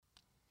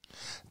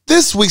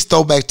This week's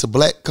Throwback to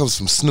Black comes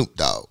from Snoop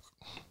Dogg.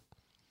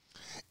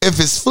 If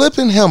it's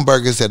flipping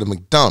hamburgers at a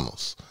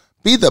McDonald's,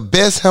 be the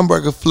best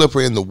hamburger flipper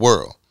in the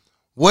world.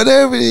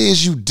 Whatever it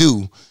is you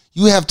do,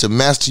 you have to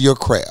master your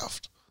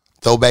craft.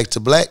 Throwback to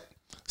Black,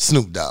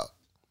 Snoop Dogg.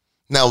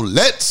 Now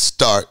let's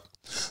start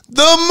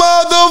the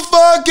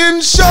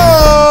motherfucking show!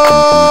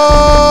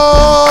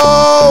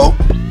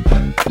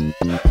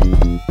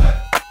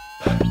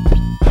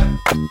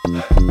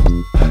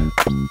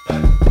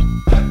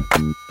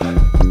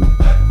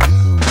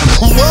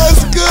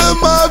 What's good,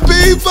 my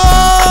people?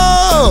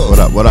 What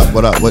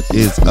up? What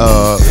is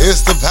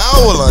It's the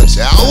Power Lunch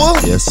Hour.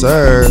 Yes,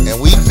 sir.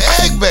 And we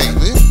back,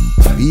 baby.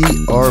 We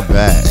are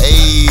back.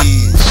 Hey,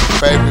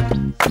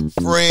 favorite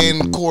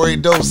friend Corey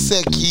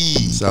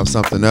Dosecki.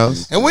 Something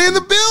else? And we're in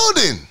the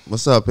building.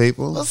 What's up,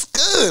 people? What's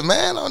good,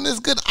 man, on this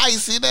good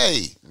icy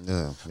day?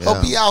 Yeah.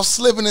 Hope you out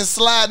slipping and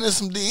sliding in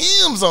some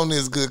DMs on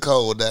this good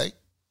cold day.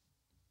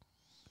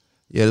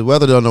 Yeah, the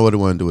weather don't know what it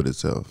want to do with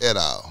itself. At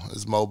all.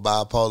 It's more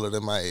bipolar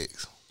than my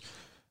ex.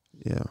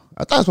 Yeah.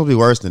 I thought it was supposed to be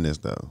worse than this,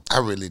 though. I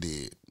really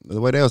did. The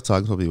way they was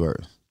talking, it's supposed to be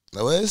worse.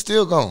 No, it's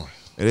still going.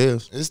 It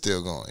is? It's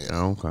still going, yeah.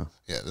 Oh, okay.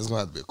 Yeah, this is going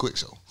to have to be a quick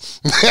show.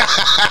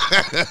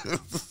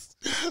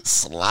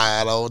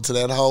 Slide over to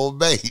that whole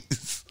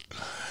base.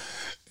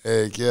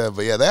 Heck yeah.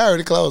 But yeah, they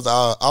already closed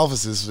our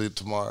offices for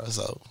tomorrow,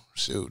 so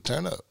shoot,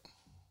 turn up.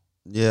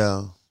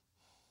 Yeah.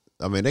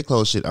 I mean, they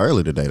closed shit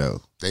early today,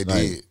 though. They like,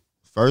 did.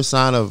 First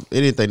sign of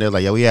anything, they're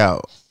like, yeah, we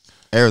out.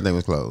 Everything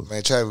was closed.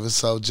 Man, Travis was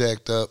so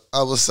jacked up.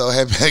 I was so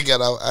happy I got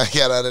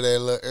out of there a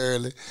little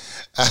early.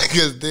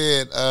 Because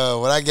then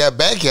when I got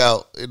back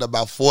out,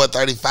 about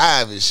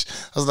 4:35-ish,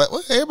 I was like,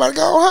 well, everybody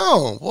go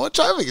home. Boy,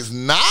 traffic is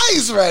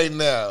nice right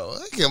now.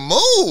 I can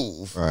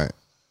move. Right.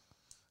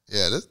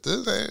 Yeah, this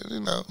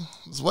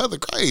this weather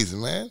crazy,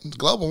 man.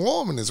 Global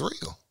warming is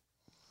real.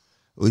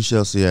 We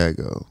shall see how it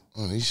goes.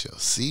 We shall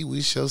see.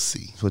 We shall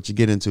see. So what you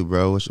get into,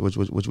 bro? Which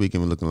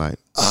weekend we looking like?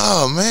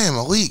 Oh man,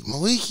 my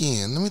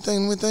weekend. Let me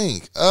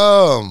think.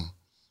 I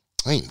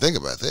didn't even think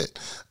about that.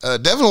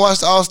 Definitely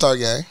watched the All-Star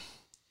game.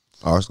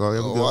 All-Star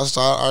game. Watched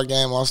our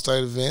game, All-Star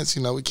events.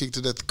 You know, we kicked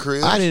it at the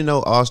crib. I didn't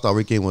know All-Star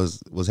weekend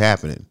was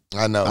happening.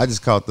 I know. I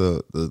just caught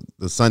the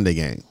Sunday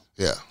game.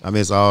 Yeah. I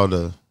missed all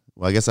the.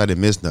 Well, I guess I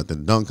didn't miss nothing.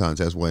 The dunk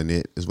contest wasn't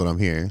it, is what I'm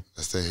hearing.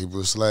 That's the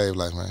Hebrew slave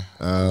life, man.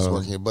 Just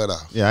working your butt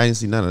off. Yeah, I didn't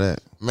see none of that.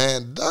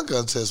 Man, dunk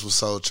contest was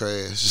so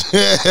trash.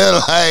 Like,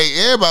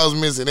 everybody was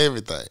missing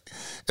everything.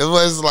 It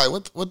was like,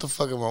 what the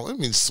fuck am I? Let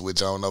me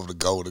switch on over to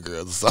Golden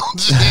Girls or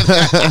something.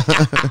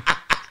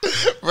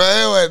 Bro,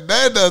 it wasn't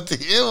that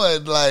nothing. It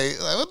wasn't like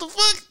what the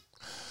fuck?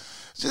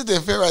 Just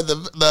didn't feel right.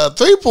 The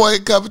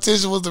 3-point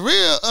competition was the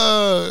real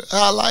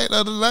highlight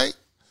of the night.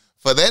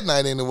 For that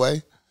night,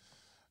 anyway.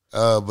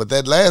 But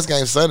that last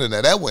game Sunday,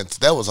 that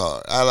was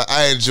hard.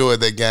 I enjoyed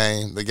that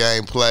game, the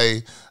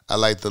gameplay. I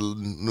like the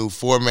new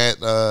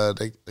format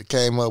they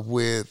came up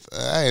with.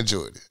 I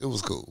enjoyed it. It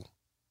was cool.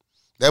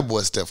 That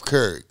boy Steph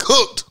Curry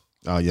cooked.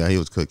 Oh yeah, he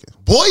was cooking.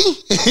 Boy,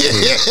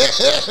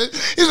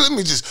 let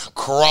me just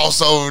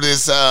cross over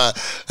this the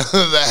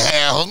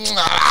half.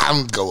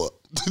 Go up.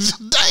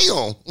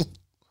 Damn.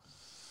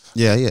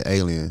 Yeah, he an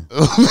alien.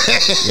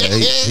 Yeah,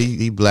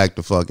 he blacked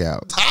the fuck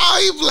out. Oh,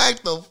 he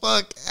blacked the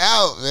fuck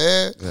out,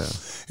 man. Yeah.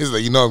 He's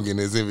like, I'm getting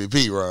this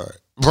MVP, Ron.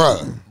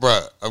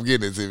 Bruh, I'm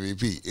getting this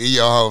MVP in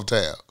your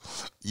hometown.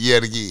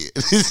 Yet again.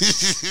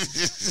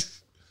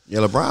 Yeah,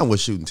 LeBron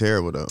was shooting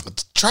terrible, though.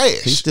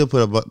 Trash. He still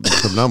put up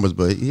some numbers,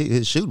 but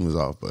his shooting was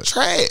off. But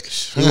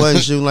trash. He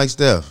wasn't shooting like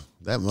Steph.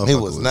 That motherfucker He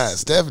was not.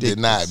 Steph did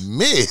not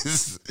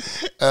miss.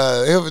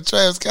 Him and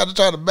Travis kind of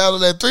trying to battle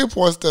that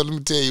 3-point stuff. Let me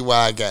tell you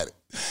why I got it.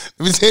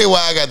 Let me tell you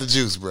why I got the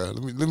juice, bro.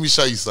 Let me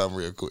show you something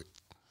real quick.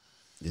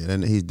 Yeah,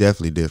 then he's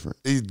definitely different.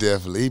 He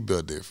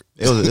built different.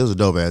 It was a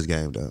dope ass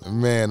game though.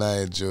 Man,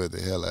 I enjoyed the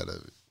hell out of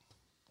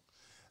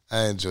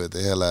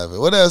it.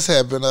 What else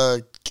happened?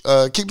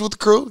 Kicked with the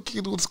crew,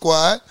 kicked with the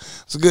squad.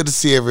 It's good to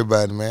see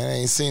everybody, man. I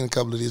ain't seen a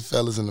couple of these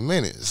fellas in a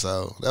minute,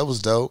 so that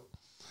was dope.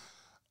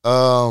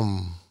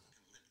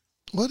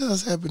 What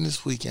else happened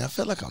this weekend? I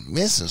feel like I'm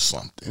missing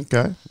something.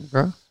 Okay.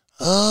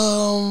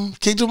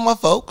 Kicked with my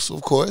folks,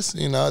 of course.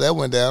 That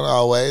went down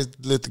always.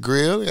 Lit the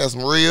grill, got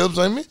some ribs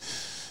on me.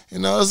 It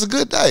was a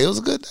good day.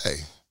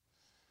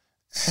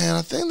 And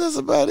I think that's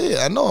about it.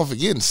 I know I'm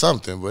forgetting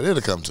something, but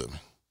it'll come to me.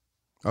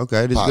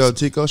 Okay. Did you go to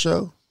Tico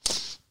show?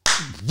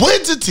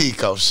 Went to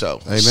Tico show.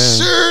 Hey, man.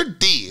 Sure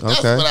did. That's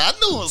okay. what I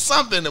knew was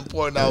something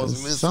important I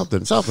was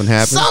missing. Something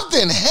happened.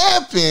 Something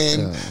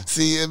happened. Yeah.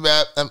 See,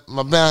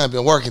 my mind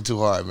been working too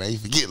hard, man. You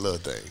forget little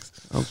things.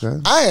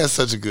 Okay. I had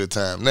such a good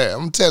time there.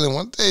 I'm telling you,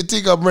 one day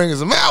Tico brings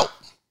them out.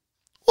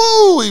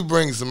 Woo, he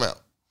brings them out.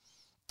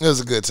 It was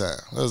a good time.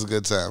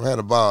 I had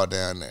a ball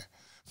down there.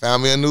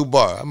 Found me a new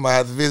bar. I might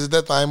have to visit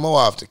that thing more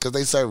often because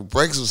they serve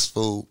breakfast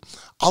food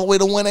all the way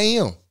to 1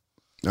 a.m.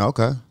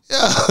 Okay.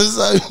 Yeah,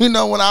 so, when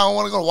I don't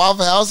want to go to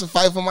Waffle House and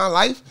fight for my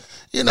life,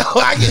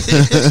 I can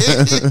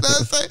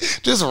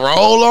just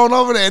roll on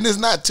over there. And it's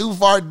not too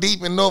far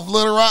deep in North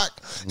Little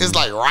Rock. It's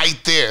like right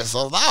there. So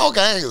I was like,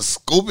 okay, I can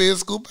scoop in,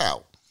 scoop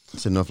out.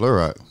 It's in North Little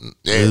Rock.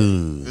 Yeah.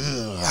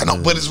 I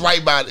know, but it's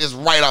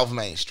right off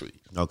Main Street.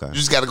 Okay. You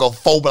just got to go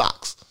 4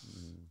 blocks.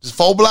 Just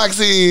 4 blocks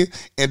in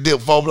and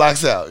dip 4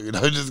 blocks out. You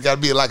know, you just got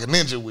to be like a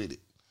ninja with it.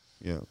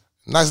 Yeah.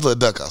 Nice little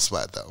duck out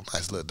spot, though.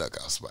 Nice little duck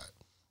out spot.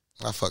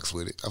 I fucks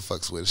with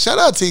it. Shout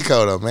out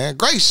Tico, though, man.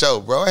 Great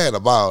show, bro. I had a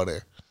ball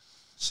there.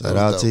 Shout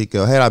out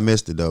Tico. Had I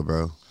missed it, though,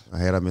 bro.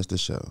 I missed the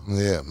show.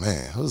 Yeah,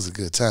 man. It was a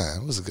good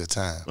time.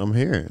 I'm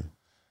hearing.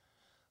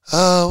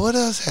 What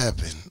else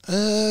happened?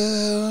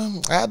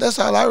 That's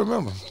all I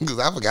remember because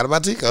I forgot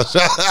about Tico.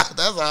 That's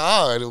how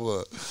hard it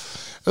was.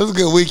 It was a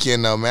good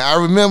weekend though, man.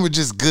 I remember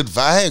just good vibes.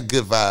 I had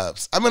good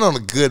vibes. I've been on a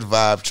good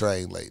vibe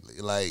train lately.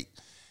 Like,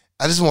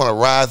 I just want to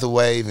ride the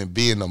wave and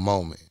be in the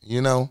moment,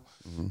 you know,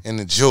 and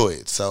enjoy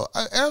it. So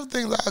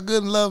everything's all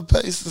good and love,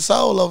 pace, the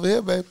soul over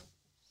here, baby.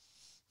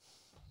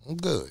 I'm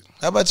good.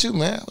 How about you,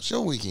 man? What's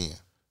your weekend?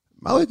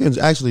 My weekend's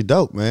actually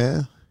dope,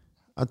 man.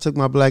 I took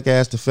my black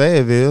ass to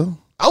Fayetteville.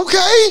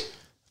 Okay.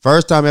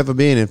 First time ever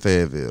being in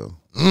Fayetteville.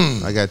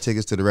 I got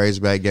tickets to the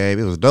Razorback game.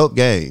 It was a dope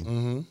game.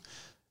 Mm-hmm.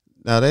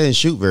 Now they didn't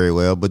shoot very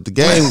well, but the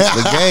game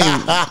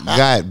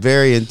got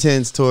very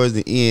intense towards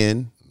the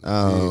end.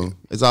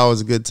 It's always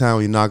a good time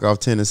when you knock off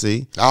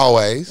Tennessee.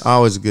 Always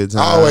a good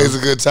time. Always a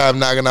good time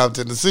knocking off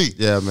Tennessee.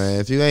 Yeah, man.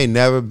 If you ain't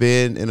never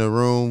been in a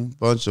room,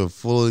 bunch of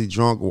fully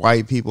drunk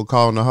white people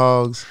calling the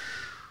hogs.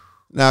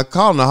 Now,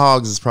 calling the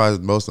hogs is probably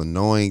the most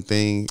annoying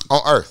thing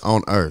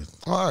on earth.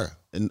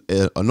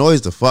 It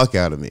annoys the fuck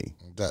out of me.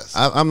 It does.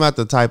 I'm not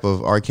the type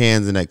of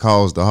Arkansan that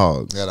calls the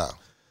hogs. At all.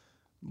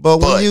 But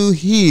when you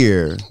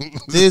hear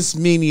this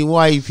many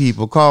white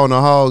people calling the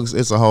hogs,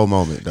 it's a whole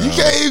moment, dog. You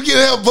can't even get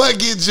help but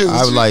get juice.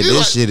 I'm like,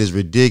 this shit is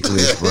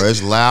ridiculous, bro.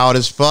 It's loud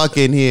as fuck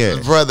in here.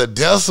 Bro, the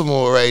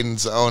decimal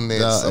ratings on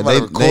this.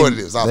 Somebody recorded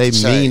this off They the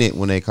chain. mean it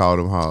when they call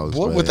them hogs.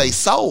 What with they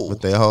soul?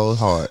 With their whole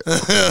heart.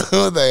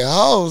 With their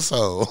whole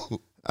soul.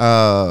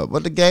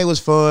 But the game was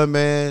fun,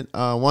 man.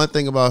 One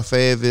thing about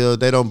Fayetteville,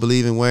 they don't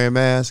believe in wearing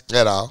masks.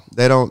 At all.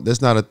 They don't.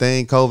 That's not a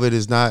thing. COVID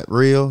is not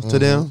real to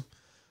them.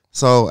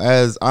 So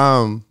as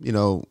I'm,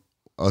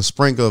 a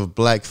sprinkle of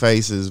black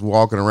faces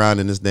walking around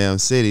in this damn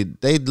city,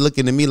 they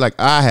looking at me like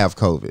I have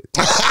COVID.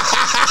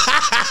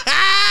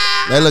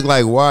 They look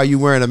like, why are you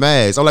wearing a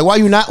mask? I'm like, why are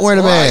you not wearing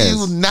a mask?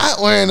 Why are you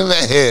not wearing a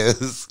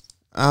mask?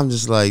 I'm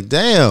just like,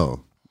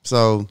 damn.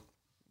 So,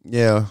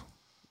 yeah.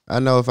 I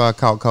know if I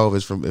caught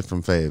COVID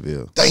from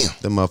Fayetteville. Damn.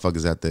 Them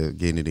motherfuckers out there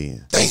getting it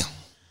in. Damn.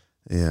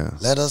 Yeah.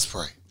 Let us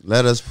pray.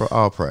 Let us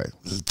all pray.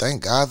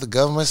 Thank God the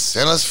government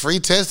sent us free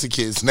testing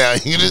kits. Now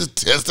you can just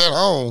test at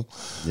home.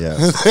 Yeah.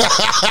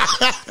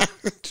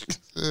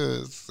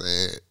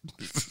 Sad.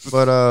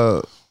 But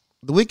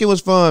the weekend was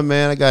fun,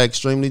 man. I got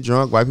extremely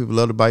drunk. White people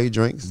love to buy you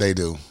drinks. They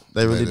do.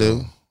 They really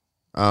do.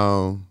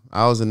 I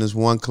was in this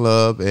one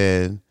club,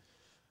 and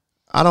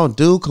I don't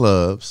do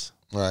clubs.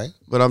 Right.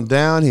 But I'm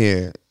down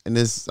here, and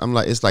it's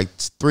like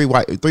three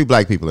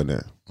black people in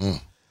there.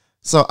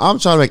 So I'm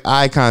trying to make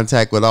eye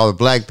contact with all the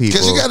black people.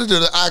 Because you got to do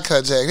the eye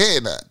contact, hey,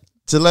 not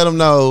to let them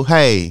know,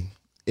 hey,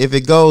 if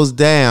it goes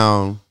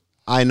down,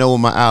 I know where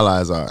my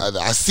allies are.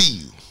 I see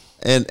you.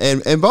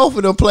 And both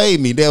of them played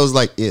me. They was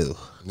like, ew.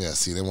 Yeah,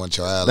 see, they want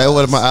your allies. They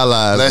wanted my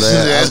allies.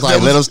 Man. I was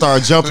like, let them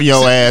start jumping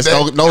your ass.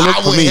 Don't look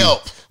for me.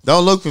 Help.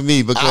 Don't look for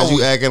me because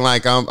you acting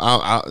like I'm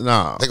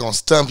no. They're going to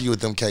stump you with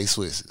them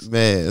K-Swisses.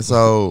 Man,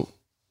 so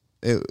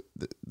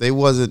they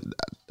wasn't.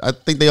 I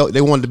think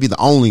they wanted to be the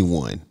only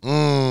one,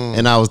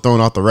 and I was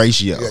throwing off the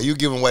ratio. Yeah, you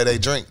giving away their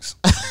drinks.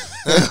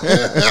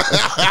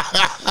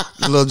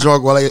 A little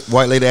drunk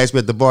white lady asked me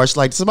at the bar. She's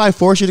like, "Did somebody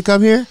force you to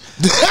come here?"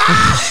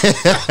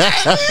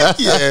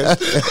 Yeah,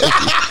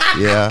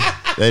 yeah,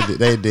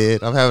 they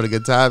did. I'm having a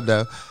good time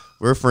now.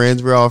 We're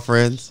friends. We're all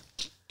friends.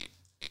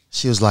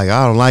 She was like,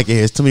 "I don't like it.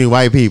 It's too many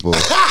white people."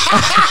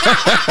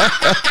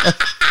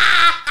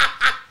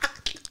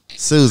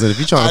 Susan, if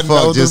you trying to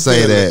fuck, just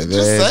say that, man.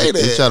 Just say that.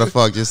 If you trying to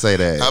fuck, just say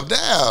that. I'm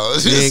down.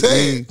 Just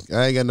say it.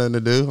 I ain't got nothing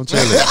to do. I'm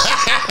chilling.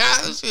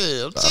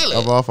 Shit, I'm chilling.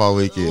 I'm off all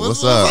weekend.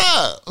 What's up?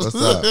 What's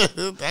up?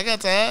 I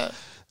got time.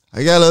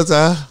 I got a little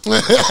time.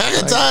 I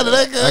got time to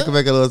that guy. I can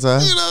make a little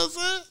time. You know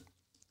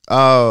what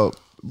I'm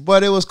saying?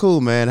 But it was cool,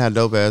 man. Had a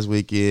dope ass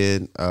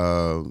weekend.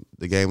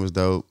 The game was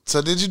dope.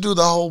 So did you do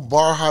the whole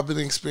bar hopping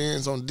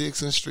experience on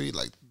Dixon Street,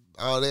 like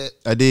all that?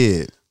 I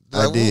did.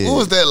 Like, I did. What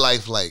was that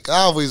life like? I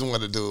always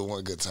wanted to do it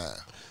one good time.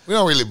 We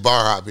don't really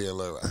bar hop here in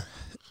Little Rock.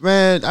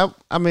 Man,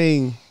 I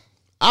mean,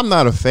 I'm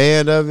not a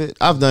fan of it.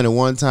 I've done it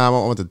one time.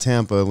 I went to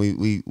Tampa and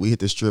we hit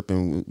the strip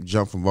and we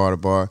jumped from bar to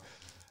bar.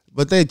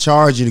 But they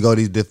charge you to go to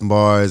these different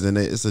bars, and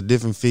it's a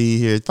different fee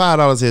here.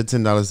 $5 here,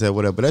 $10 there,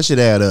 whatever. But that should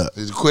add up.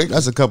 Quickly.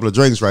 That's a couple of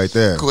drinks right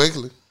there.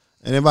 Quickly.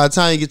 And then by the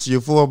time you get to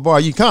your fourth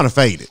bar, you kind of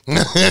faded.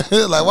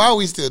 Like, why are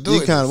we still doing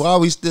this? Why are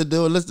we still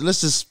doing it?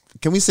 Let's just,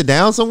 can we sit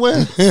down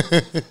somewhere?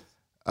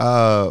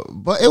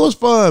 But it was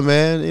fun,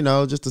 man.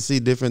 Just to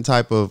see different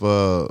type of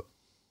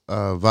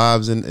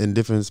vibes in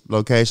different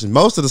locations.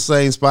 Most of the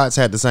same spots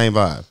had the same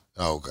vibe.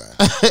 Okay.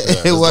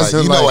 It wasn't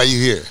like, you know why you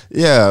here.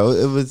 Yeah,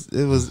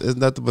 it's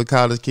nothing but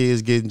college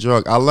kids getting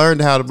drunk. I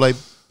learned how to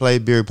play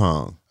beer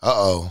pong.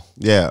 Uh-oh.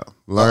 Yeah,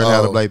 learn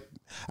how to Uh-oh. play.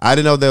 I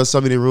didn't know there was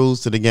so many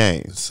rules to the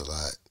game. It's a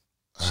lot.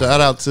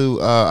 Shout out to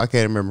I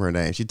can't remember her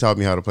name. She taught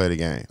me how to play the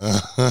game.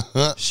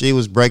 She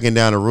was breaking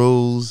down the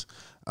rules,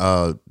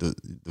 the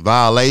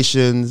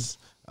violations,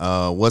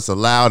 what's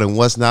allowed and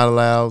what's not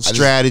allowed,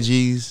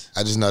 strategies.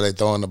 I just know they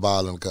throwing the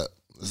ball in the cup.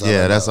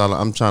 That's all.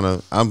 I'm trying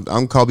to.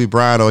 I'm Kobe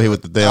Bryant over here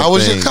with the damn How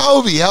was thing. your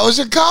Kobe? How was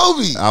your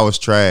Kobe? I was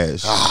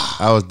trash.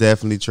 I was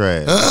definitely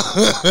trash.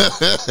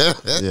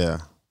 Yeah.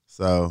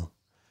 So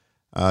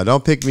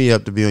don't pick me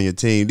up to be on your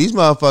team. These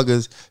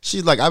motherfuckers,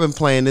 she's like, I've been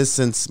playing this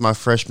since my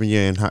freshman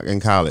year in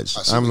college.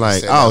 I'm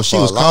like, she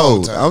was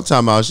cold. I'm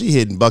talking about she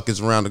hitting buckets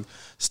around the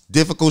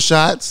difficult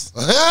shots,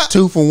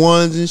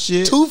 2-for-1s and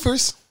shit.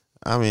 Twofers.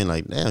 I mean,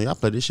 like, damn, y'all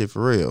play this shit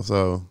for real.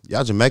 So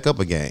y'all just make up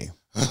a game.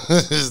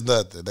 It's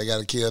nothing. They got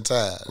to kill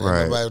time.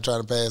 Right. Nobody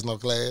trying to pass no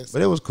class.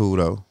 But it was cool,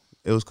 though.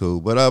 It was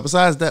cool. But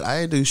besides that,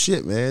 I didn't do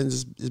shit, man.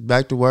 Just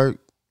back to work,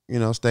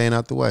 staying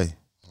out the way.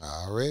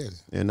 Already.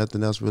 And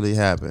nothing else really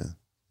happened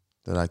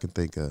that I can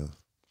think of.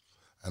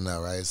 I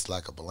know, right? It's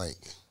like a blank.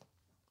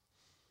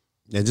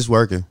 Yeah, just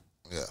working.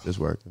 Yeah. Just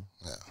working.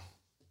 Yeah.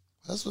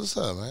 That's what's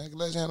up, man.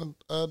 Glad you had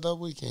a dope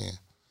weekend.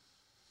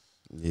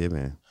 Yeah,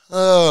 man.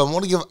 I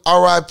want to give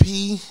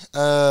R.I.P.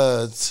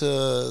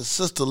 To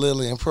Sister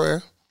Lily in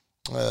prayer.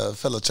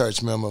 Fellow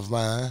church member of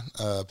mine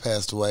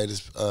passed away.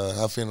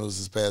 Her funeral was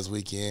this past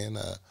weekend.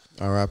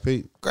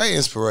 R.I.P. Great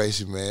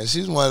inspiration, man.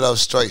 She's one of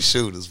those straight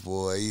shooters,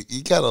 boy.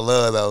 You kind of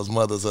love those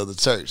mothers of the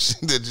church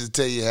that just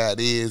tell you how it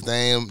is.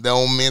 They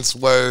don't mince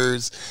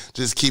words.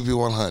 Just keep it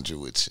 100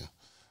 with you.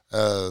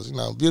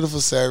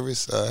 Beautiful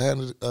service. Had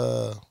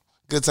a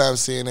good time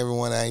seeing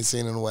everyone I ain't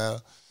seen in a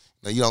while.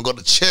 You don't go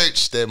to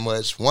church that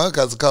much. One,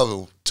 because of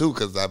COVID. Two,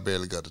 because I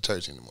barely go to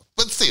church anymore.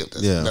 But still,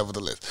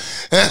 nevertheless.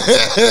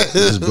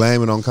 Just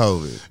blame it on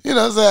COVID. You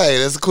know what I'm saying?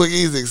 Hey, that's a quick,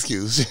 easy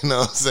excuse. You know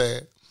what I'm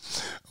saying?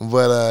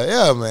 But,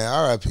 yeah, man,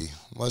 R.I.P.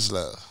 Much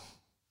love.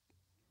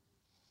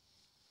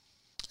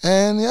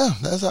 And, yeah,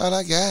 that's all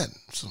I got.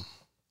 So,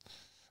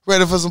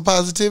 ready for some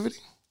positivity?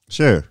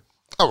 Sure.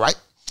 All right.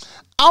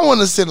 I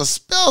want to send a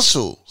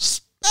special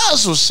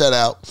shout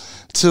out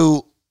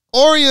to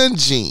Orion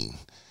Jean.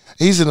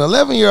 He's an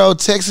 11-year-old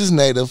Texas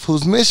native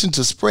whose mission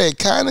to spread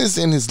kindness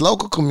in his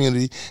local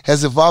community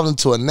has evolved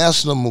into a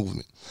national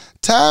movement.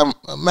 Time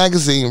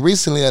magazine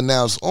recently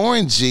announced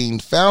Orion Jean,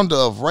 founder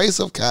of Race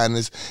of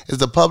Kindness, is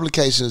the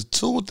publication's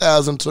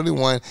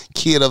 2021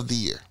 Kid of the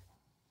Year.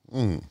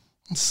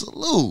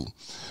 Salute.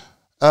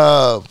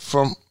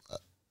 From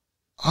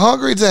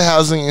hungry to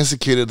housing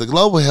insecurity, the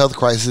global health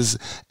crisis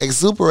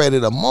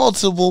exuberated a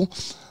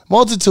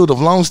multitude of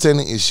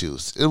long-standing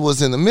issues. It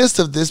was in the midst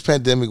of this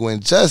pandemic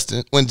when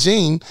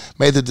Jean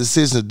made the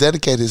decision to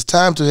dedicate his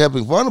time to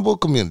helping vulnerable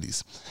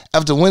communities.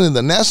 After winning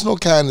the National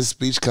Kindness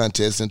Speech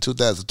Contest in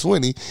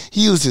 2020,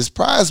 he used his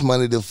prize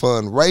money to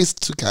fund Race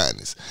to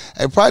Kindness,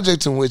 a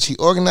project in which he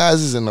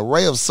organizes an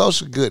array of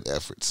social good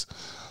efforts.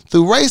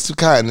 Through Race to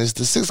Kindness,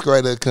 the sixth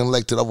grader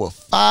collected over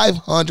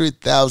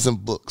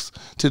 500,000 books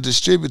to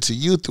distribute to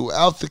youth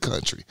throughout the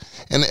country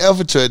in an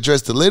effort to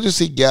address the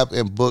literacy gap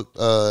in book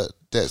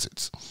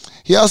deserts.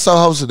 He also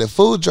hosted a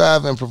food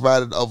drive and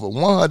provided over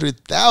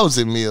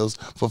 100,000 meals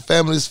for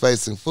families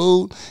facing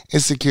food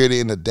insecurity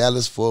in the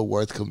Dallas-Fort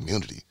Worth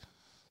community.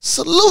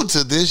 Salute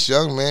to this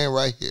young man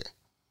right here.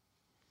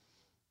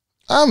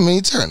 I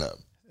mean, turn up.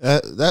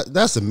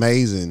 That's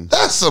amazing.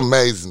 That's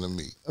amazing to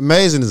me.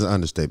 Amazing is an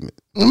understatement.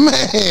 Man.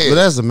 But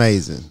that's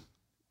amazing.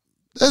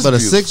 That's but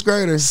beautiful. A sixth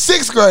grader?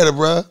 Sixth grader,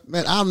 bro.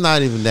 Man, I'm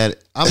not even that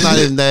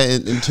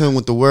in tune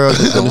with the world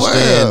to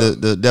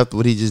understand the depth of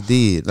what he just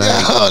did.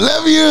 Like,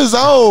 11 years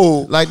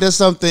old. Like, there's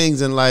some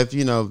things in life,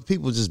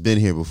 people just been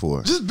here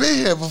before. Just been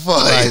here before.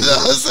 Like, you know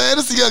what I'm saying?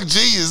 It's a young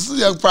genius, a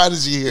young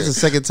prodigy here. It's the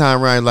second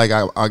time right, like,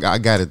 I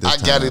got it this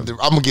time. I got it.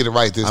 I'm going to get it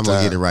right this time. I'm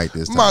going to get it right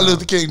this time. Martin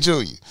Luther King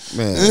Jr.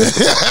 Man.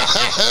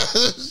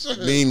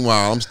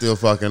 Meanwhile, I'm still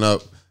fucking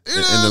up. In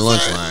the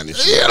lunch line and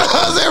shit. You know what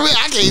I'm saying?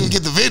 I can't even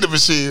get the vending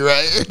machine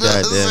right. You know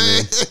God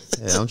damn it.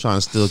 Yeah, I'm trying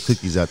to steal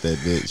cookies out that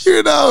bitch.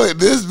 You know, and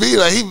this be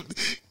like he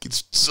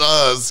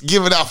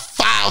giving out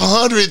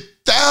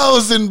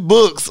 500,000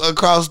 books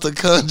across the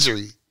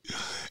country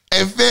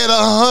and fed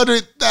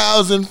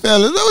 100,000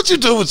 families. What you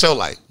do with your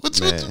life? What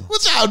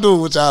y'all doing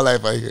with y'all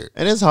life out here?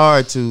 And it's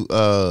hard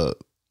to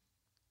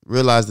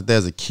realize that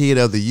there's a kid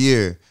of the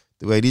year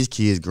the way these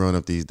kids growing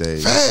up these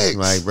days. Facts.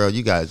 Like, bro, you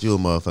a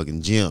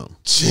motherfucking gym.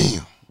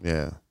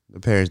 Yeah.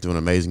 The parents do an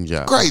amazing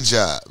job. Great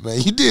job,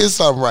 man. You did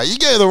something right. You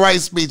gave the right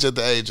speech at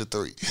the age of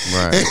 3.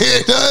 Right.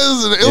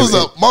 it was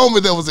a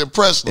moment that was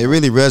impressionable. It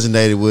really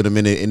resonated with him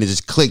and it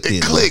just clicked in.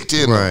 It clicked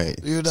in. Right.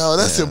 You know,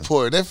 that's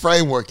important. That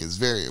framework is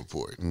very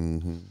important.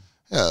 Mm-hmm.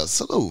 Yeah,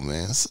 salute,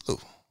 man.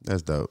 Salute.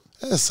 That's dope.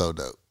 That's so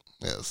dope.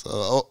 Yeah,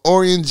 so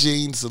Orion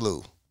Jean,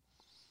 salute.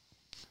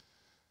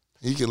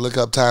 You can look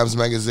up Times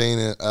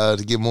Magazine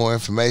to get more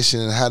information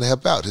and how to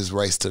help out his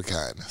Race to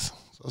Kindness.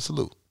 So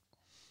salute.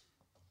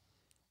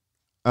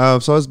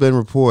 So it's been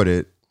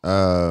reported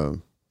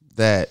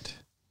that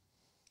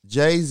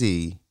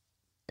Jay-Z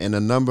and a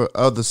number of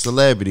other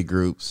celebrity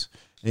groups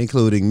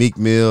including Meek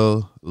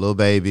Mill, Lil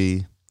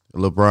Baby,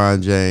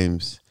 LeBron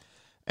James,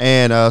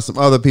 and some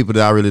other people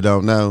that I really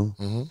don't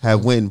know,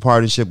 have went in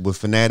partnership with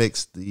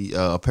Fanatics, the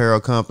apparel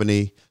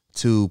company,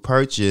 to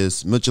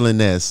purchase Mitchell &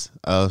 Ness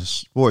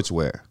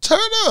sportswear. Turn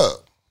it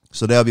up.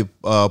 So they'll be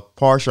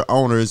partial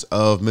owners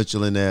of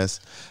Mitchell & Ness.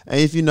 And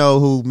if you know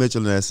who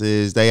Mitchell & Ness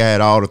is, they had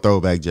all the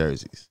throwback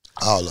jerseys.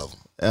 All of them.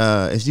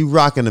 If you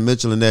rocking the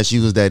Mitchell & Ness,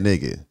 you was that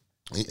nigga.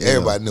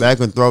 Everybody knew. Back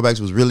when throwbacks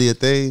was really a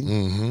thing.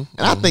 And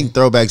I think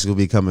throwbacks will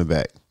be coming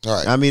back. All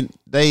right. I mean,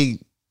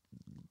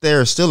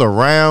 they're still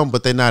around,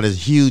 but they're not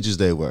as huge as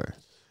they were.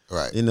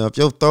 Right. You know, if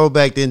your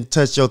throwback didn't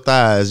touch your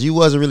thighs, you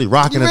wasn't really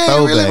rocking a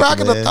throwback. Really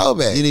rocking man. a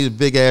throwback. You need a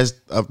big ass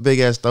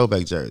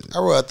throwback jersey. I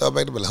wrote a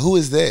throwback to be like, who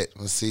is that?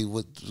 Let's see.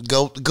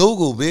 Go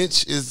Google,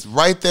 bitch. It's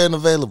right there and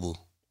available.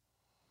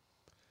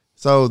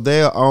 So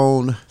they'll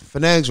own,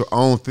 Fanatics will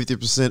own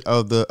 50%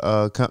 of the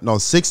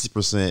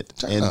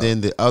 60%, and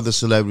then the other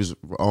celebrities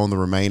will own the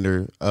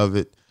remainder of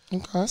it.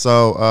 Okay.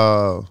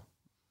 So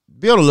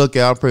be on the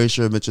lookout. I'm pretty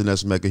sure Mitchell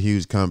Ness will make a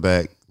huge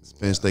comeback.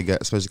 Especially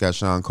got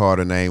Sean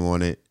Carter name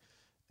on it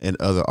and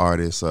other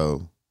artists.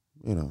 So,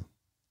 you know,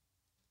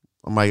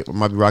 I might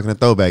be rocking a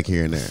throwback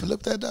here and there.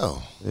 Flip that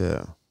down.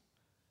 Yeah.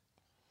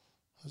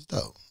 That's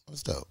dope.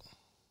 That's dope.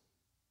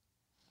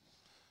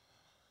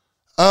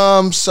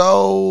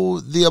 So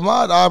the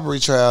Ahmaud Arbery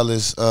trial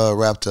is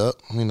wrapped up.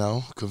 You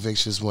know,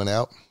 convictions went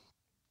out.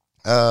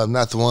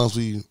 Not the ones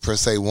we per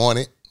se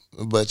wanted,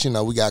 but you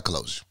know, we got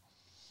closure.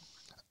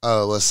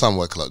 Well,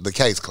 somewhat close. The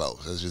case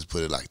closed. Let's just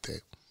put it like that.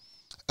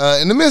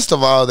 In the midst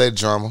of all that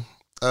drama,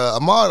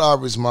 Ahmaud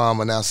Arbery's mom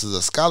announces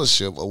a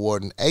scholarship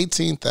awarding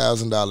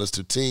 $18,000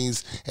 to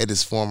teens at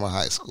his former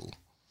high school.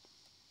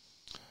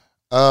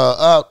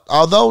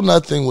 Although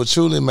nothing would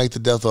truly make the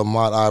death of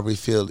Ahmaud Arbery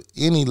feel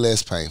any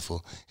less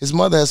painful, his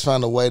mother has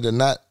found a way to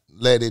not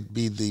let it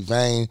be the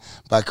vein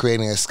by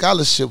creating a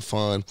scholarship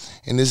fund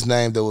in his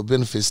name that will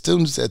benefit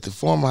students at the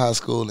former high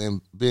school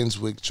in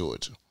Brunswick,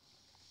 Georgia.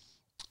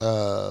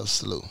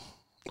 Salute.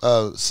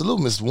 Salute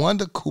Miss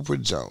Wanda Cooper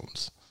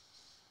Jones.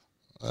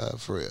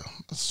 For real.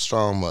 That's a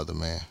strong mother,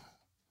 man.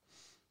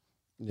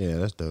 Yeah,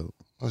 that's dope.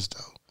 That's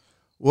dope.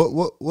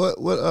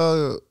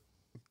 What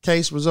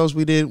case results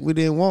we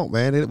didn't want,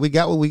 man. We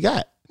got what we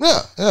got.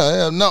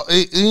 Yeah. No,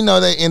 you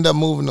know, they end up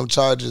moving them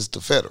charges to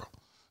federal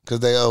because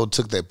they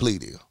took that plea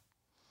deal.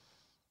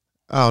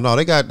 Oh no,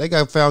 they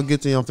got found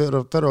guilty on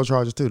federal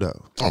charges too,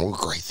 though. Oh,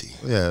 great thing.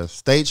 Yeah,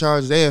 state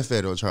charges and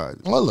federal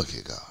charges. Well, look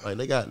at God. Like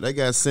they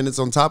got sentence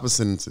on top of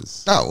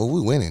sentences. Oh, well,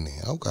 we winning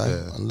then. Okay.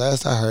 Yeah.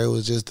 Last I heard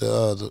was just they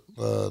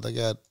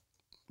got.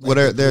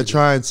 Well, they're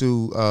trying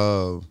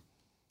to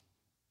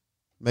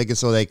make it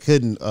so they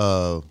couldn't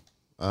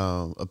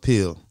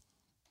appeal.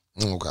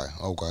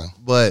 Okay.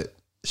 But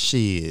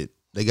shit,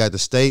 they got the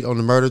state on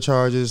the murder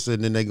charges,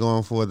 and then they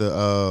going for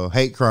the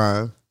hate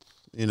crime.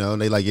 You know,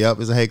 and they like, yep,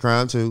 it's a hate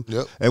crime too.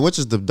 Yep. And which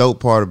is the dope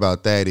part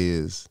about that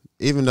is,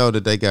 even though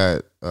that they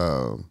got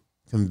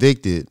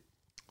convicted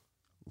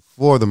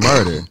for the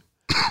murder,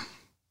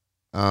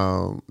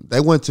 they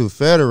went to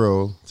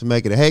federal to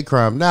make it a hate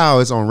crime. Now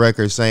it's on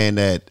record saying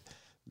that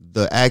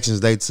the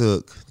actions they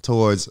took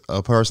towards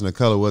a person of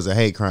color was a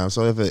hate crime.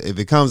 So if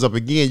it comes up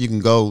again, you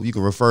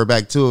can refer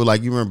back to it.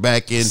 Like you remember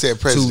back in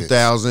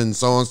 2000,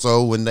 so and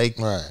so when they,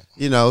 right.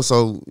 You know,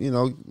 so you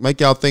know,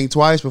 make y'all think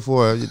twice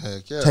before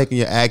taking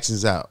your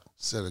actions out.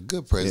 Set a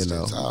good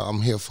precedent. You know?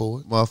 I'm here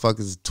for it.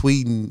 Motherfuckers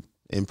tweeting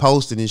and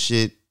posting and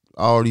shit.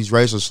 All these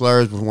racial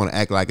slurs, but want to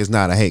act like it's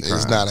not a hate crime.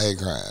 It's not a hate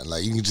crime.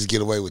 Like you can just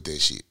get away with that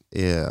shit.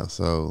 Yeah.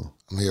 So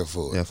I'm here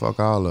for it. Yeah. Fuck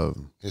all of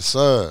them. Yes,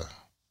 sir.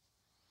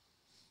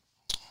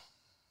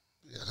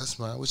 That's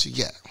mine. What you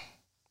got?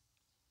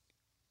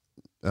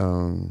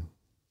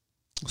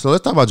 So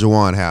let's talk about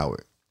Juwan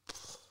Howard.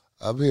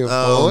 I'm here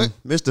for it.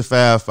 Mr.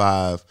 Fab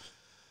Five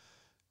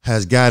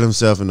has got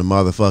himself in the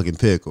motherfucking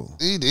pickle.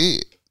 He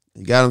did.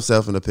 He got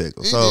himself in the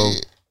pickle. He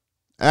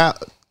did.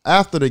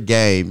 After the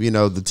game, you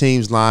know, the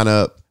teams line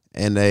up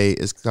and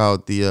it's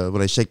called the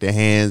when they shake their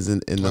hands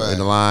in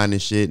the line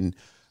and shit. And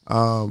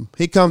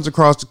he comes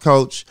across the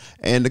coach,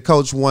 and the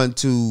coach wanted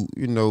to,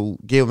 you know,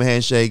 give him a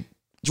handshake.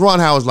 Juwan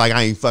Howard's like,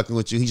 I ain't fucking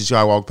with you. He just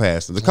tried to walk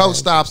past him. The coach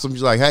stops him.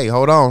 He's like, hey,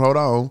 hold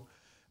on.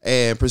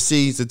 And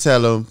proceeds to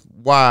tell him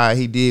why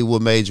he did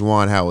what made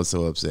Juwan Howard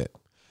so upset.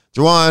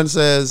 Juwan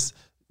says,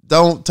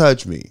 don't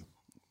touch me.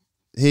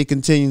 He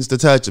continues to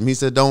touch him. He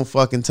said, don't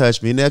fucking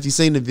touch me. And if you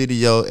seen the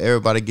video,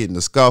 everybody getting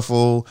the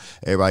scuffle.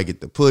 Everybody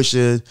get the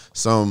pushing.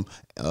 Some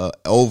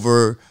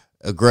over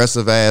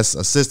aggressive ass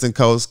assistant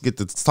coach get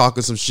to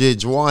talking some shit.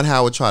 Juwan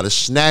Howard tried to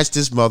snatch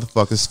this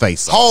motherfucker's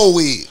face off.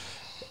 Holy.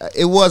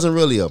 It wasn't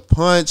really a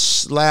punch,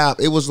 slap.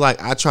 It was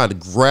like I tried to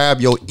grab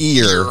your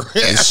ear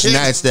and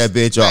snatch that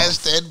bitch off.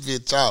 Snatch that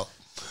bitch off.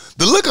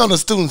 The look on the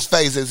student's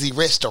face as he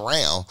reached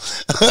around,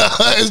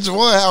 as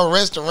Juwan Howard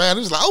reached around,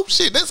 he was like, "Oh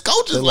shit, that's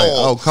coach's law." Like,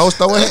 oh, coach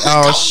throwing it.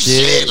 Oh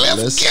shit,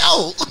 let's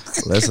go.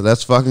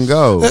 Let's fucking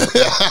go.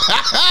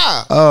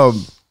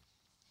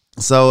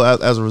 So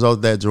as a result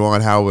of that,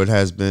 Juwan Howard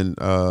has been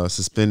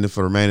suspended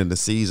for the remainder of the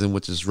season,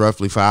 which is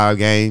roughly 5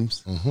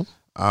 games.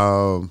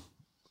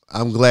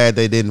 I'm glad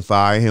they didn't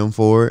fire him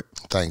for it.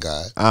 Thank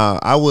God.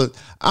 I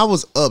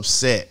was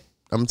upset.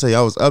 I'm gonna tell you,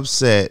 I was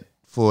upset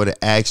for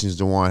the actions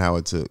Juwan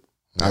Howard took.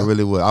 Yeah. I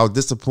really was. I was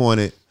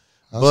disappointed,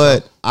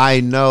 but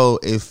I know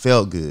it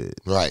felt good.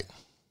 Right.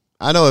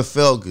 I know it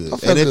felt good.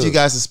 And if you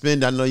got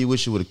suspended, I know you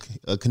wish you would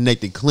have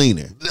connected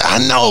cleaner.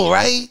 I know,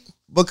 right?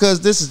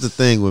 Because this is the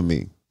thing with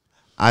me.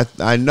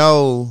 I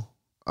know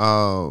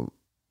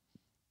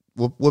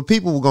what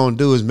people were gonna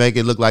do is make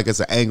it look like it's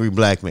an angry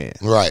black man.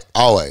 Right,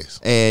 always.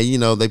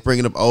 And they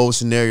bringing up old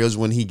scenarios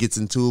when he gets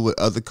into it with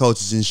other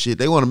coaches and shit.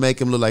 They want to make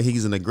him look like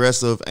he's an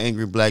aggressive,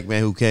 angry black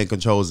man who can't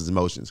control his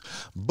emotions.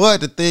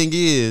 But the thing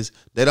is,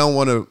 they don't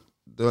want to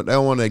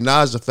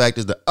acknowledge the fact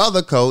that the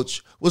other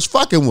coach was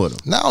fucking with him.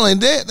 Not only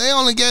that, they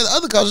only gave the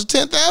other coach a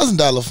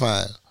 $10,000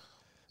 fine.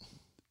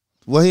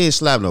 Well, he ain't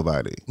slapped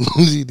nobody.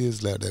 He did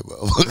slap that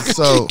motherfucker.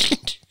 So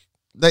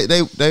they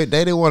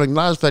didn't want to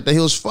acknowledge the fact that he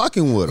was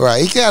fucking with him.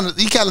 Right. He kind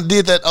of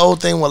did that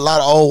old thing what a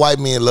lot of old white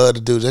men love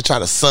to do. They try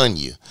to son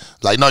you.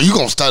 Like, no, you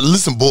gonna start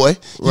listen, boy.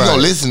 You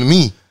gonna listen to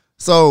me.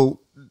 So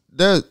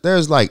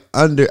there's like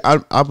I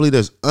believe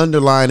there's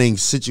underlining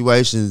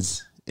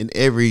situations in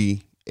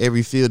every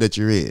field that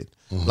you're in.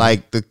 Mm-hmm.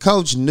 Like the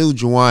coach knew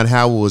Juwan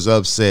Howard was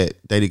upset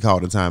that he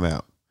called a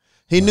timeout.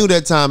 He knew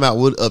that timeout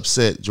would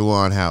upset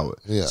Juwan Howard.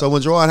 Yeah. So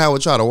when Juwan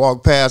Howard tried to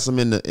walk past him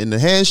in the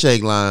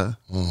handshake line,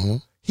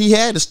 he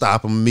had to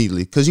stop him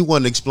immediately because he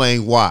wanted to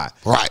explain why.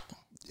 Right.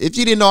 If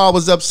you didn't know I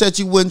was upset,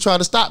 you wouldn't try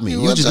to stop me.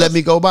 You just let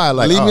me go by.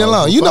 Like, leave me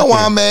alone. You know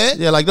why I'm mad.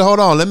 Yeah, like, hold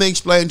on. Let me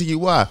explain to you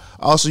why.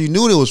 Also, you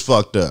knew it was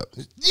fucked up.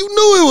 You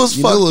knew it was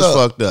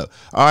fucked up.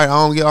 All right,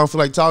 I don't feel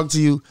like talking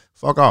to you.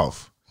 Fuck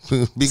off.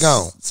 Be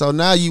gone. So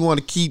now you want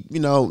to keep,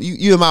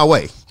 you in my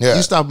way. Yeah.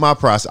 You stop my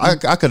process.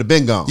 I could have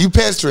been gone. You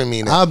pestering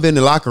me now. I've been in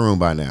the locker room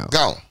by now.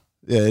 Gone.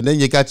 Yeah, and then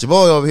you got your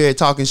boy over here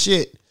talking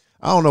shit.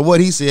 I don't know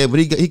what he said, but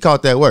he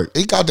caught that work.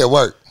 He caught that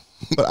work.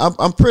 But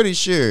I'm pretty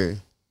sure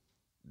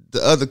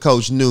the other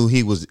coach knew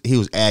he was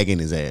agging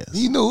his ass.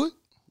 He knew it.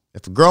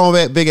 If a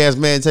grown big ass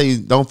man tell you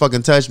don't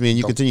fucking touch me and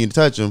you continue to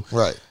touch him,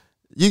 right?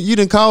 You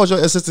didn't cause your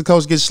assistant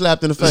coach get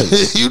slapped in the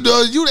face.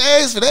 you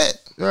asked for that,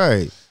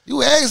 right?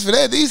 You asked for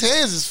that. These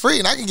hands is free,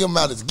 and I can give them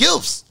out as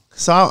gifts.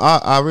 So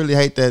I really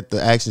hate that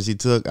the actions he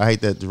took. I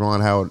hate that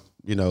Juwan Howard,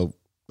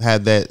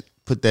 had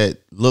put that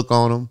look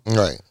on him.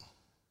 Right.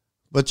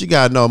 But you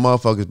gotta know,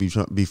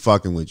 motherfuckers be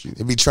fucking with you.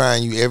 They be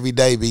trying you every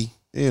day, B.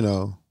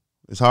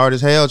 It's hard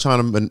as hell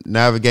trying to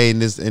navigate in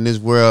this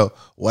world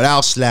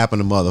without slapping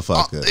a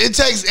motherfucker. It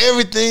takes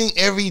everything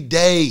every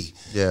day.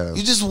 Yeah.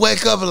 You just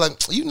wake up and like,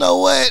 you know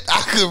what?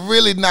 I could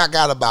really knock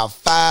out about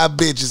 5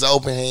 bitches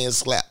open hand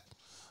slap.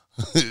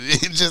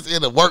 Just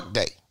in a work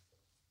day.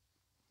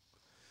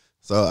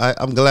 So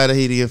I'm glad that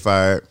he didn't get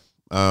fired.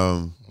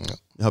 I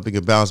hope he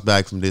can bounce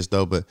back from this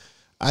though, but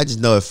I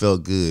just know it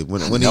felt good.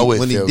 When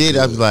he did,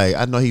 I was like,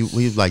 I know he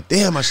was like,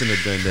 damn, I shouldn't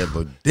have done that,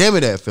 but damn it,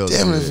 that felt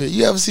good.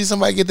 You ever see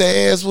somebody get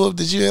their ass whooped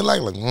that you didn't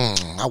like?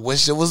 I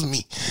wish it was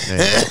me.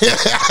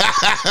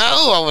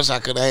 I wish I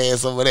could have had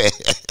some of that.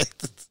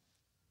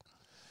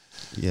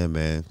 Yeah,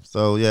 man.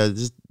 So yeah,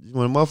 just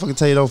when a motherfucker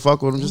tell you don't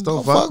fuck with him, just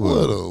don't fuck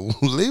with him.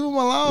 Leave him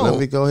alone. Let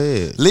me go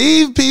ahead.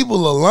 Leave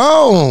people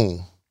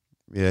alone.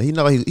 Yeah, he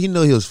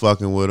knew he was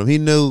fucking with him. He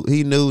knew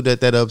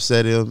that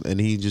upset him, and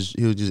he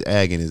was just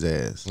agging his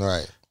ass.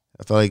 Right.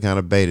 I thought he kind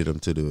of baited him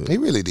to do it. He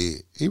really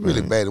did. He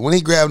really baited. When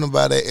he grabbed him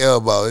by that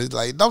elbow, it's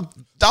like,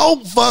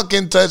 don't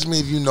fucking touch me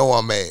if you know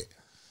I'm mad.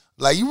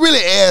 Like, you really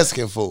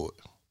asking for it.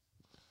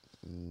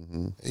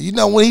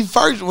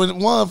 When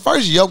one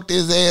first yoked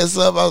his ass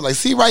up, I was like,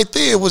 see right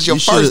there was your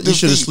first defeat. You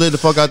should have slid the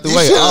fuck out the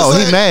way. Oh,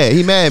 he mad.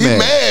 He mad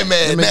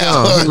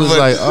now. He was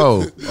like,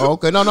 oh,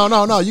 okay.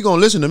 No. You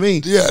gonna listen to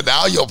me. Yeah,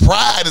 now your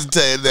pride is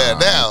telling that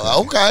now.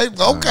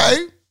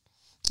 Okay.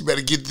 You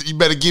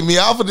better get me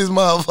off of this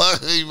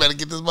motherfucker. You better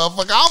get this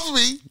motherfucker off of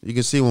me. You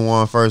can see when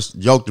Juan first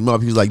joked him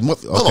up, he was like,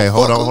 okay,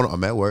 hold on.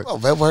 I'm at work.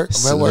 I'm at work.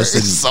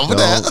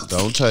 Listen,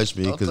 don't touch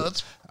me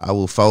because I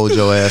will fold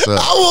your ass up.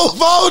 I will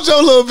fold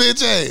your little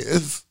bitch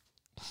ass.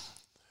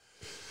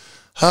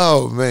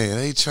 Oh, man.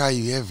 They try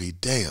you every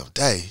damn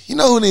day. You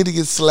know who need to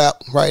get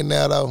slapped right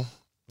now, though?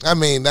 I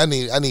mean, I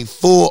need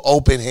full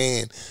open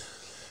hand.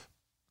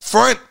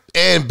 Front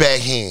and back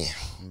hand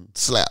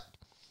slap.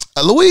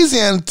 A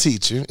Louisiana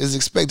teacher is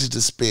expected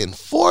to spend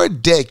 4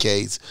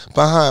 decades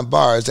behind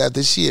bars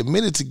after she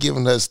admitted to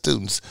giving her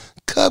students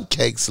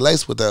cupcakes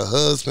laced with her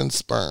husband's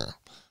sperm.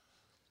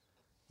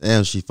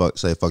 Damn, she fuck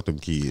them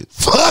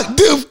kids. Fuck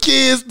them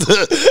kids.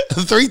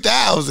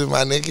 3,000,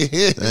 my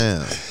nigga.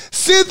 Damn.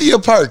 Cynthia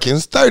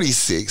Perkins,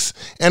 36,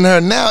 and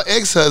her now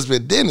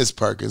ex-husband, Dennis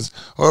Perkins,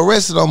 were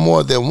arrested on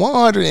more than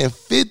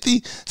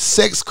 150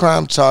 sex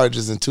crime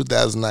charges in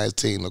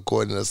 2019,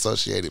 according to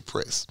Associated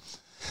Press.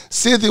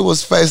 Cynthia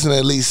was facing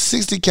at least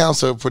 60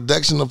 counts of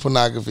production of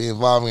pornography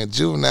involving a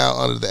juvenile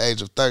under the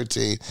age of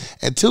 13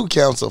 and 2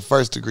 counts of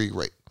first-degree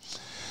rape.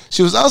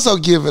 She was also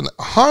given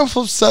a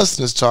harmful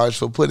substance charge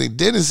for putting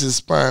Dennis's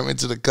sperm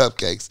into the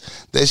cupcakes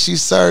that she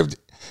served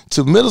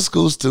to middle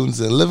school students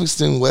in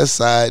Livingston West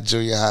Side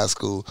Junior High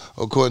School,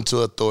 according to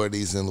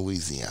authorities in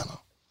Louisiana.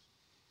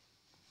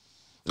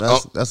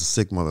 That's a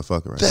sick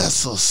motherfucker, right?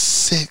 That's a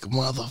sick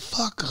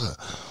motherfucker.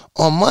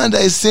 On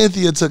Monday,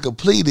 Cynthia took a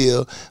plea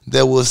deal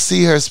that will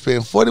see her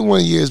spend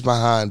 41 years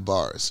behind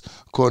bars,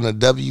 according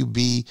to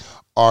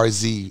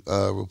WBRZ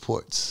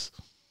reports.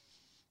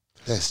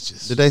 That's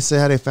just. Did they say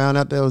how they found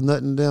out there was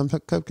nothing in them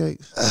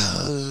cupcakes?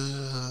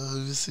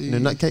 Let me see. The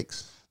nut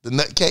cakes? The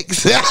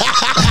nutcakes.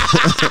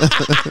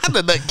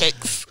 The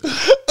nutcakes.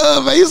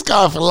 Man, you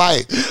scarred for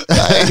life.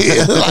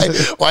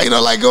 Like, why you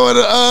don't like going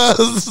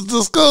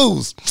to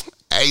schools?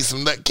 I ate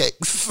some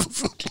nutcakes.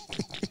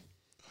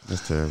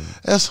 That's terrible.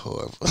 That's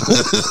horrible.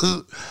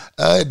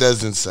 It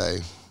doesn't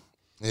say.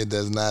 It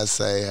does not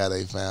say how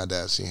they found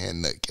out she had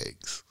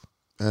nutcakes.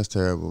 That's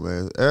terrible,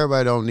 man.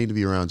 Everybody don't need to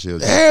be around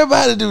children.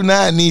 Everybody do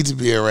not need to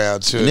be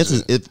around children. And this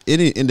is, if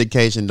any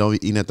indication, don't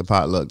be eating at the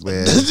potluck,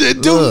 man.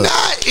 Do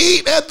not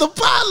eat at the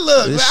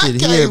potluck. This I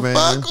shit can't here, man.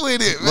 fuck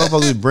with it, man.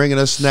 Motherfuckers bringing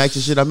us snacks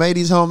and shit. I made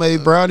these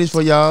homemade brownies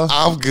for y'all.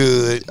 I'm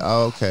good.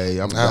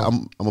 Okay, I'm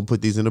gonna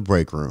put these in the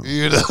break room.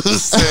 You know what I'm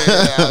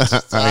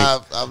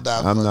saying?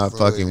 I'm not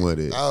fucking with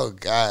it. Oh,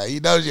 God. He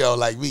knows you don't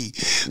like me.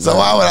 So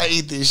why would I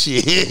eat this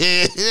shit?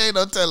 Ain't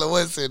no telling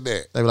what's in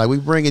there. They were like, we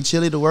bringing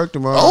chili to work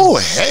tomorrow. Oh,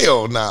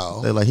 hell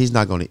no. They're like, he's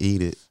not gonna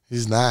eat it.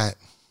 He's not.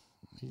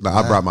 Like,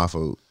 I brought my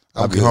food.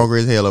 I'll be good. hungry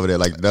as hell over there.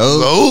 Like,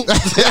 no.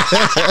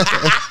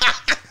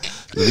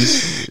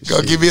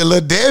 Go give me a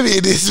little Debbie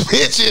in this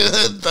bitch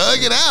and thug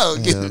it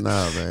out. Hell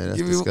no, man.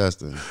 That's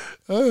disgusting.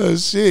 Oh,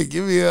 shit.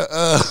 Give me a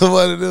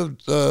one of them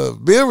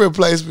meal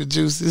replacement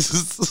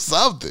juices or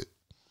something.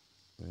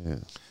 Yeah.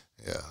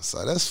 Yeah,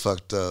 so that's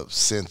fucked up.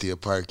 Cynthia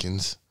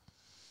Perkins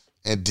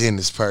and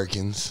Dennis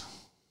Perkins.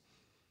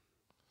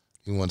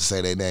 You want to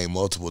say their name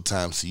multiple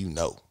times so you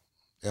know.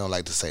 They don't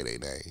like to say their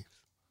name.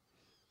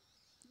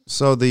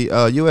 So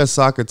the U.S.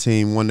 soccer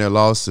team won their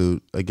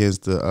lawsuit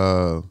against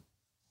the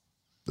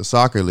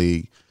soccer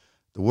league,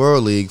 the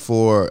World League,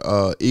 for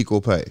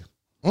equal pay.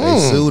 They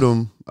sued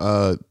them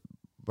about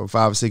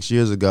 5 or 6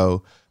 years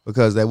ago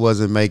because they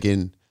wasn't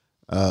making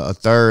a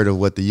third of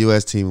what the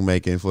U.S. team was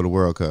making for the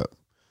World Cup.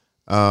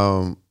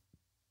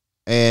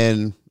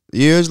 And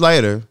years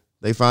later,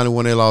 they finally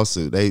won their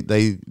lawsuit.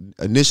 They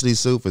initially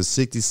sued for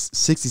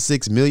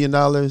 $66 million.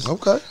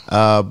 Okay.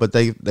 But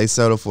they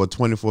settled for a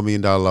 $24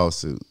 million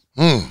lawsuit.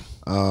 And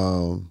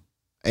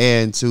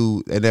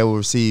they will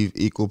receive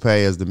equal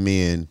pay as the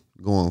men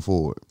going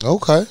forward.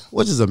 Okay.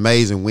 Which is an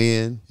amazing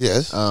win.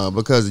 Yes.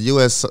 Because the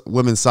U.S.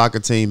 women's soccer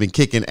team been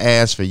kicking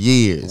ass for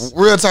years.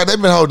 Real talk, they've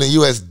been holding the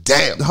U.S.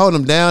 down.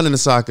 Holding them down in the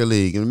soccer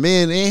league. And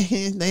men, they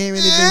ain't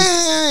really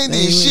ain't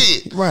did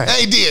shit. Right.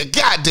 They did a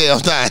goddamn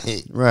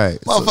thing.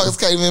 Right. Motherfuckers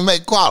can't even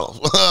make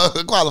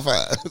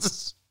qualify.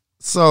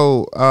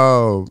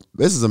 So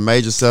this is a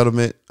major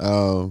settlement.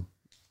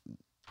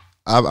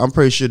 I'm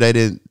pretty sure they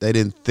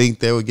didn't think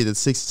they would get the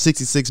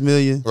 $66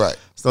 million. Right.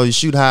 So you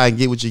shoot high and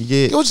get what you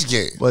get. Get what you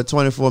get. But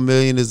 $24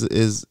 million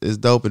is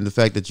dope, and the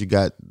fact that you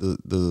got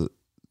the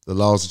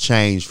laws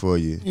changed for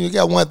you. You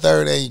got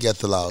 1/3 and you got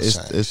the laws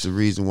changed. It's the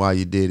reason why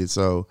you did it.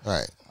 So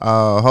right.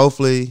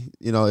 Hopefully,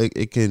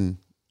 it can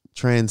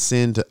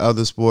transcend to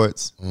other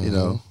sports.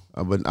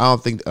 But I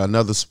don't think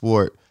another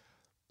sport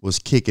was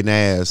kicking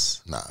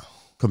ass. Nah.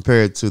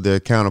 Compared to their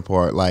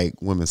counterpart like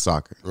women's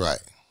soccer. Right.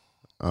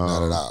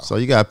 Not at all. So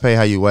you gotta pay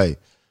how you weigh.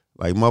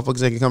 Like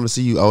motherfuckers ain't can come to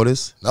see you,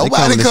 Otis.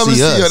 Nobody come to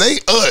see us. They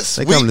us.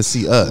 They coming to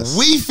see us.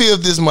 We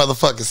filled this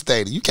motherfucking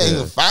stadium. You can't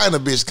even find a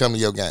bitch come to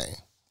your game.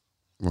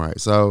 Right.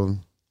 So,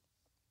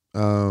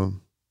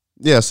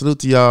 salute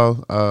to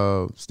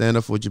y'all. Stand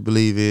up for what you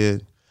believe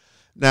in.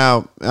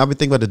 Now, I've been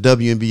thinking about the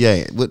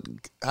WNBA.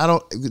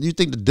 You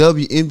think the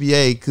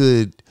WNBA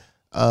could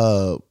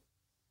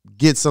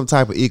get some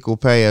type of equal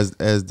pay as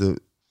the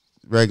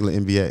regular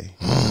NBA?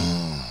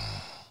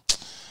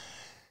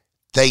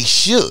 They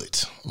should.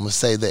 I'm going to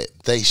say that.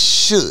 They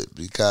should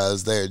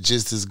because they're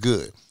just as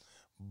good.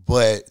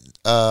 But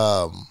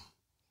are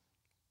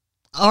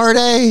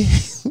they?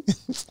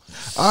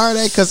 Are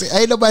they? Because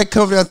ain't nobody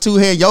coming out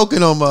two-hand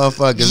yoking on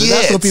motherfuckers.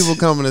 That's what people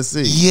coming to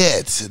see.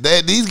 Yet.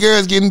 These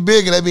girls getting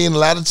bigger. They be in a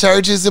lot of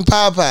churches and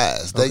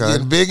Popeyes. They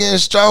getting bigger and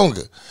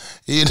stronger.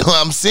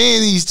 I'm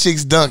seeing these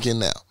chicks dunking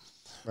now.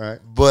 Right.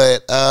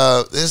 But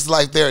it's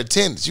like their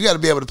attendance. You got to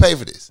be able to pay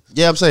for this.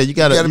 Yeah, I'm saying you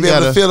got to be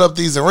able to fill up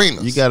these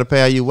arenas. You got to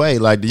pay how you weigh.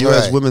 Like the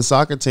U.S. women's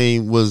soccer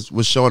team was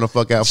showing the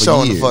fuck out for years.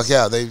 Showing the fuck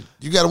out.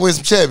 You got to win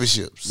some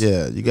championships.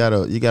 Yeah, you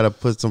gotta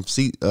put some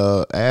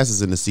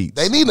asses in the seats.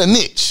 They need a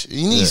niche.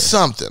 You need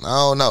something.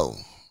 I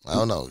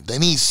don't know. They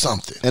need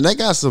something. And they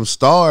got some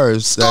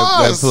stars.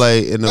 That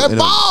play in the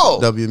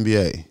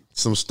WNBA.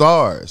 Some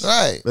stars.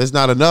 Right. But it's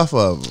not enough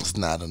of them. It's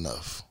not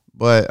enough.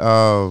 But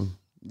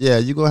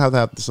you're gonna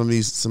have some of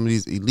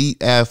these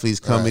elite athletes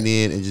coming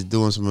in and just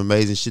doing some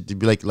amazing shit to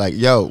be like,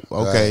 yo,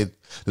 okay,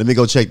 let me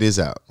go check this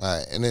out.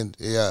 Right. And then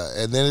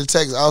it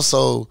takes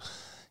also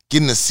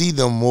getting to see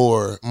them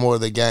more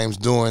of the games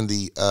during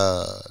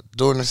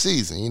the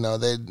season.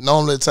 They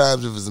normally at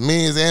times if it's a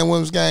men's and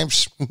women's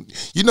games,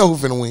 you know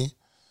who's finna win.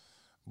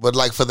 But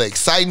like for the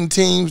exciting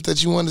teams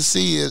that you want to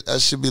see,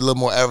 it should be a little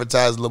more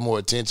advertised, a little more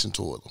attention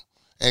toward them,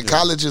 and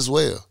college as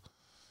well.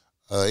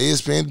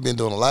 ESPN been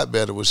doing a lot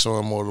better with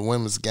showing more of the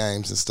women's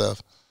games and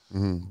stuff.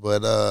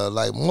 But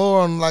like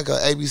more on like a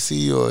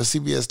ABC or a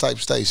CBS type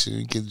station,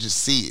 you can just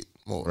see it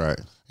more. Right.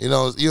 You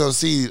know, I don't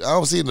see the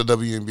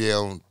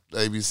WNBA on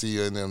ABC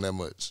or them that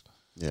much.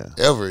 Yeah.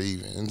 Ever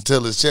even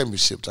until it's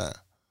championship time.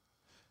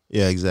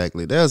 Yeah,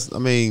 exactly.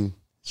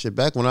 Shit,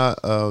 back when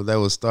that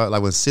was start,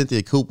 like when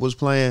Cynthia Cooper was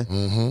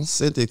playing,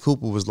 Cynthia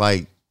Cooper was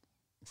like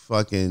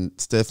fucking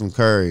Stephen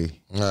Curry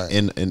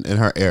in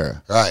her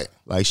era. Right.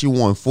 Like she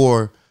won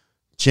 4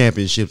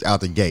 championships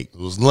out the gate. It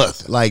was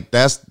nothing. Like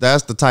that's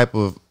the type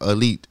of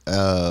elite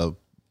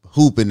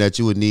hooping that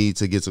you would need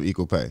to get some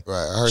equal pay.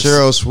 Right.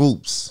 Cheryl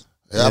Swoops.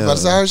 Yeah, I'm about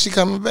to say, I heard she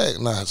coming back.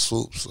 Nah,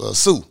 Swoops.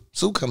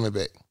 Sue coming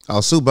back.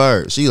 Oh, Sue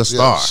Bird. She a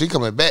star. Yeah, she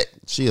coming back.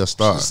 She a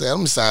star. She said, let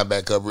me sign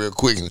back up real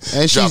quick and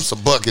And drop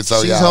some buckets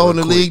on y'all. She's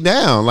holding the real league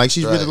down. Like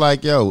she's really Right.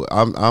 like, yo,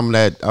 I'm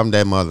that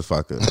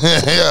motherfucker.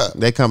 quick. Yeah.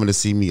 They coming to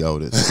see me,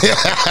 Otis.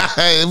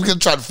 Hey, we gonna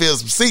try to fill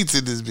some seats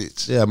in this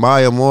bitch. Yeah,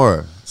 Maya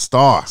Moore,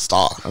 star.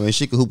 Star. I mean,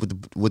 she can hoop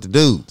with the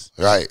dudes.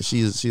 Right.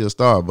 She's a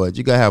star, but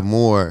you gotta have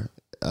more.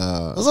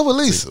 What's up with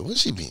Lisa? Where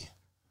she been?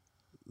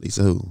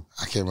 Lisa who?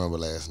 I can't remember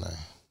last name.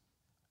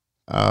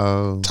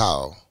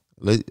 Tall.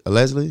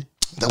 Leslie.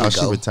 There we She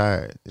go.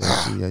 retired.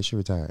 She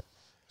retired.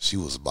 She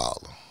was a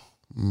baller.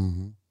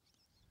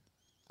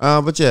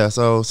 But yeah,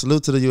 so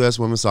salute to the U.S.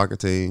 women's soccer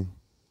team.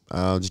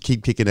 Just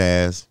keep kicking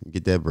ass,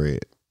 get that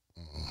bread.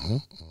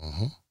 We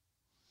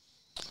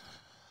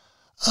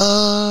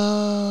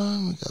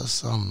got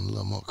something a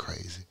little more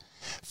crazy.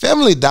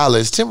 Family Dollar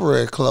is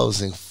temporarily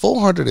closing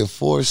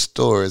 404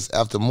 stores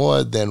after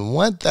more than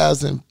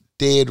 1,000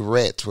 dead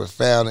rats were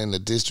found in the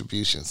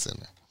distribution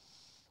center.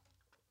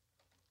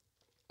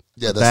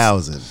 Yeah,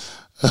 that's 1,000.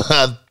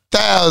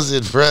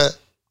 1,000, bruh.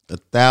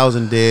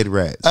 1,000 dead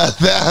rats.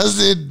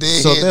 1,000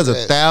 dead. So if there's rats.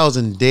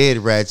 1,000 dead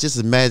rats, just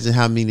imagine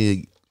how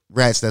many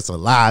rats that's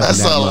alive. That's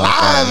in that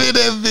alive motherfucker. in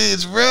that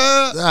bitch,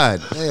 bruh.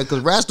 God, because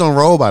rats don't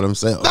roll by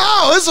themselves.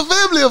 No, it's a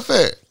family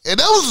affair. And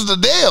those are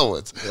the dead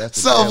ones.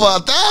 That's the So dead for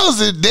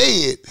 1,000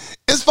 dead,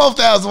 it's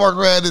 4,000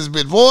 working around this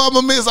bitch. Boy, I'm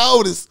going to miss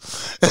Otis.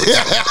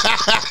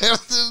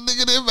 This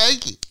nigga didn't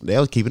make it. They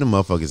was keeping them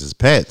motherfuckers as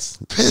pets.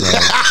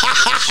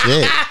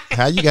 Shit.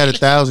 How you got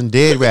 1,000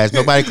 dead rats?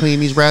 Nobody clean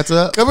these rats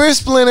up? Come here,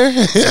 Splinter.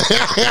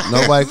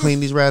 Nobody clean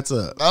these rats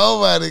up.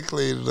 Nobody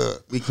cleaned it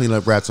up. We clean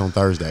up rats on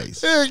Thursdays.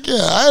 Heck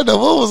yeah, I didn't know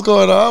what was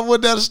going on. I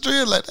went down the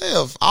street like,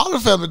 damn, all the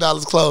Family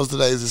Dollars closed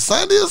today. Is it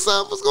Sunday or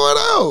something? What's going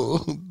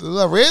on?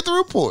 I read the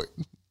report.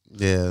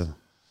 Yeah.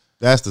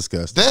 That's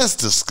disgusting. That's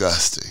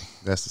disgusting.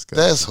 That's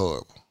disgusting. That's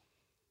horrible.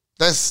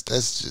 That's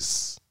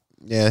just,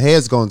 Yeah,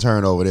 heads gonna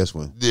turn over this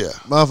one. yeah.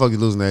 Motherfuckers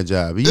losing their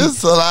job.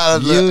 It's a lot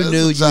of You it's a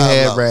knew you job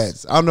had loss.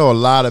 rats. I know a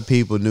lot of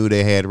people knew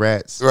they had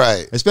rats.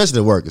 Right. Especially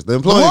the workers. The The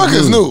employees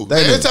workers knew.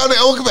 They Every knew. time they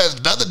open up,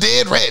 another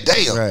dead rat.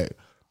 Damn. Right.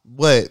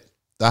 But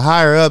the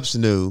higher ups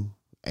knew,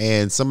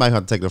 and somebody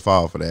had to take the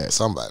fall for that.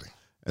 Somebody.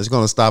 It's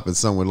gonna stop at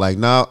someone like,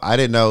 no, I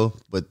didn't know,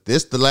 but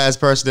this the last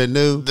person that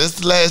knew. This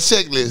the last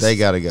checklist. They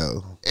gotta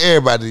go.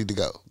 Everybody need to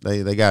go.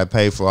 They gotta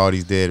pay for all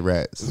these dead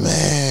rats.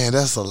 Man,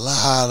 that's a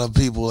lot of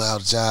people out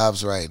of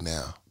jobs right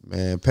now.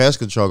 Man, pest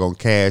control gonna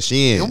cash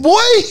in Boy,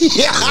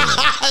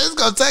 it's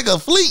gonna take a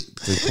fleet.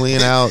 to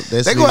clean out.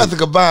 They're gonna have to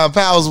combine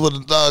powers with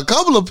a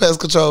couple of pest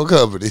control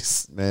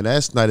companies. Man,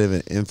 that's not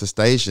even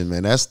infestation,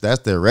 man. That's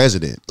their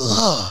resident.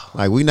 Ugh.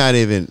 Like we not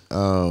even.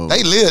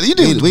 They live. You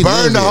need to we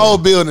burn live the here. whole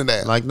building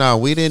down. Like no,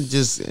 we didn't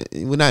just.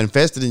 We're not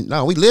infested in.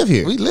 No, we live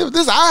here. We live.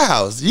 This our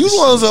house. You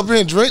ones up here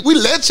and drink. We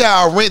let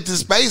y'all rent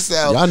this space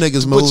out. Y'all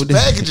niggas to moved put in. your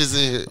packages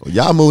in here.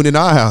 Y'all moved in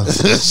our house,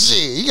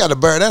 Shit, you got to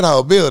burn that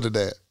whole building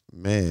down.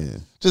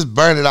 man. Just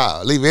burn it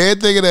out. Leave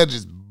everything in there.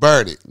 Just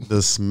burn it.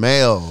 The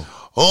smell.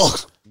 Oh,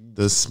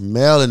 The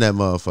smell in that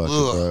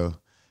motherfucker, Ugh. bro.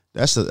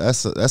 That's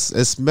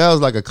it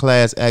smells like a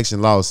class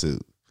action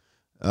lawsuit.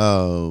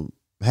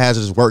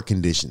 Hazardous work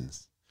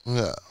conditions.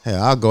 yeah.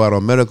 Hell, I'll go out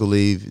on medical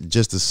leave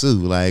just to sue.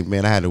 Like,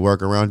 man, I had to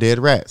work around dead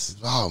rats.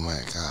 Oh my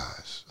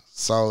gosh.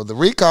 So the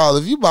recall,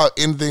 if you bought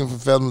anything from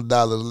Family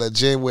Dollar like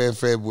January and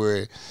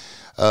February,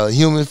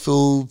 human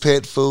food,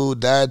 pet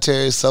food,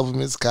 dietary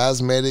supplements,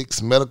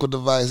 cosmetics, medical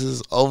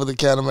devices,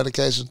 over-the-counter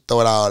medication,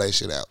 throw it all that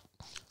shit out.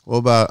 What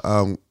about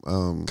Condoms.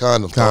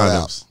 Condoms. Throw it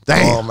out.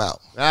 Damn. Throw them out.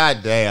 God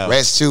damn.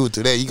 Rats chew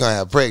through that. You're gonna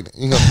have pregnant.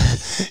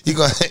 You're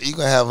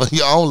gonna have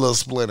your own little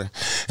splinter.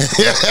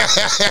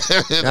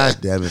 God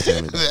damn it,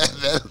 damn it.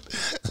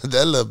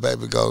 that little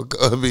baby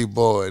gonna be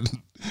born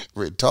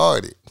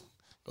retarded.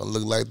 Gonna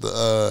look like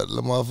the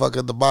motherfucker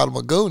at the bottom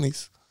of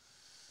Goonies.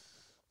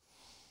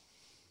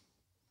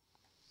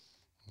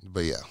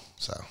 But yeah,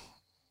 so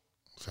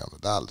Family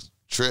Dollar's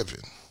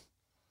tripping.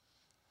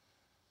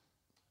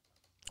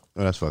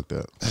 Oh, that's fucked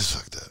up. That's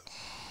fucked up.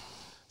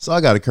 So I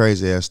got a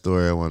crazy ass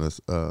story I want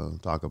to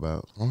talk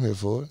about. I'm here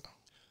for it.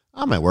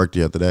 I'm at work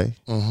the other day.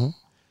 Mm-hmm.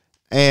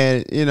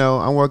 And, you know,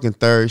 I'm working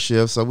third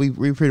shift, so we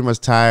pretty much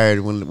tired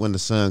when the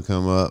sun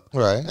come up.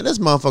 Right. And this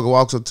motherfucker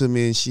walks up to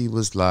me and she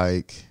was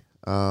like,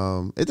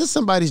 is this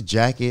somebody's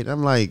jacket?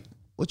 I'm like,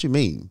 what you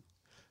mean?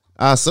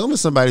 I assume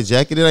it's somebody's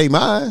jacket. It ain't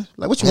mine.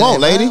 Like, what you It want,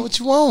 ain't lady? mine. What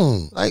you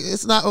want? Like,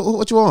 it's not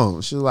what you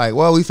want. She was like,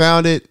 well, we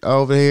found it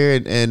over here,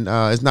 and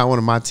it's not one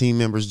of my team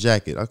members'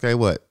 jacket. Okay,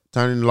 what?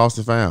 Turn it into lost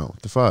and found.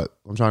 What the fuck?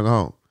 I'm trying to go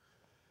home.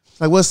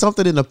 Like, what's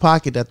something in the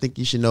pocket that I think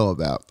you should know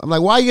about? I'm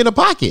like, why are you in the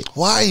pocket?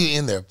 Why are you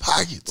in their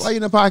pockets? Why are you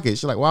in the pocket?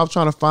 She's like, well, I was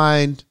trying to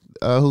find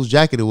whose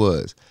jacket it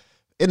was.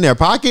 In their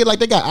pocket? Like,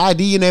 they got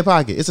ID in their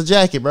pocket. It's a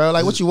jacket, bro.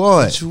 Like, what you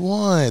want? What you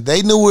want?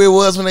 They knew where it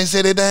was when they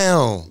set it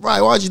down.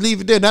 Right, why'd you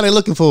leave it there? Now they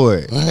looking for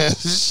it.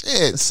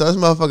 Shit. So this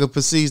motherfucker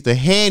proceeds to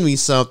hand me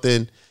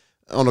something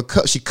on a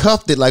cuff. She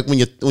cuffed it like when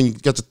you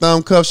got your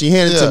thumb cuff. She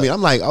handed it to me.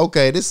 I'm like,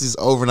 okay, this is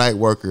overnight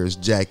worker's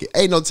jacket.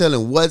 Ain't no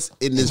telling what's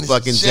in this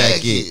fucking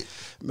jacket.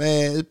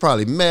 Man, it's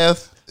probably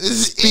meth,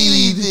 It's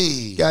speed,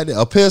 anything. got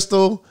a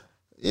pistol,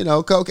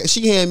 cocaine.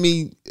 She handed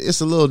me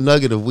it's a little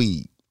nugget of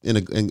weed in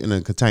a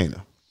container.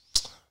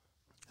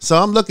 So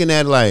I'm looking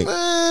at it like,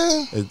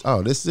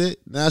 oh, this is it?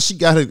 Now she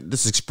got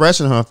this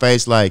expression on her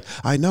face like,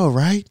 I know,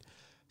 right?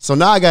 So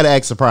now I got to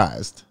act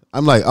surprised.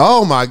 I'm like,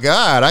 oh my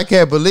God, I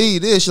can't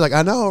believe this. She's like,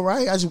 I know,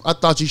 right? I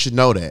thought you should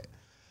know that.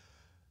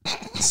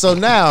 So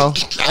now,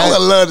 I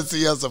would love to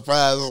see your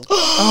surprise.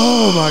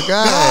 oh my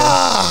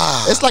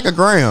God. It's like a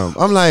gram.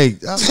 I'm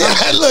like,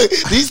 Look,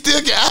 he still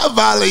can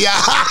eyeball y'all.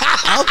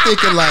 I'm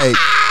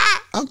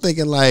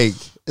thinking like,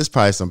 it's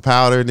probably some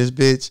powder in this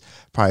bitch,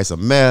 probably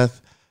some meth.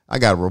 I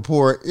got a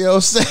report, you know what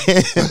I'm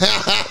saying? So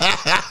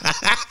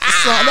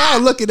now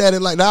I'm looking at it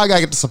like, now I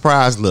gotta get the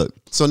surprise look.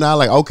 So now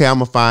like, okay, I'm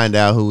gonna find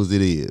out whose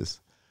it is.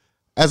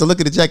 As I look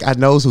at the jacket, I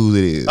know whose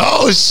it is.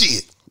 Oh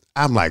shit.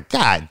 I'm like,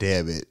 God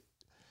damn it.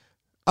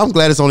 I'm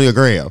glad it's only a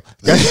gram.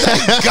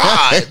 Thank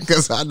God.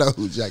 Because I know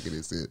whose jacket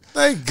this is.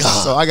 Thank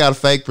God. So I gotta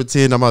fake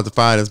pretend I'm about to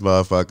find this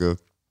motherfucker.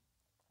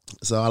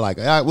 So I like,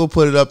 all right, we'll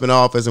put it up in the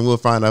office and we'll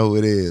find out who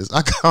it is.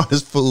 I call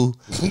this fool.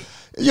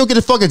 You don't get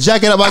the fucking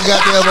jacket up my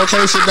goddamn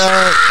location,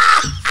 dog.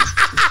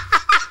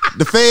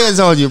 The feds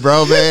on you,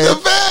 bro, man. The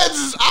feds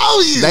is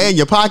on you. They in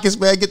your pockets,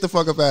 man. Get the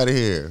fuck up out of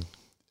here.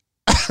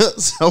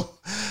 So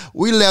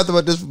we laughed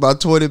about this for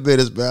about 20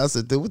 minutes, man. I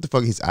said, dude, what the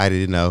fuck? I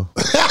didn't know.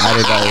 I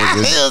didn't know it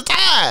was He was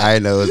tired. I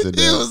didn't know it was in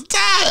He there. was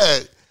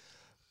tired.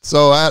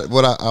 So I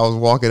was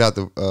walking off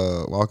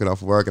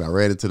work and I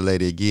ran into the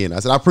lady again. I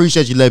said, I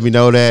appreciate you letting me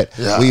know that.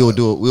 Yeah. We will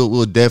do it.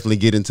 We'll definitely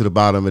get into the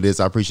bottom of this.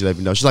 I appreciate you letting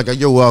me know. She's like,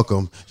 you're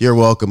welcome. You're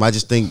welcome. I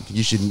just think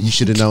you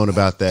should have known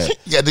about that.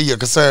 You gotta do your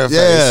concern face.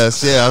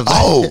 Yes, yeah.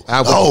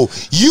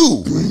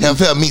 You have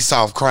helped me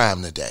solve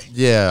crime today.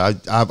 Yeah,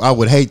 I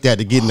would hate that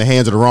to get in the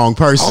hands of the wrong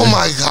person. Oh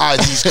my God,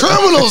 these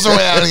criminals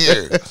around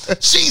here.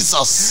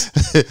 Jesus.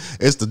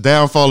 It's the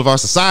downfall of our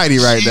society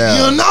right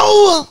now. You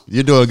know?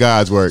 You're doing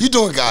God's work. You're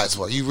doing God's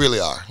work. You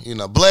really are.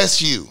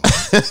 Bless you.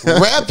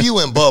 Wrap you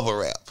in bubble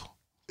wrap.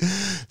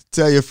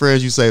 Tell your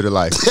friends you saved a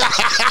life.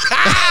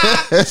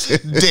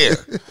 Dare.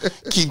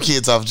 Keep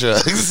kids off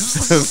drugs.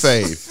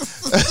 Safe.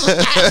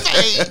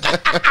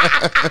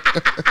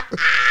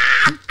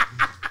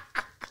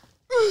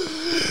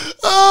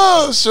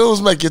 Oh,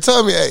 shoes make your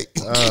tummy ache.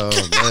 Oh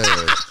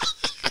man.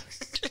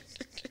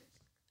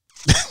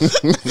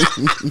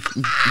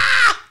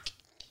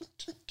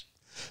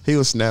 He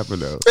was snapping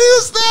though. He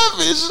was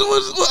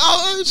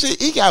snapping.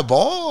 He got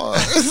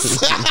bars.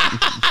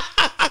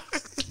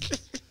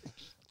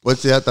 But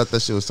see, I thought that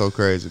shit was so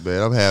crazy,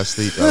 man. I'm half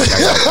asleep. I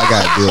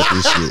gotta deal with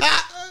this shit.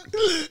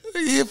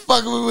 He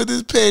fucking me with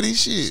this petty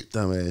shit.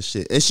 Dumbass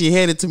shit. And she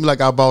handed it to me like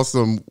I bought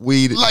some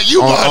weed Like you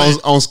bought it.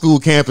 on school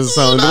campus or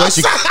something. The way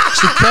she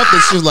kept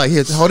it, she was like,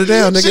 here, hold it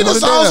down, nigga. She Hold done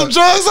it saw down. some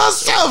drugs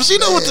herself. She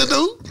knew what to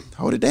do.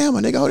 Hold it down,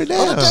 my nigga. Hold it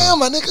down. Hold it down,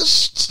 my nigga.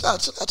 Shh, chill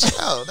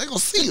out. They gonna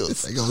see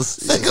us. They gonna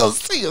see They us. gonna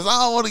see us.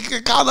 I don't want to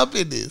get caught up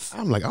in this.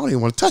 I'm like, I don't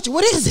even want to touch it.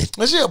 What is it?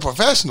 But she a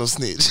professional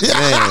snitch.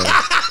 Man.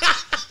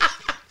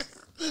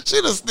 She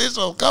done snitched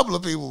on a couple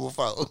of people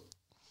before.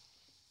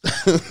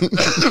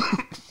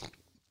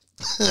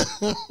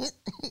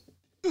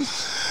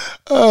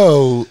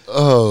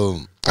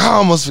 I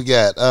almost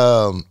forgot.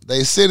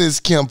 They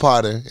sentenced Kim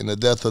Potter in the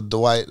death of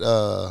Dwight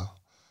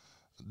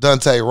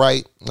Dante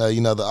Wright.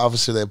 The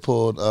officer that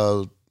pulled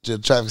the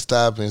traffic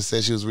stop and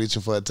said she was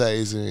reaching for a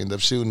taser and ended up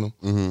shooting him.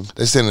 Mm-hmm.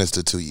 They sentenced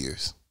her 2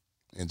 years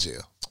in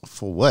jail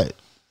For what?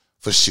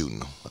 for shooting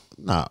him.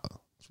 Nah.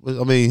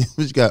 I mean,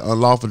 you got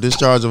unlawful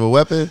discharge of a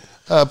weapon?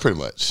 Pretty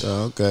much.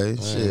 Oh, okay.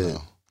 Shit.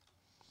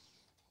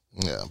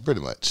 Yeah,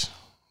 pretty much.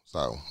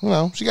 So,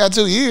 she got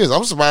 2 years.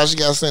 I'm surprised she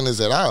got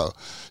sentenced at all.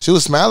 She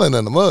was smiling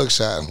in the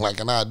mugshot,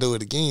 like, and I'll do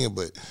it again,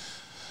 but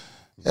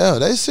yeah,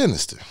 they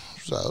sentenced her.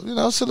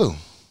 So, salute.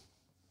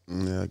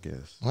 Yeah,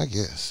 I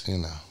guess.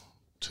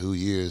 2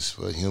 years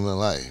for human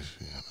life.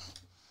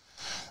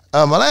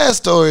 My last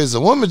story is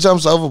a woman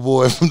jumps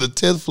overboard from the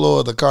 10th floor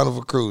of the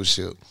Carnival cruise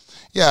ship.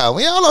 Yeah,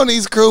 when y'all on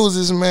these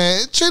cruises,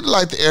 man, treat it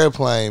like the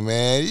airplane,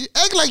 man. You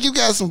act like you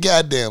got some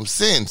goddamn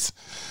sense.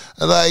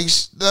 Like,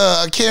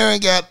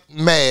 Karen got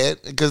mad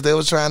because they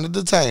were trying to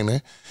detain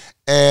her,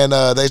 and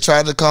they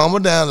tried to calm her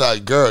down.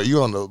 Like, girl,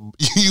 you on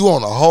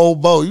a whole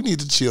boat. You need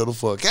to chill the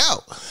fuck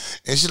out.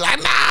 And she's like,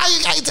 nah,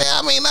 you can't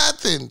tell me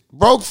nothing.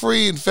 Broke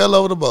free and fell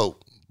over the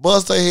boat.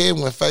 Bust their head,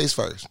 went face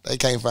first. They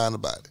can't find the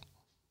body.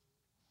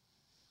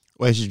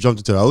 Wait, she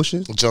jumped into the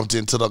ocean? Jumped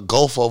into the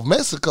Gulf of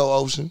Mexico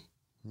Ocean.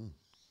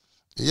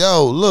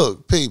 Yo,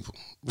 look, people,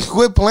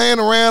 quit playing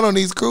around on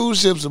these cruise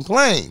ships and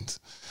planes.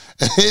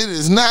 It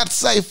is not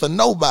safe for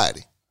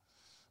nobody.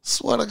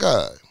 Swear to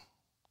God.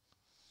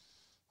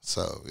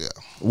 So, yeah.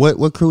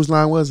 What cruise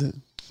line was it?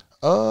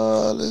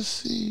 Let's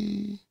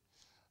see.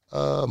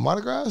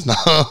 Mardi Gras?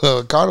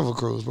 No, Carnival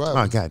Cruise, right?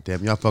 Oh, God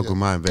damn. Y'all fuck with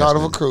my investment.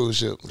 Carnival Cruise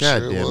Ship.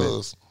 God sure damn it.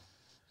 was.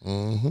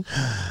 Mm-hmm.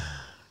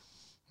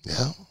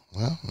 Yeah,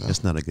 well.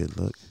 That's not a good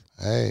look.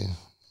 Hey,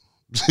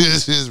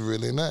 this is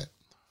really not.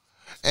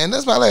 And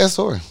that's my last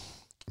story.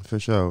 For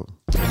sure.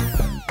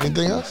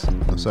 Anything else?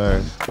 I'm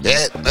sorry.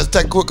 Yeah, let's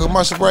take a quick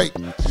commercial break.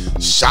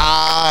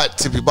 Shot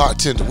Tippy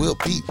Bartender. We'll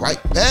be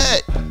right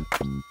back.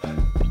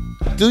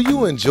 Do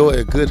you enjoy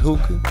a good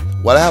hookah?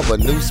 Well, I have a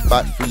new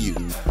spot for you.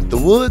 The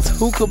Woods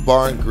Hookah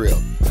Bar and Grill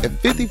at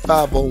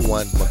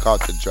 5501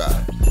 MacArthur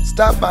Drive.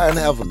 Stop by and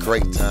have a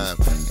great time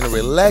in a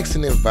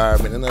relaxing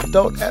environment and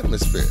adult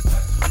atmosphere.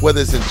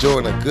 Whether it's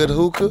enjoying a good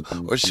hookah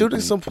or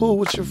shooting some pool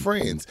with your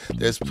friends,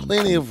 there's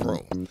plenty of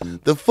room.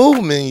 The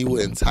food menu will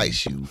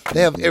entice you.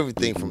 They have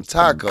everything from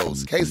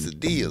tacos,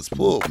 quesadillas,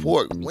 pulled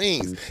pork,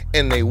 wings,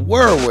 and a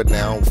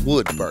world-renowned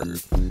wood burger.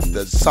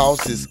 The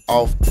sauce is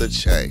off the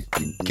chain.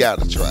 You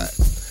gotta try it.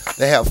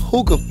 They have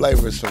hookah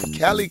flavors from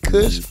Cali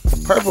Kush,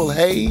 Purple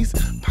Haze,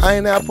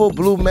 Pineapple,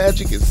 Blue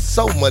Magic, and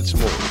so much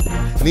more.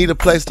 Need a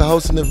place to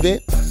host an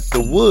event?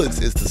 The Woods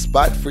is the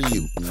spot for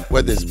you.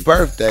 Whether it's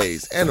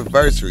birthdays,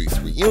 anniversaries,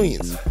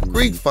 reunions,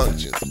 Greek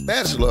functions,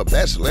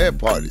 bachelorette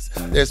parties,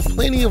 there's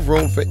plenty of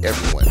room for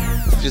everyone.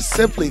 Just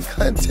simply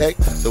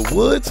contact the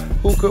Woods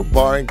Hookah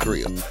Bar and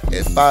Grill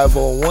at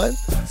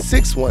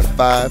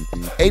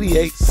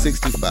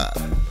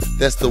 501-615-8865.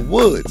 That's the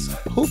Woods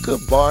Hookah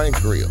Bar and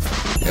Grill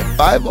at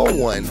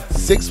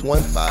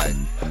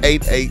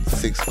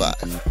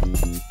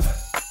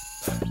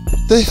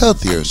 501-615-8865. The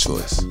healthier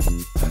choice.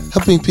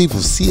 Helping people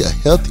see a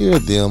healthier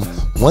them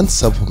one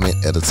supplement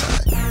at a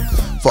time.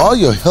 For all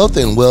your health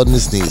and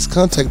wellness needs,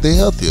 contact The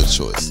Healthier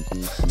Choice.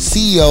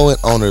 CEO and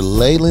owner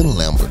Leyland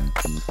Lambert.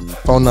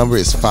 Phone number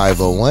is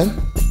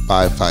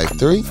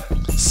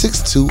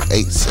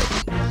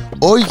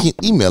 501-553-6287. Or you can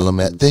email them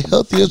at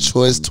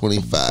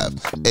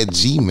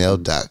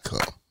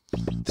thehealthierchoice25@gmail.com.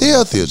 The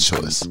Healthier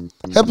Choice.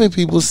 Helping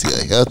people see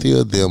a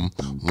healthier them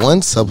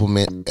one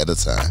supplement at a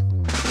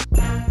time.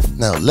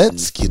 Now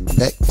let's get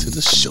back to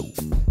the show.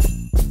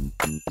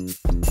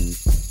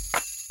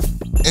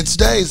 In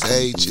today's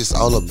age, it's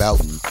all about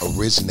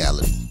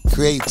originality,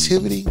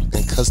 creativity,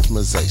 and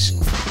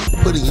customization.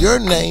 Putting your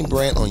name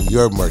brand on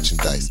your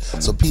merchandise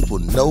so people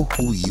know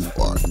who you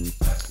are.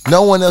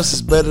 No one else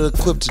is better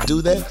equipped to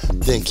do that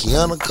than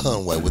Kiana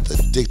Conway with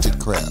Addicted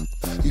Craft.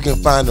 You can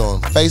find her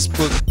on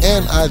Facebook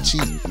and IG.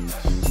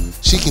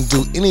 She can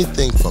do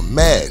anything from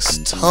masks,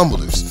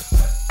 tumblers,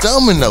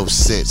 domino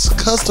sets,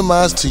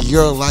 customized to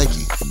your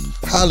liking.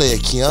 Holla at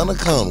Kiana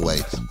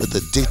Conway with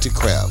Addicted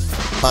Craft.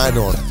 Find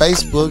her on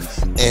Facebook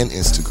and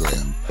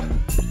Instagram.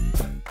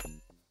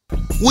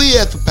 We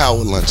at the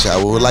Power Lunch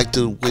Hour would like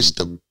to wish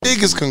the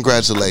biggest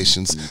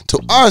congratulations to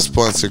our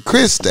sponsor,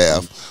 Chris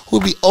Staff, who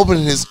will be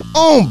opening his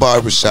own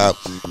barbershop,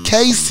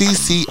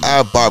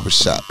 KCCI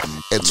Barbershop,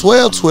 at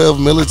 1212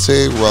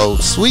 Military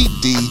Road, Suite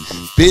D,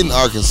 Benton,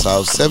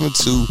 Arkansas,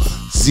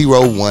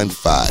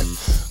 72015.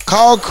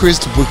 Call Chris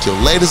to book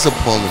your latest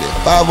appointment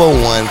at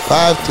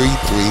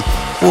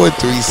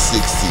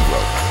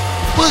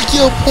 501-533-4360. Book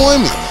your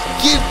appointment.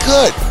 Get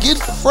cut. Get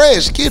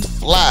fresh. Get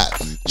fly.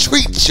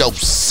 Treat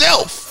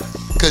yourself,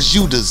 because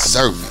you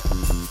deserve it.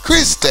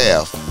 Chris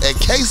Staff at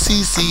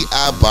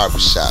KCCI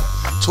Barbershop,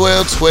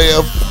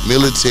 1212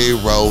 Military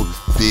Road,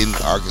 Benton,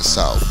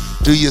 Arkansas.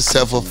 Do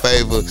yourself a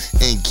favor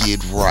and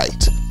get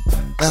right.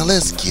 Now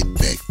let's get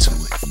back to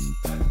it.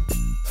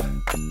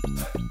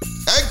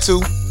 Act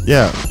 2.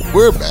 Yeah.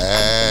 We're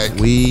back.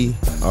 We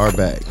are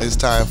back. It's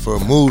time for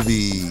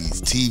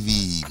movies,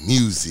 TV,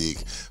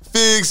 music,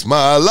 fix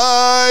my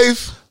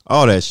life.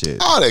 All that shit.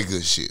 All that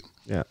good shit.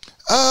 Yeah.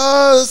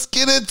 Let's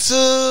get into,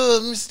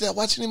 let me start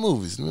watching the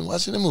movies.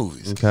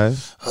 Okay.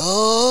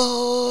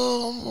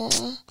 All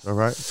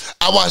right.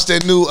 I watched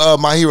that new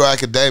My Hero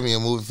Academia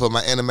movie for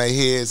my anime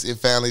heads. It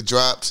finally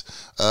dropped.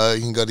 You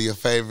can go to your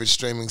favorite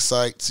streaming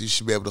sites. You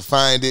should be able to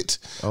find it.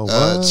 Oh,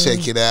 what?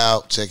 Check it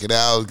out.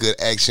 Good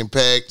action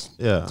packed.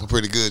 Yeah.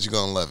 Pretty good. You're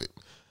going to love it.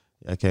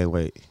 I can't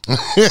wait. Why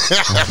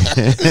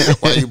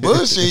you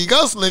bullshit? You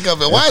go slick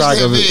up and watch that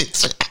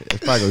bitch.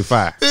 It's probably gonna be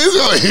fire. It's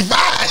gonna be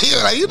fire.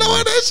 You're like, you know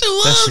what that shit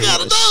was?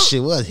 Gotta know.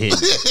 Shit was hit.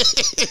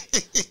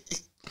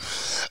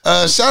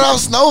 Shout out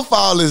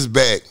Snowfall is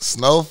back.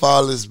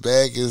 Snowfall is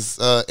back. Is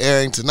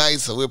airing tonight,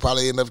 so we'll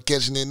probably end up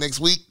catching it next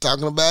week,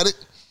 talking about it.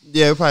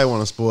 Yeah, we probably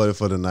want to spoil it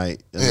for the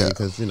night. Yeah,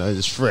 because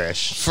it's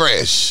fresh.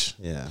 Fresh.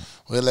 Yeah,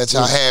 we'll let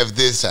y'all have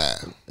this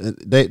time.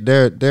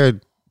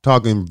 They're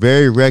talking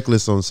very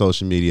reckless on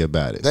social media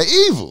about it. They're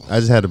evil. I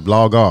just had to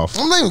blog off.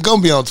 I'm not even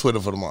gonna be on Twitter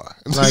for tomorrow.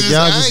 Like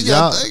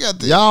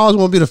y'all always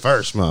want to be the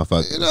first,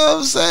 motherfucker. You know what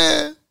I'm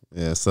saying?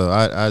 Yeah, so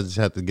I just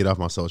have to get off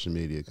my social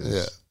media.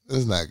 Yeah,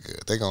 it's not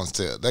good. They gonna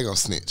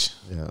snitch.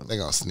 Yeah. They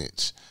gonna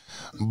snitch.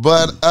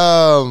 But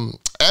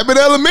Abbott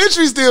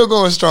Elementary still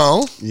going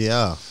strong.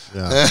 Yeah.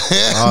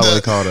 All the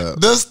way caught up.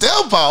 The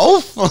step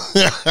off.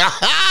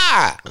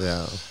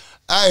 Yeah.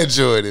 I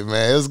enjoyed it,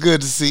 man. It was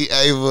good to see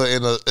Ava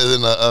in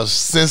a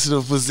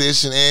sensitive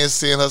position and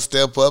seeing her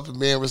step up and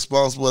being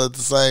responsible at the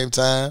same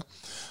time.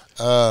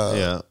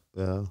 Yeah.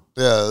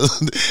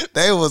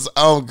 They was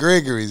on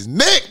Gregory's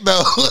neck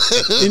though.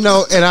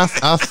 And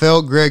I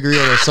felt Gregory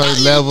on a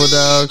certain level,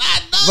 dog,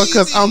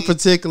 because I'm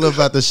particular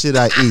about the shit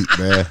I eat,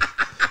 man.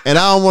 And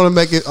I don't want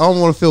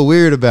to feel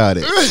weird about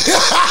it.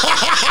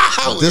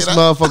 This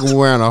motherfucker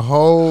wearing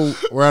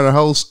a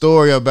whole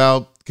story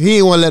about he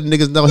ain't want to let the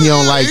niggas know he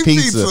don't like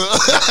pizza.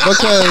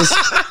 Because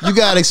you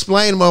gotta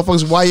explain to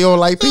motherfuckers why you don't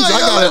like pizza.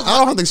 I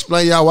don't have to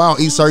explain y'all why I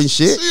don't eat certain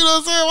shit. You know what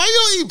I'm saying? Why you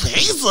don't eat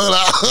pizza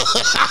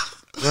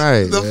though?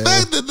 Right. The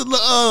fact that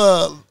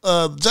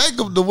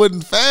Jacob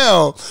wouldn't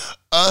found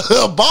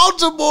a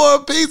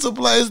Baltimore pizza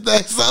place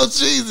that's so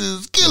cheesy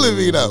is killing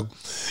me though.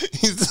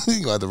 He's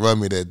gonna have to run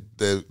me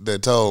that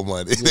toll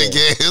money. Yeah. That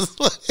gas.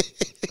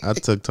 I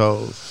took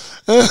tolls.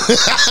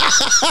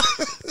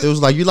 It was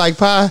like, you like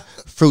pie?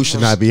 Fruit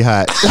should not be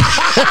hot.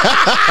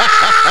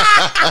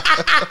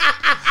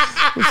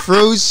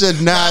 Fruit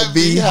should not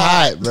be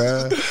hot,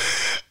 bro.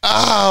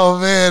 Oh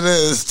man, that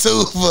is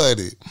too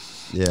funny.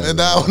 Yeah, and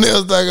now when they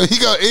was like,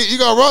 you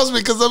gonna roast me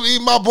because I'm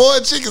eating my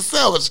boiled chicken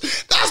sandwich.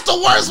 That's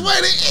the worst way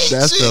to eat.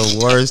 That's chicken.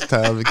 the worst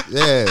time.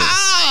 Yeah.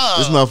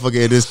 This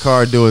motherfucker in this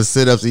car doing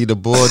sit-ups, eating a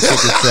boiled chicken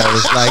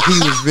sandwich. Like, he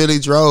was really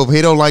drove.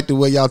 He don't like the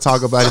way y'all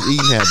talk about his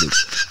eating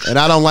habits. And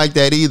I don't like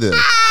that either.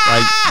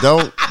 Like,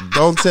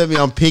 don't tell me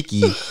I'm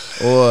picky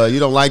or you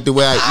don't like the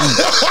way I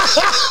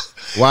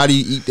eat. Why do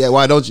you eat that?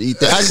 Why don't you eat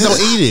that? I just don't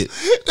eat it.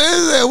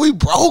 We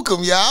broke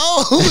him,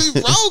 y'all. We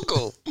broke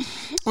him.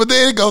 But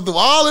then go through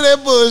all of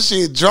that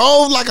bullshit.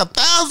 Drove like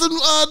 1,000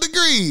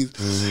 degrees.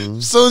 Mm-hmm.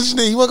 So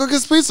you want to go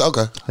get some pizza?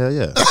 Okay. Hell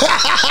yeah.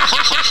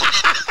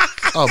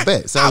 Oh,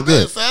 bet. Sounds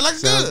good.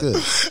 Sounds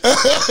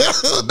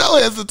good. No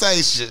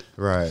hesitation.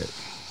 Right.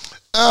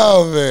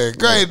 Oh man,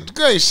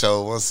 great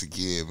show once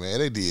again, man.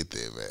 They did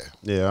that, man.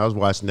 Yeah, I was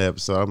watching the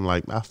episode. I'm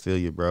like, I feel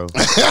you, bro.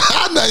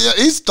 I know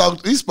he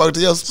spoke to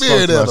your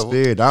spirit.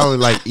 I only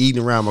like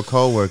eating around my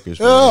coworkers.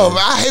 Oh,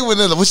 man, I hate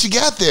what you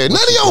got there. None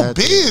of your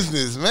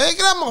business, man.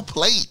 Get out my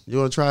plate. You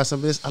want to try some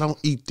of this? I don't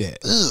eat that.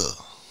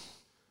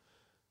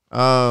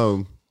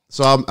 Ugh.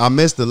 So I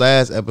missed the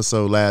last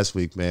episode last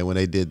week, man, when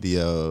they did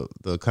the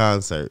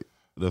concert.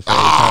 The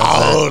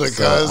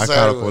concert. I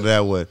caught up on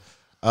that one.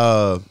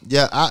 I'm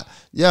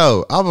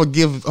gonna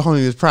give homie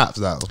his props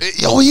though.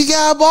 Yo, you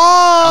got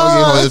bars.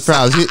 I'm gonna give him his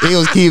props. He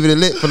was keeping it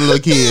lit for the little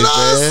kids, you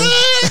know man.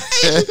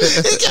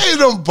 He gave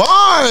them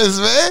bars,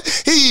 man.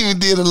 He even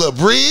did a little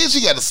bridge.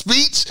 He got a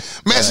speech.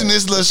 Imagine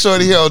this little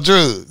shorty here on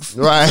drugs.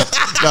 Right.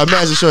 Now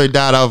imagine shorty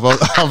died off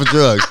of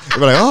drugs. They're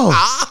like, oh.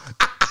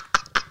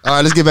 All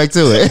right, let's get back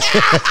to it.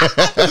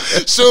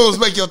 Shrooms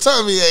make your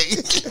tummy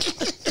ache.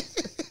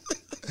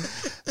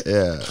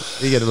 Yeah,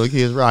 he got the little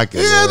kids rocking.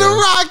 Yeah, the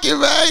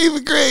rocking, man.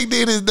 Even Greg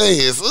did his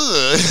dance.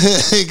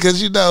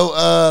 Because,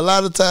 a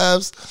lot of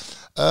times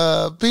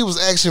people's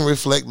action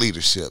reflect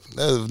leadership.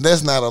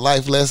 That's not a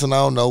life lesson. I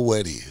don't know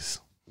what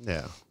is.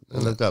 Yeah,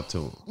 look up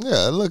to him.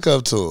 Yeah, look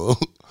up to him.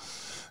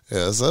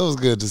 Yeah, so it was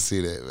good to see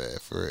that, man,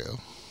 for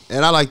real.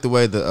 And I like the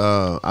way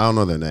I don't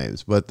know their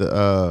names, but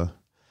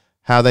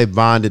how they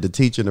bonded, the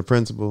teacher and the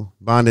principal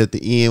bonded at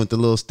the end with the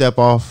little step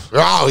off.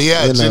 Oh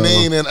yeah,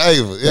 Janine and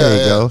Ava. Yeah,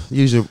 there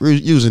you go.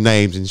 Using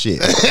names and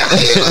shit.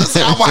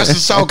 I watch the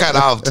show kind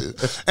of often.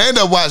 I end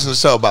up watching the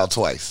show about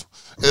twice,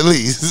 at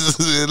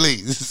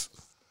least.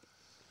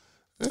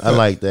 I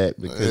like that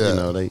because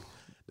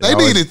they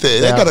needed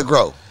that. They gotta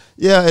grow.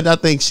 Yeah, and I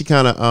think she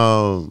kind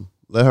of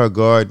let her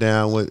guard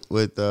down with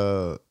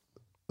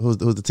who's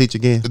the teacher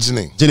again?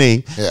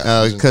 Janine.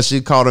 Yeah, because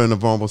she caught her in a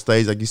vulnerable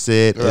stage, like you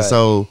said, right. And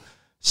so.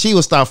 She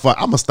would I'm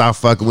gonna stop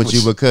fucking with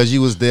you because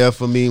you was there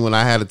for me when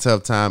I had a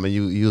tough time and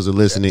you was a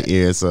listening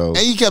ear. So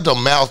and you kept her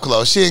mouth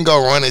closed. She didn't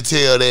go run and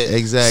tell that.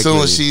 Exactly.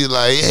 Soon as she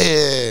like,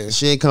 yeah.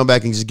 She ain't come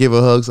back and just give her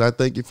a hug. So I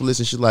thank you for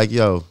listening. She's like,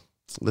 yo,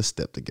 let's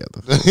step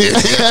together.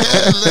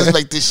 Let's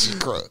make this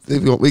shit crunk.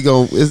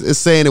 It's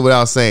saying it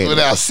without saying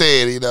without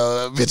saying it,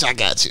 bitch, I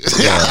got you.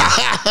 Yeah.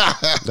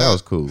 That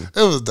was cool. It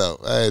was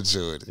dope. I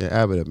enjoyed it. Yeah,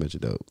 Abbott up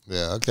mentioned dope.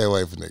 Yeah, I can't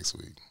wait for next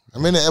week. How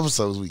many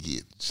episodes we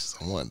get?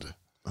 Just I wonder.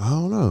 I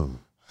don't know.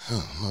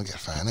 I gotta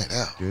find that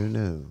out. You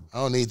know. I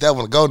don't need that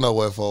one to go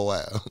nowhere for a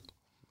while.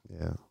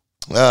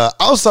 Yeah.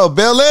 Also,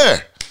 Bel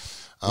Air.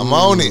 I'm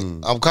on it.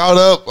 I'm caught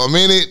up. I'm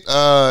in it.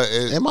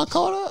 Am I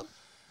caught up?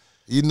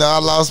 I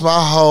lost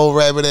my whole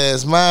rabbit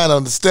ass mind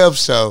on the Step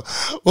Show.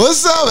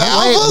 What's up,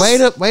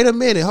 Alphas? Wait a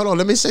minute. Hold on.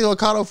 Let me see you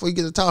caught up before you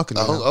get to talking.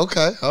 Oh,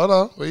 okay. Hold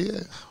on. Where you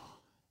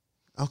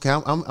at? Okay,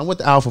 I'm with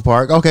the Alpha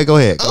Park. Okay, go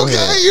ahead. Go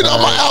ahead. You know,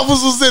 my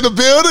Alphas was in the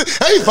building.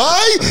 Hey,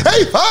 Fi,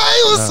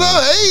 what's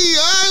up? Hey,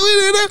 all right, we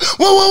did that.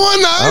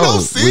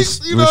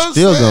 111-906. You know what I'm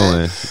still saying?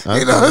 going. Okay.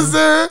 You know what I'm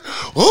saying?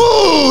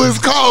 Ooh, it's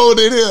cold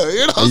in here.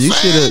 You know what I'm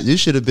saying? You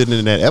should have been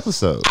in that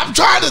episode. I'm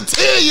trying to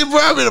tell you, bro.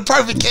 I'm in a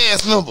perfect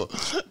cast member.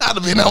 I'd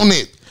have been on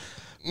it.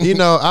 You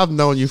know, I've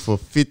known you for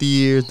 50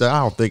 years. I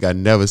don't think I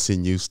never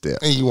seen you step.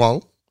 And you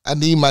won't. I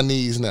need my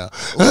knees now.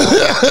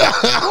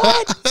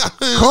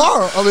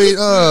 Carl, I mean, you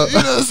know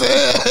what I'm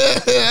saying?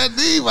 I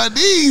need my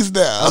knees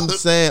now. I'm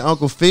saying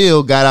Uncle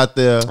Phil got out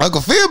there. Uncle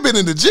Phil been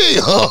in the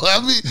gym.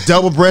 I mean,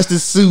 Double-breasted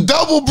suit.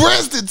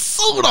 Double-breasted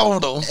suit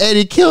on him. And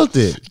he killed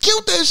it.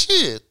 Killed that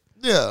shit.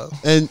 Yeah.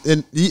 And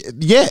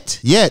yet,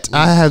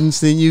 I haven't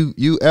seen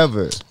you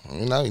ever.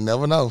 You know, you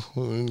never know.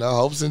 You know,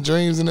 hopes and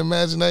dreams and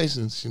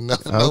imaginations. You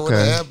never know what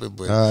happen.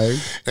 But all right.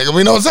 Ain't gonna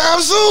be no time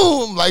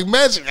soon. Like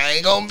magic, I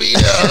ain't gonna be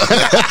there.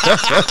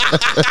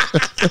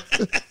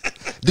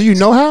 Do you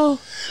know how?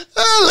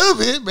 A little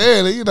bit,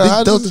 barely. You know,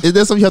 Is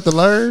there something you have to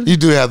learn? You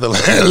do have to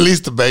learn at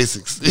least the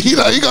basics. You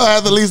know, you gonna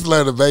have to at least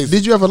learn the basics.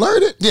 Did you ever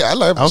learn it? Yeah, I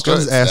learned from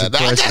struts. I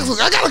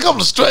got a couple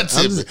of struts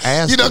in me.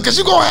 You know, because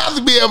you're gonna have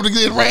to be able to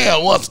get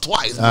around once or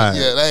twice. But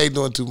yeah, that ain't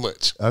doing too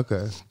much.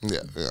 Okay.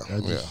 Yeah.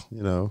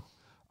 You know,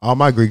 all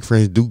my Greek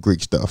friends do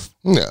Greek stuff.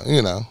 Yeah,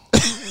 you know.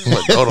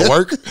 What, go to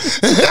work?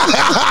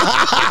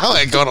 I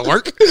ain't go to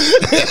work.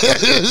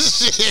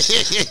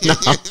 Shit. No,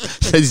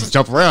 they just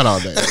jump around all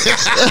day.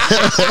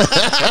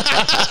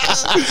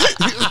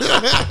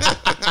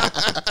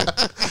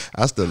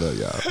 I still love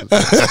y'all.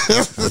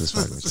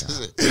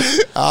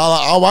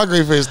 All my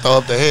Greek friends throw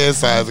up their hand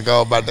signs and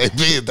go about their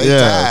business. They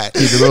tired.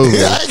 Keep it moving.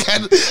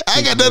 I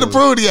ain't got nothing to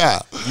prove to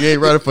y'all. You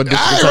ain't running for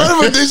district. I ain't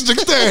running for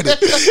district 30.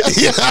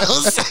 You know what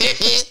I'm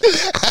saying?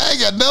 I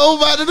ain't got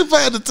nobody to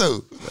pander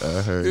to.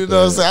 I heard you know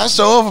what I'm saying? I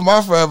show up for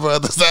my frat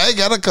brothers. I ain't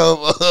gotta come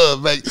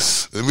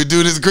let me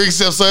do this Greek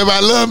stuff so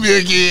everybody love me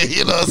again.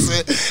 You know what I'm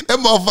saying? That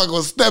motherfucker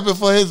was stepping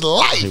for his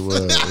life. He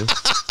was.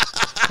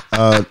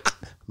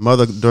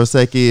 Mother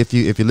Dorsecki, if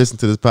you listen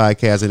to this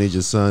podcast, I need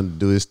your son to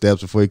do his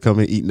steps before he come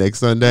and eat next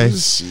Sunday.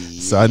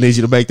 Shit. So I need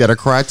you to make that a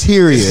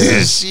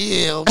criteria.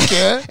 Shit,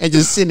 okay. And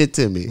just send it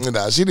to me.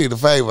 Nah, she need a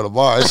favor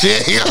tomorrow.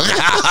 Shit.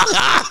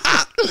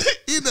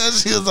 You know,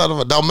 she was talking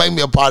about, don't make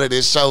me a part of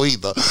this show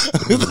either.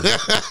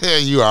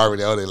 You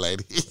already on it,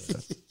 lady.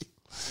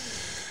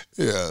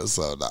 Yeah,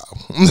 so no.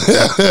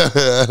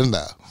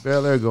 No.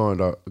 Bel Air going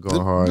hard.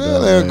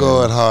 Bel Air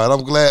going hard.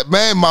 I'm glad.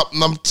 Man,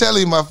 I'm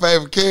telling you, my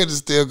favorite character is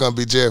still going to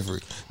be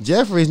Jeffrey.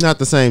 Jeffrey's not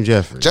the same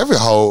Jeffrey. Jeffrey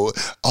whole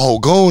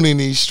goon in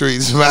these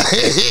streets, man.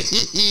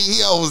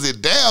 He holds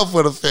it down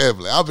for the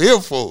family. I'm here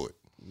for it.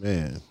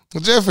 Man.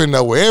 Jeffrey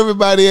know where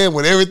everybody at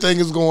when everything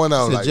is going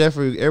on. Like,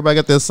 Jeffrey, everybody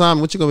got their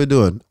assignment. What you going to be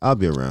doing? I'll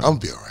be around. I'm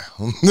be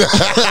around.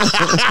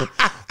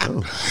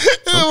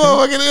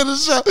 Motherfucking in the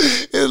show.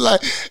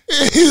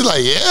 He's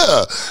like,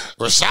 yeah,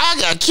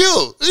 Rashad got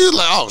killed. He's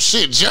like, oh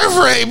shit,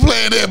 Jeffrey ain't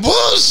playing that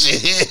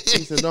bullshit.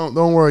 He said, don't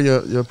worry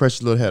your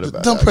precious little head about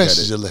it. Don't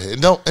precious your little head.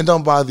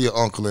 Don't bother your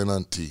uncle and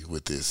auntie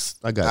with this.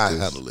 I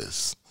handle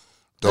this.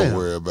 Don't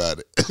worry about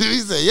it. He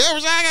said, yeah,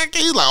 Rashad got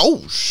killed. He's like,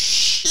 oh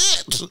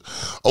shit.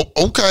 Oh,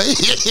 okay.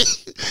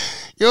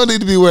 You don't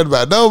need to be worried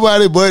about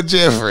nobody but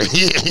Jeffrey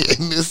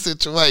in this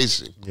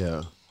situation.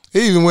 Yeah.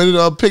 He even went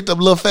and picked up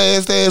a little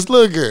fast ass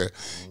little girl.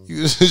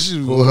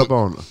 She pulled up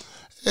on her.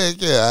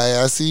 Heck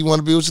yeah, I see you want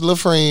to be with your little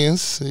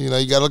friends. You know,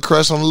 you got a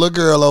crush on a little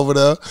girl over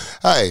there.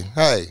 Hey,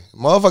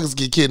 motherfuckers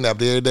get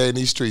kidnapped every day in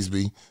these streets,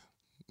 B.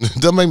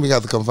 Don't make me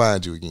have to come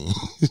find you again.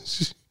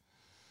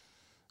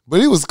 But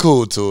he was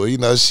cool to her. You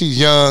know, she's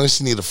young.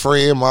 She need a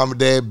friend. Mom and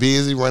dad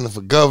busy running for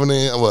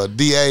governor,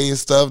 DA and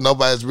stuff.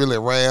 Nobody's really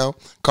around.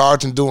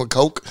 Carlton doing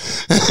coke.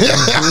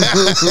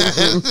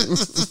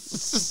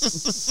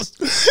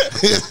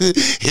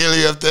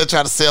 Hilly up there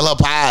trying to sell her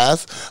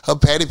pies, her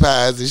patty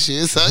pies and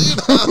shit. So, you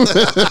know.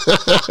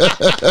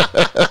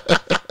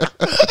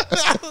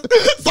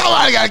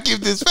 Somebody got to keep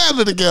this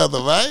family together,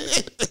 man.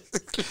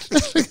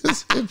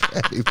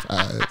 Patty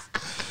pies.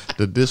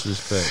 The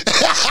disrespect.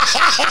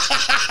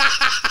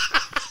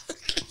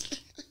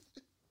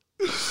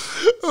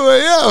 Well,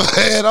 yeah,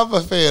 man, I'm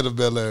a fan of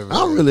Bel Air.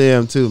 I really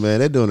am too, man.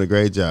 They're doing a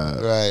great job.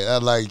 Right, I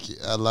like it.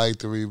 I like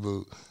the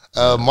reboot.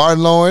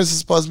 Martin Lawrence is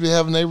supposed to be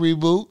having a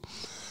reboot.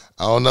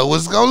 I don't know what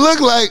it's gonna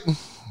look like.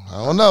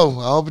 I don't know.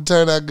 I hope it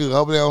turned out good. I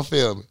hope they don't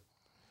film it.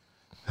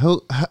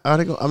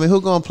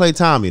 Who gonna play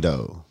Tommy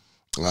though?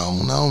 I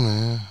don't know,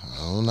 man. I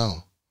don't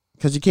know.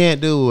 Cause you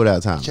can't do it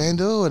without Tommy. Can't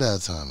do it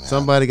without Tommy.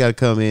 Somebody got to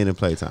come in and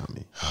play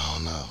Tommy. I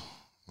don't know.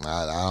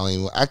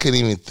 I couldn't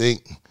even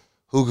think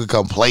who could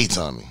come play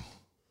Tommy.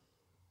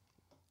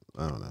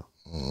 I don't know.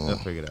 I'll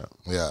figure it out.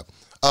 Yeah.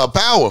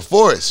 Power,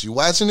 Forrest, you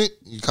watching it?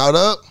 You caught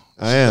up?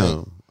 I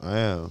am.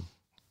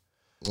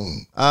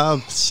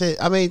 Shit.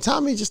 I mean,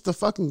 Tommy just a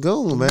fucking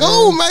goon, man.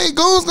 Goon, man.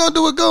 Goons gonna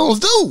do what goons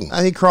do.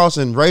 He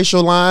crossing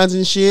racial lines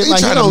and shit. He like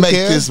trying he don't to make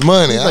care. this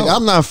money. He's like,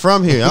 I'm not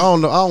from here. I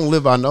don't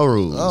live by no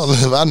rules.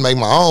 I make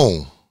my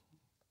own.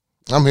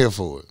 I'm here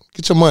for it.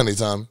 Get your money,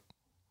 Tommy.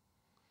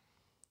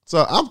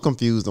 So I'm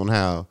confused on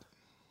how.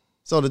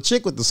 So the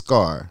chick with the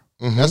scar,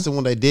 that's the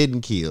one they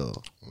didn't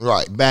kill.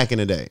 Right. Back in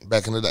the day.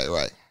 Back in the day,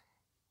 right.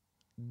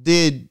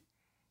 Did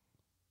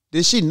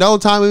she know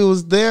Tommy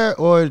was there,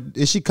 or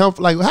did she come?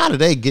 Like, how did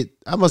they get?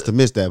 I must have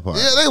missed that part.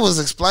 Yeah, they was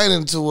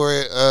explaining to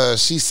her.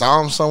 She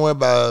saw him somewhere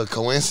by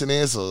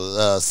coincidence,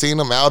 or seen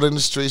him out in the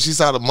street. She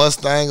saw the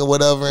Mustang or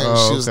whatever, and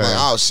she was like,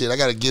 "Oh shit, I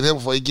gotta get him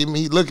before he get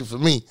me. He looking for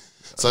me."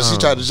 So she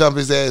tried to jump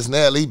his ass.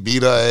 Now he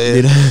beat her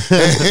ass.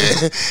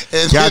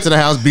 Got to the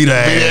house, beat her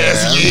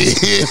ass.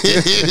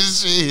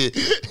 Shit.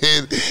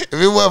 And if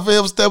it wasn't for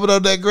him stepping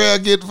on that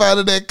ground, getting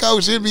finding that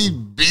coach, he'd be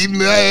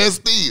beating her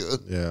ass still.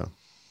 Yeah.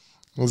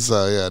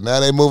 So yeah, now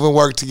they moving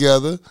work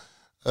together.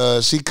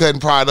 She cutting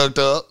product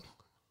up.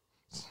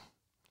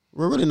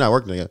 We're really not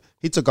working together.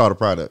 He took all the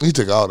product. He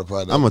took all the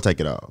product. I'm gonna take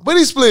it all. But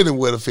he split it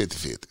with a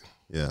 50-50.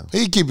 Yeah.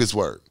 He keep his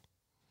word.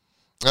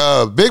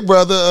 Big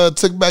brother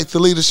took back the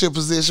leadership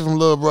position from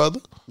little brother.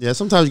 Yeah,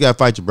 sometimes you gotta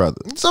fight your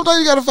brother. Sometimes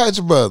you gotta fight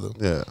your brother.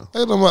 Yeah.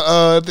 And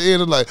at the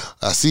end, I'm like,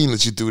 I seen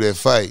that you threw that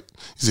fight.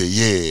 He said,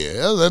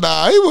 yeah. I was like,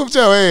 nah, he whooped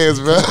your ass,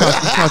 bro.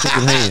 Punch with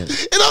your hand.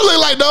 It don't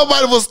look like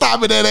nobody was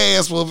stopping that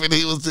ass whooping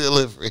he was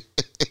delivering.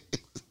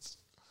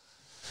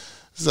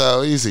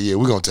 So he said, yeah,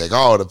 we're going to take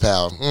all the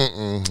power.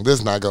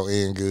 This not going to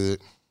end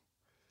good.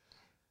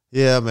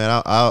 Yeah,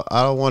 man, I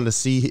don't want to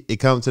see it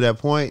come to that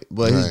point,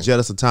 but Right. he's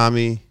jealous of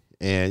Tommy,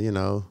 and, you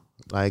know,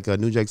 like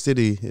New Jack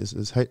City,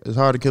 it's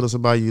hard to kill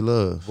somebody you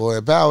love.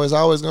 Boy, power is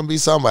always going to be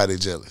somebody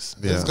jealous.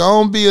 Yeah. It's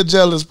going to be a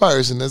jealous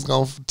person that's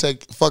going to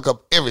fuck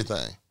up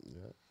everything.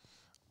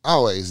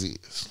 Always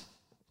is.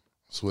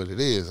 That's what it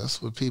is.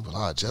 That's what people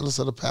are, jealous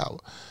of the power.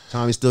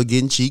 Tommy's still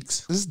getting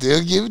cheeks.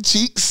 Still giving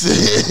cheeks.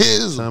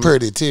 Some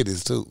pretty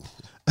titties, too.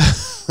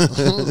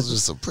 Those are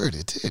some pretty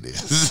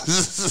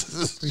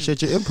titties.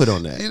 Appreciate your input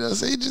on that. You know what I'm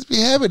saying? You just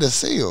be happy to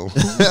see them.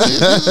 You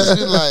just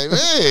be like,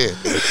 man.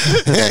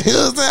 You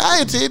know what I'm saying? I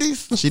had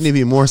titties. She need to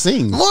be more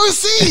scenes. More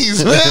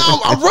scenes, man.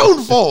 I'm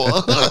rooting for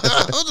her.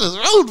 I'm just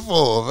rooting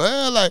for her,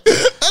 man. Like,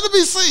 let her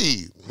be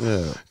seen.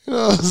 Yeah. You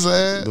know what I'm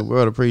saying? The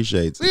world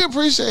appreciates it. We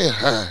appreciate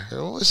her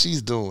and what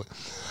she's doing.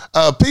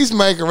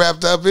 Peacemaker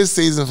wrapped up his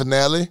season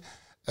finale.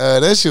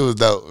 That shit was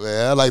dope,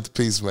 man. I like the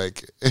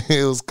Peacemaker.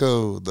 It was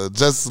cool. The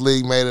Justice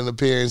League made an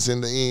appearance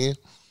in the end.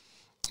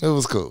 It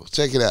was cool.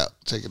 Check it out.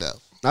 Check it out.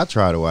 I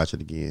try to watch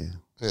it again.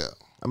 Yeah.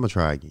 I'm gonna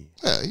try again.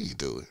 Yeah, you can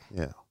do it.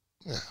 Yeah.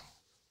 Yeah.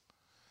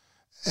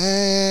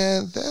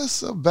 And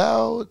that's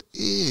about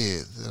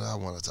it that I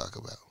want to talk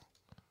about.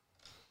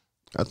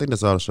 I think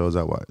that's all the shows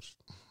I watched.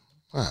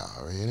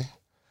 Already.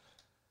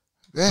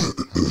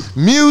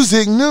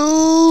 Music news.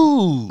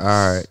 All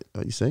right.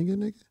 Are you singing,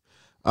 nigga?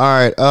 All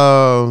right.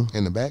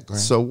 In the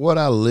background. So what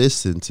I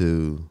listened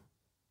to,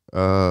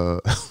 I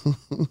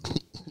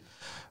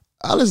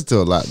listen to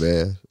a lot,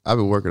 man. I've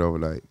been working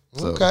overnight.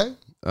 So, Okay.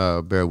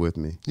 Bear with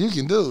me. You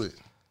can do it.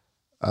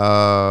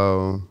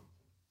 Damn,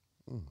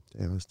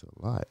 that's still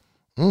a lot.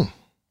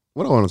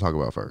 What do I want to talk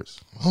about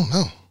first? Oh,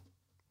 no.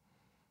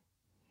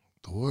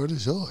 The word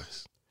is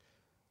yours.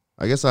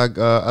 I guess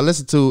I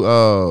listened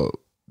to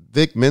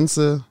Vic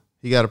Mensa.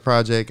 He got a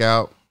project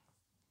out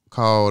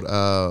called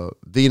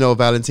Vino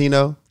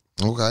Valentino.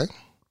 Okay.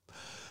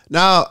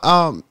 Now,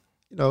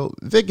 you know,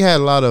 Vic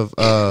had a lot of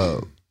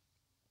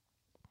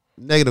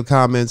negative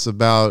comments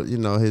about, you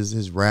know,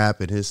 his rap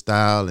and his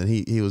style, and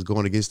he was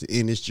going against the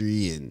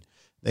industry, and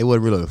he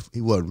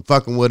wasn't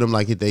fucking with him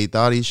like they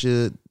thought he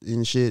should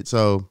and shit.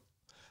 So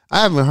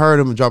I haven't heard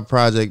him drop a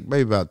project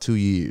maybe about 2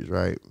 years,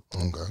 right?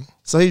 Okay.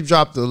 So he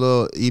dropped a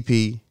little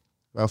EP,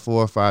 about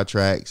 4 or 5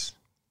 tracks,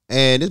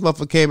 and this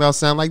motherfucker came out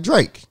sounding like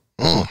Drake.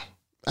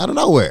 Out of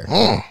nowhere.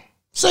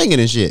 Singing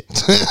and shit.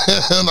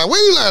 I'm like,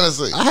 where you learn to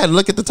sing? I had to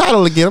look at the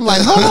title again. I'm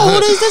like, hold on,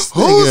 what is this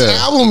Whose nigga?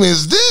 album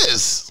is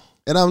this?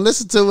 And I'm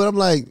listening to it. I'm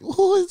like,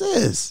 who is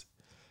this?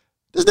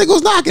 This nigga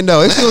was knocking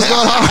though. This shit was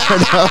going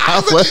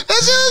hard. That shit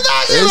is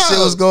knocking This shit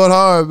out. was going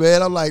hard,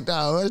 man. I'm like,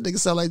 nah, that nigga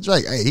sound like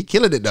Drake. Hey, he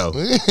killing it though.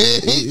 He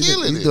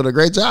killing He's it. doing a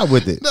great job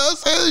with it. No, I'm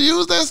saying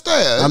use that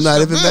style. I'm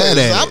not even mad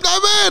at it. I'm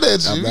not mad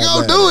at you. I'm You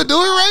not gonna mad do at it. Do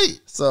it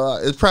right. So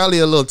it's probably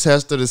a little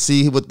tester to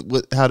see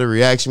what how the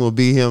reaction will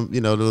be. Him,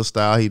 you know, the little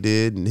style he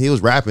did, and he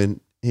was rapping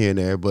here and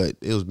there, but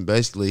it was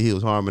basically he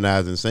was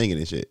harmonizing, singing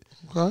and shit.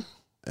 Okay.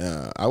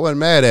 I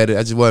wasn't mad at it.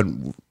 I just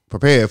wasn't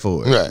prepared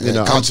for it. Right. You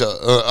know, Caught you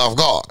off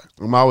guard.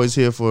 I'm always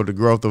here for the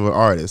growth of an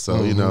artist.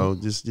 So you know,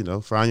 just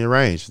find your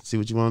range, see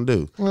what you want to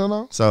do. You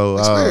know? So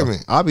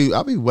Experiment. I'll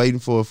be waiting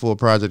for a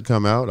project to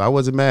come out. I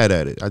wasn't mad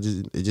at it.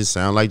 It just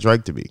sounded like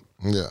Drake to me.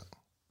 Yeah.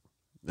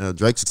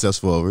 Drake's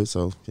successful over it,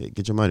 so hey,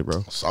 get your money,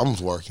 bro.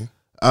 Something's working.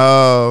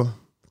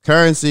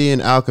 Currency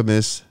and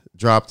Alchemist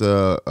dropped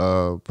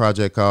a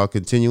project called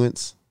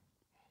Continuance.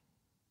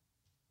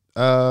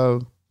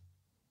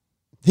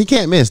 He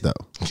can't miss though.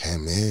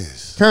 Can't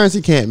miss.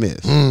 Currency can't miss.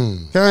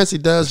 Currency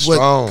does what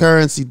Strong.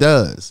 Currency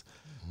does.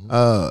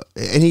 And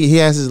he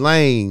has his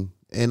lane,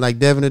 And like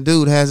Devin the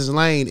Dude has his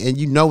lane, and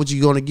you know what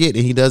you're gonna get,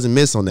 and he doesn't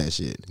miss on that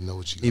shit. You know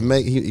what you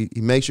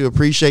He makes you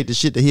appreciate the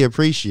shit that he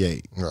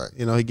appreciate. Right.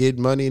 You know, he get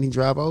money and he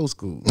drive old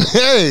school.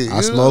 Hey,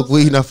 I smoke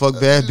weed and I fuck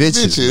bad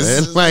bitches. Man.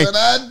 That's Like, what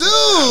I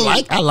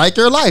do. I like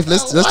your life.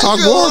 Let's talk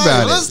more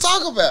about it. Let's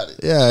talk about it.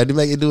 Yeah, and to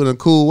make it do it in a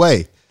cool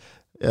way.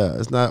 Yeah,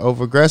 it's not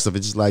over aggressive.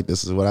 It's just like,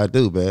 this is what I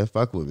do, man.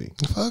 Fuck with me.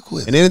 Fuck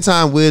with And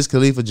anytime Wiz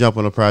Khalifa jump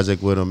on a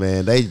project with him,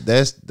 man,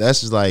 that's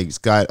just like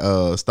Scott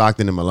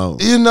Stockton and Malone.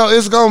 You know,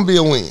 it's gonna be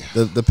a win.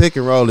 The pick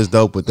and roll is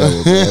dope with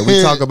those, man.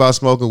 We talk about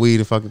smoking weed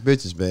and fucking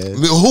bitches, man.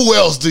 Who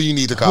else do you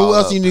need to call? Who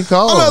else you need to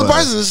call? Another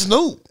person is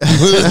Snoop.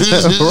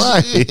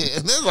 Right.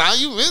 That's how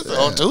you miss it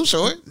on Too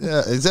Short.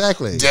 Yeah,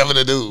 exactly. Devin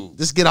the Dude.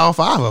 Just get all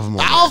 5 of them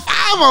on All there.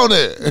 5 on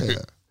there.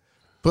 Yeah.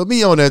 Put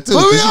me on that too,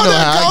 Put me because you on know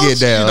that, how I coach. get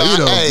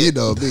down. Hey, You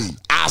know me.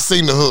 I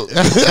seen the hook.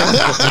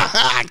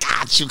 I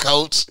got you,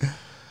 coach.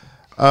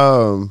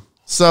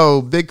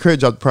 So Big Crit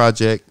dropped the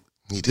project.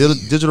 He did.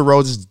 Digital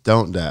Roses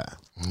Don't Die.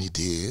 He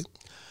did.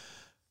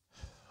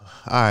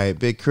 All right,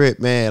 Big Crit,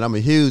 man. I'm a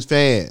huge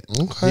fan.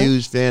 Okay.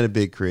 Huge fan of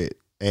Big Crit.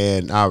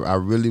 And I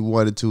really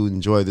wanted to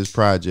enjoy this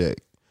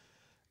project.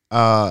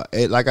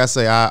 Like I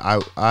say,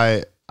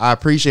 I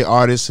appreciate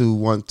artists who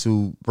want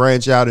to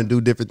branch out and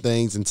do different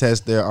things and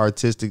test their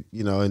artistic,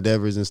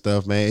 endeavors and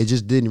stuff, man. It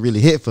just didn't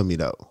really hit for me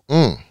though.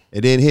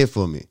 It didn't hit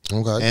for me.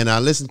 Okay. And I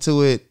listened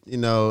to it,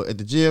 at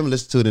the gym,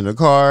 listened to it in the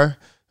car.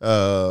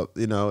 I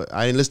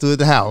didn't listen to it at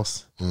the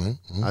house.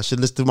 I should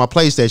listen to my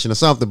PlayStation or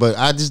something, but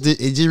it just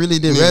really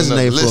didn't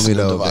resonate for me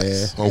though,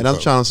 device. man. And I'm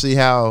trying to see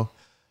how,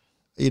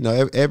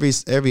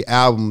 every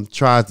album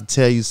tries to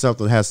tell you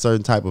something that has a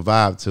certain type of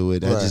vibe to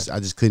it. Right. I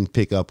just couldn't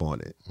pick up on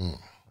it.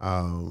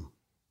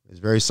 It's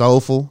very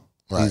soulful.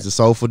 Right. He's a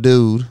soulful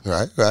dude.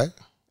 Right.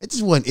 It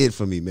just wasn't it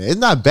for me, man. It's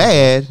not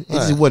bad. It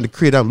just wasn't the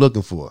crit I'm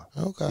looking for.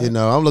 Okay.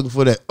 I'm looking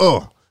for that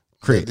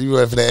crit. You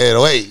went for that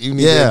 808. You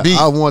need Yeah, that beat.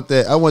 I want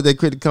that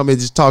crit to come in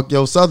and just talk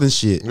your southern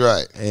shit.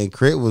 Right. And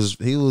Crit was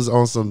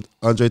on some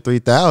Andre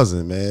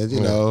 3000, man.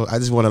 I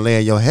just want to lay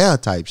in your hair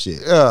type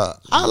shit. Yeah.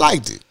 I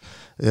liked it.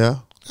 Yeah.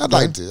 I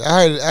liked it.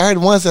 I heard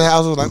once at the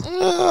house. I was like, I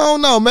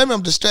don't know. Maybe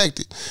I'm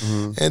distracted.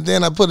 And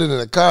then I put it in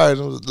the car. And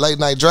it was late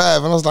night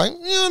drive. And I was like,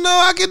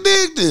 I can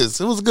dig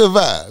this. It was a good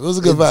vibe. It was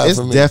a good vibe It's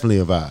for me. definitely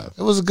a vibe.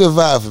 It was a good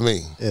vibe for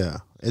me. Yeah.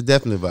 It's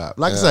definitely a vibe.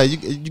 Like I said,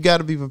 you got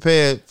to be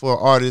prepared for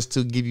artists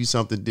to give you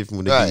something different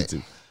when they Right. need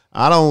to.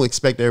 I don't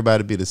expect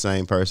everybody to be the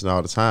same person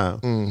all the time.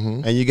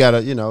 And you got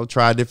to,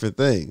 try different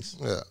things.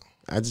 Yeah.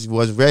 I just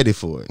wasn't ready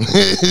for it.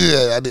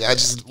 Yeah, I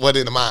just wasn't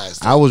in the mind.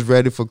 I was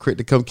ready for Crit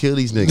to come kill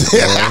these niggas,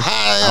 man.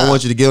 I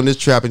want you to get on this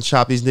trap and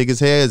chop these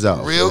niggas' heads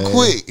off. Real man.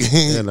 quick.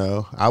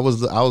 I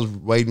was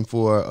waiting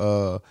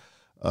for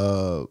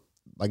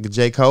like a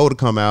J. Cole to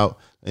come out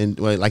and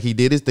like he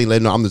did his thing,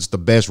 letting know I'm just the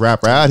best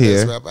rapper out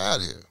here. Best rapper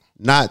out here.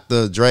 Not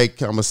the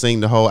Drake, I'm gonna sing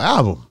the whole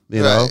album,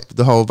 Right.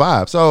 the whole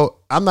vibe. So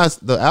I'm not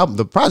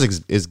the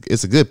project is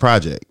it's a good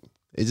project.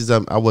 It's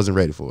just I wasn't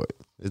ready for it.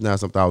 It's not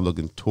something I was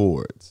looking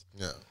towards.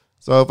 Yeah.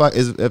 So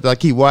if I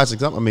keep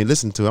watching, I'm gonna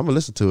listen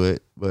to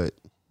it,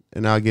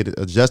 and I'll get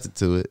adjusted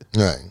to it.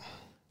 Right.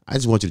 I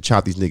just want you to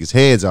chop these niggas'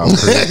 heads off. He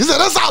said,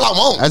 that's all I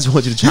want. I just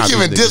want you to chop You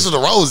giving these niggas.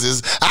 digital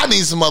roses. I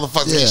need some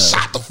motherfuckers to Yeah. get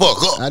shot the fuck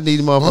up. I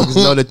need motherfuckers to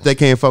know that they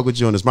can't fuck with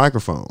you on this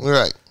microphone.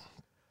 Right.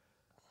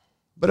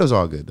 But it was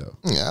all good though.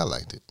 Yeah, I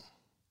liked it.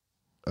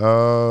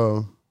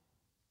 I'm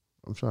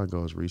trying to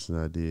go as recent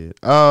as I did.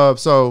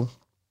 So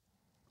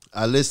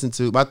I listened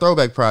to my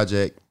throwback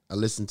project. I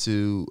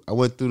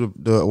went through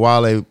the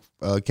Wale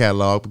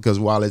catalog because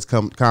Wale's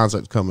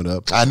concert's coming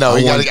up. I know.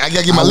 I gotta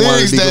get my wanted to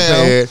lyrics be down.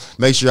 prepared,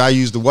 make sure I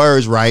use the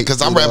words right.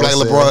 Because I'm you know rapping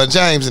like what I'm LeBron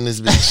James in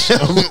this bitch.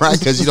 saying? Right,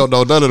 because you don't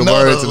know none of the None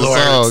words of to the the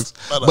words.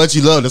 songs, but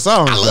you love the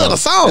songs. I love though. the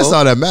song. That's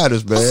all that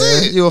matters, man.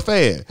 That's it. You're a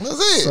fan. That's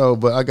it. So,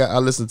 but I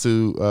listened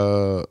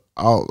to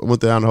I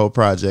went down the whole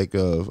project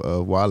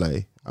of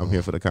Wale. I'm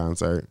here for the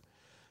concert.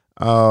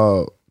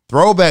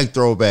 Throwback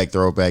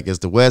is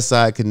the West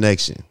Side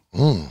Connection.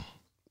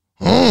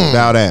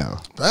 Bow down.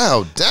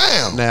 Oh,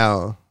 damn.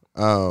 Now,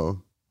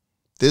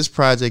 this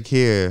project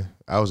here,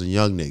 I was a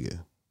young nigga,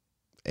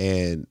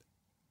 and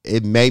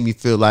it made me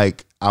feel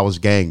like I was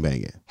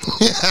gangbanging.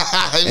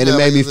 And it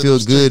made me feel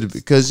good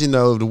because,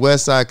 the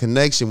West Side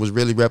Connection was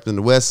really repping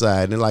the West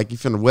Side. And like, you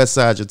from the West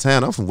Side of your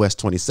town, I'm from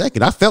West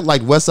 22nd. I felt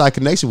like West Side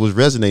Connection was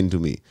resonating to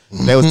me.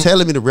 They was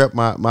telling me to rep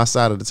my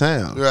side of the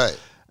town. Right.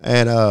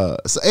 And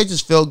so it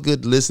just felt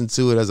good to listen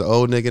to it as an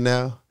old nigga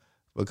now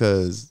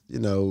because,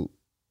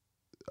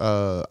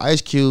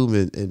 Ice Cube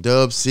and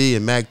Dub C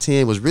and Mac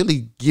 10 was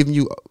really giving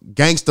you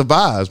gangster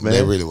vibes, man.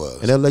 They really was.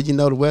 And they'll let you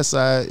know the West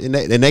Side, and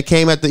they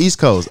came at the East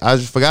Coast. I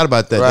just forgot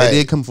about that. Right. They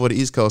did come for the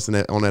East Coast on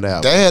that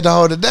album. They had to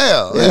hold it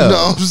down. Yeah. You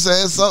know what I'm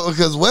saying? So,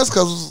 because West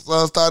Coast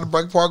started to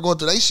break apart going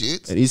to their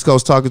shit. And East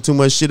Coast talking too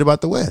much shit about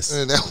the West.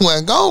 And that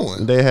wasn't going.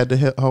 And they had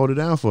to hold it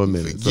down for a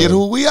minute. Get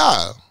who we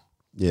are.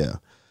 Yeah.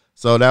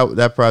 So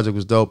that project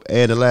was dope.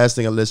 And the last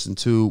thing I listened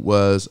to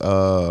was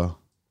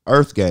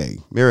Earth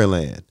Gang,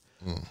 Mirrorland.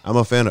 I'm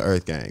a fan of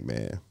Earth Gang,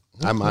 man.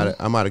 I might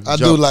have I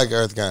do like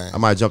Earth Gang. I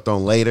might have jumped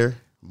on later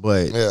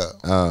But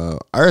Yeah.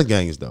 Earth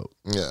Gang is dope.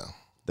 Yeah.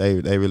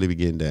 They really be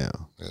getting down.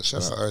 Yeah,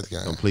 shout out Earth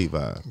Gang. Complete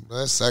vibe.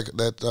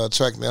 That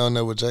track down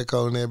there with J.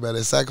 Cole and everybody,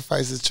 that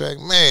Sacrifices track,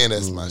 man,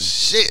 that's my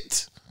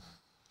shit.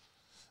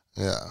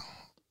 Yeah.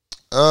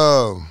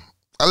 I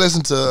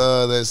listened to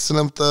that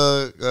Slim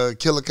Thug,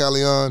 Killer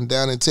Calion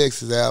Down in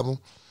Texas album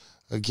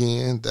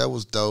again. That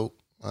was dope.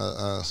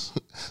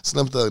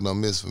 Slim Thug don't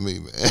miss for me,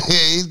 man.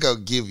 He's gonna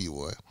give you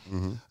one.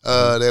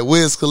 That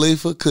Wiz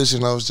Khalifa,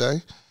 Cushion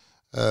OJ.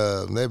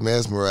 That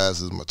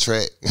Mesmerizes my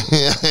track.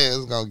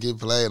 It's gonna get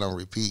played on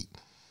repeat.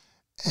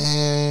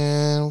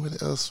 And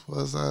what else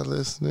was I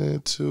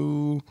listening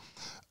to?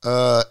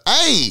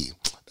 Hey,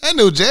 that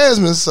new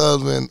Jasmine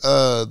Sullivan,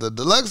 the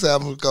deluxe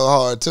album go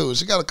hard too.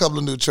 She got a couple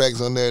of new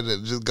tracks on there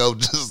that just go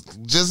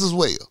just as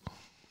well.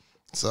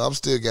 So I'm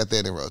still got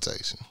that in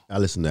rotation. I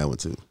listen to that one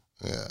too.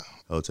 Yeah.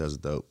 Hotels are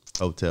dope.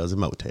 Hotels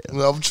and motels.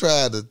 Well, I'm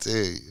trying to tell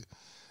you.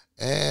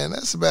 And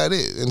that's about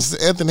it. And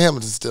Anthony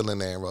Hamilton's still in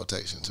there in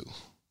rotation too.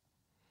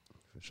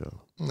 For sure.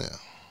 Yeah.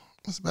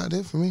 That's about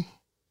it for me.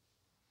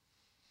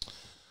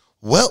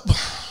 Well,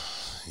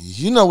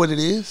 you know what it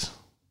is.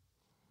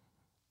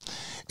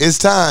 It's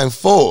time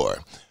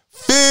for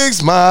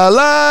Fix My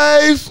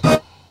Life. Yeah.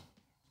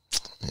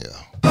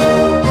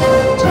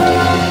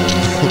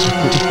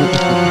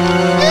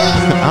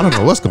 I don't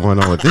know what's going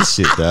on with this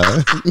shit,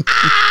 dog.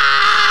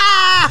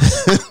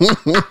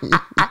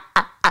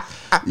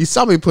 You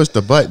saw me push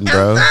the button,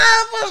 bro.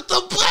 Push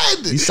the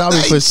button. You saw me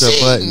push the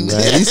button,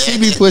 man. You see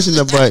me pushing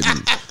the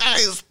button.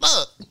 It's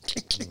stuck.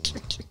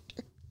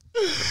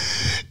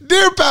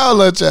 Dear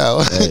Paolo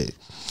Chow, Hey.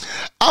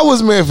 I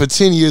was married for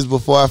 10 years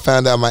before I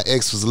found out my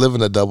ex was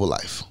living a double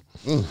life.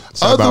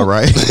 Sound about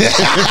right. That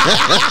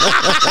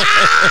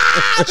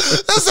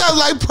sounds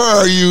like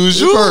per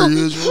usual. Per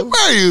usual.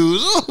 Per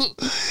usual.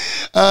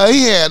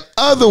 He had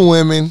other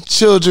women,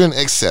 children,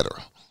 etc.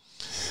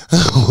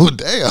 Oh,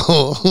 damn.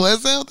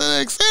 What's after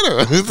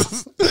etc.?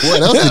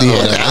 What else did he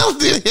have? What else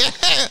did he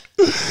have?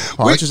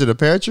 Partridge in the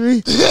pear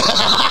tree?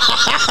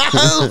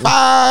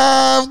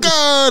 5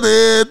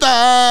 golden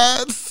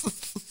thoughts.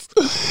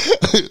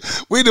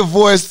 We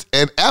divorced,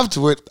 and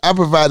afterward, I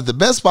provided the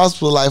best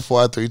possible life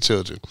for our 3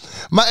 children.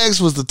 My ex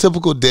was the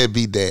typical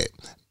deadbeat dad,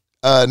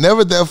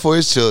 never there for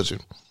his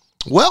children.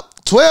 Well,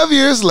 12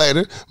 years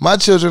later, my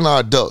children are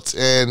adults,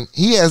 and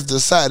he has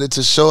decided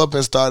to show up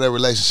and start a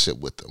relationship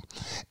with them.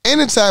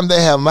 Anytime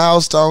they have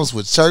milestones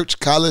with church,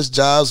 college,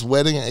 jobs,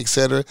 wedding,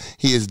 etc.,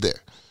 he is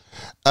there.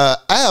 I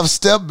have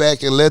stepped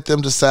back and let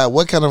them decide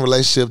what kind of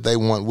relationship they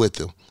want with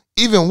them.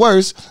 Even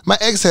worse, my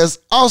ex has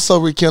also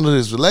rekindled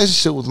his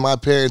relationship with my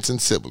parents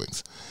and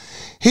siblings.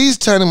 He's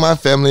turning my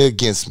family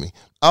against me.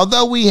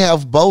 Although we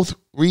have both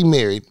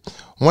remarried,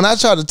 when I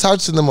try to talk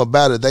to them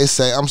about it, they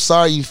say, I'm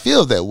sorry you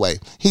feel that way.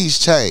 He's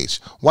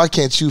changed. Why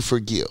can't you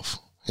forgive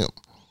him?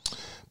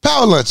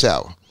 Power Lunch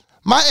Hour.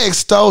 My ex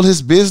stole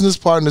his business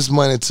partner's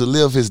money to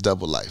live his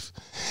double life.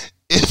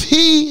 If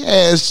he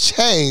has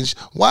changed,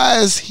 why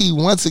is he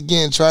once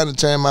again trying to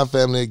turn my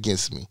family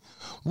against me?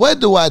 What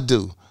do I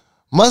do?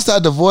 Must I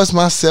divorce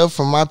myself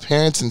from my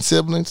parents and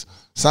siblings?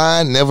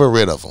 Sign, never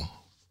rid of them.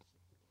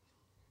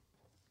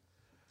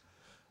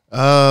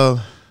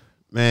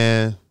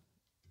 Man,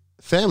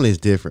 family is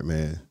different,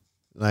 man.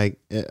 Like,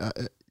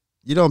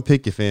 you don't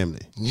pick your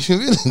family. You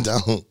really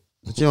don't.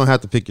 But you don't have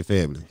to pick your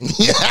family.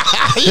 Yeah,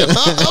 you know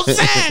what I'm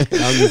saying?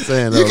 I'm just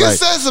saying, though, You can like,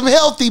 set some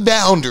healthy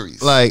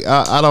boundaries. like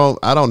I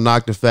don't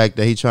knock the fact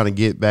that he's trying to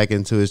get back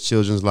into his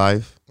children's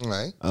life.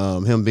 Right.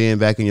 Him being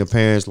back in your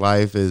parents'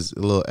 life is a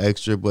little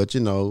extra, but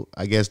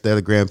I guess they're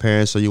the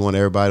grandparents, so you want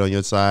everybody on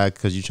your side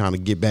because you're trying to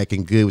get back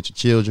in good with your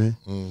children.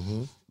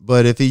 Mm-hmm.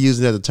 But if he's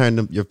using that to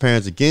turn your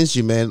parents against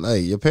you, man,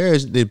 like your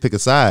parents need to pick a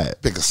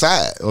side. Pick a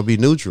side. Or be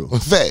neutral.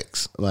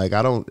 Facts. Like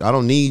I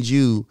don't need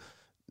you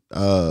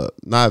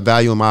not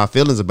valuing my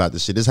feelings about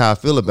this shit. This is how I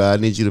feel about it.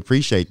 I need you to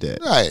appreciate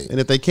that. Right. And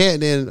if they can't,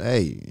 then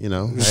hey,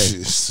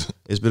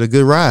 it's been a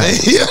good ride.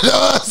 You know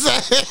what I'm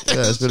saying?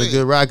 Yeah, it's been a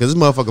good ride because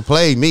this motherfucker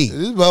played me.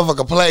 This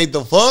motherfucker played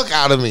the fuck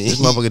out of me. This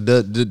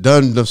motherfucker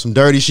done some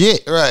dirty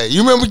shit. Right.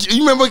 You remember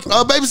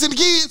babysitting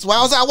kids while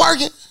I was out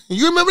working?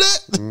 You remember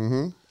that?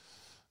 Mm-hmm.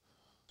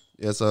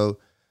 Yeah, so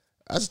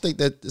I just think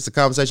that it's a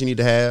conversation you need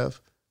to have.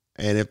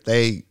 And if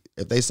they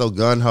so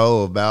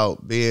gun-ho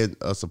about being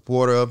a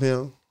supporter of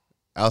him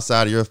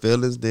outside of your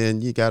feelings,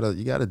 then you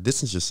gotta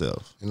distance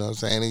yourself. You know what I'm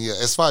saying? And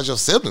as far as your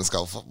siblings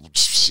go,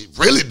 shit,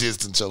 really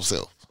distance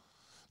yourself.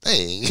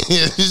 Dang,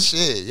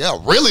 shit, y'all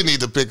really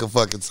need to pick a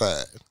fucking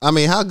side. I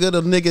mean, how good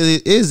of a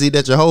nigga is he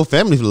that your whole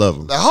family love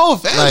him? The whole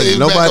family is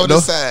back on the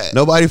side.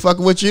 Nobody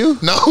fucking with you?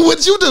 No,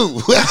 what you do?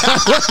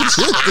 What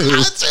you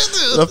do?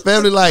 The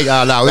family like,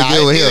 oh, no, we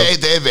good with him.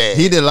 Ain't that bad.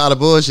 He did a lot of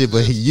bullshit,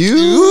 but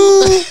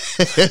you?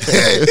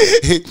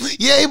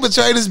 Yeah, he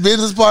betrayed his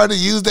business partner,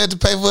 used that to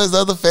pay for his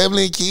other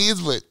family and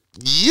kids, but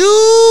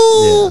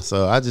you? Yeah,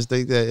 so I just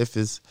think that if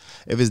it's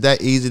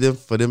that easy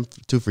for them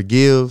to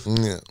forgive,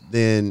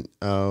 then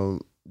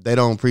they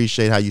don't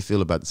appreciate how you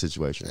feel about the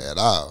situation At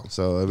all.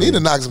 So I mean, need to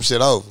knock some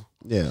shit over.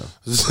 Yeah.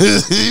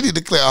 You need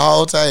to clear a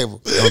whole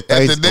table. On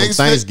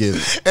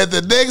Thanksgiving. At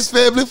the next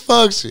family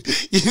function,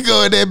 you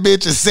go in that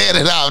bitch and set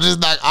it out. Just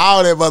knock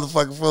all that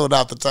motherfucking food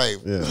off the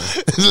table. Yeah.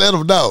 Let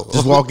them know.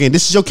 Just walk in.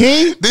 This is your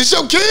king? This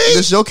your king?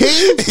 This your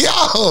king?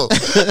 Yo,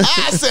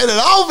 I set it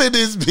off in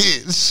this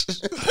bitch.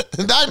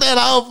 Knock that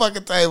whole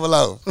fucking table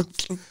off.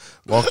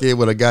 Walk in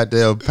with a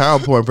goddamn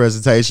PowerPoint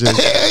presentation. Hell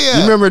yeah.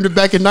 You remember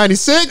back in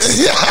 96?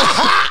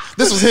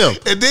 This was him.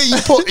 And then you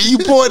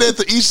point at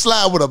each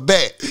slide with a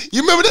bat.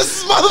 You remember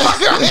this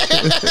motherfucker?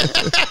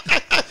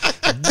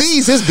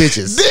 These his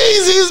bitches.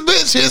 These his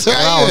bitches right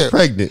I was here.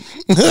 pregnant.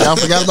 Y'all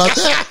forgot about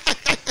that?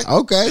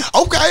 Okay.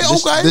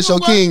 This your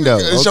king, though.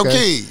 It's your Okay.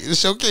 king.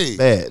 It's your king.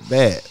 Bad.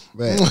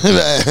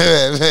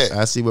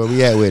 I see where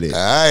we at with it. All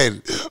right.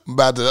 I'm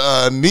about to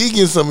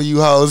Negan some of you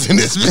hoes in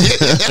this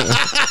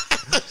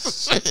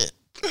bitch. Shit.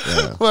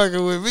 Yeah.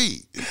 Fucking with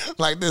me.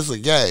 Like this a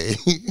game.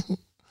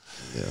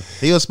 Yeah.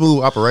 He a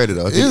smooth operator,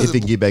 though, if he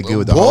can get back good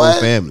with the Boy, whole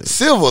family.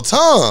 Silver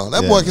tongue.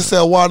 That boy can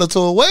sell water to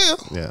a well.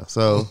 Yeah.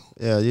 So,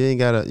 yeah, you ain't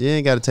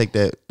gotta take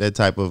that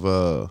type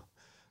of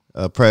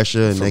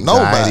pressure and From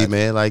anxiety, nobody.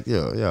 man. Like,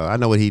 yo, I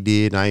know what he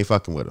did, and I ain't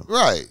fucking with him.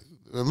 Right.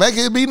 Make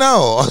it be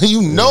known.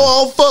 You know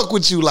I don't fuck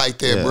with you like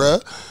that, Yeah. bruh.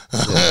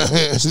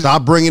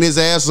 Stop bringing his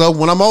ass up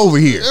when I'm over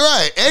here.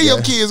 Right. And your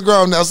kid's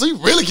grown now, so you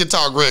really can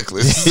talk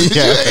reckless.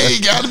 Yeah. You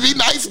ain't got to be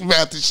nice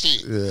about this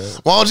shit. Yeah.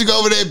 Why don't you go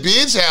over that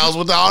bitch house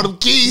with all them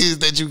kids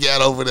that you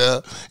got over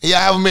there and y'all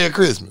have a Merry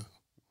Christmas?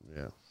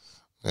 Yeah.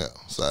 Yeah.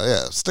 So,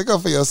 yeah, stick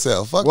up for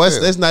yourself. Fuck Well,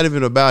 them. it's not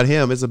even about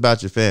him. It's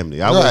about your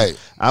family. I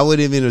wouldn't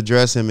even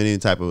address him in any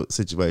type of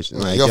situation.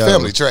 Right, your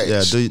family trash.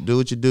 Yeah, do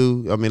what you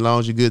do. I mean, as long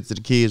as you're good to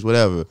the kids,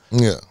 whatever.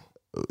 Yeah.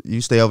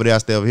 You stay over there, I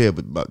stay over here.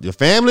 But your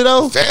family,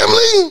 though?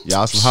 Family?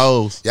 Y'all some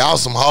hoes. Y'all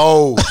some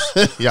hoes.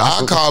 Y'all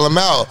I'll call them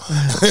out.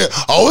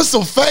 Oh, it's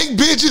some fake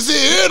bitches in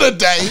here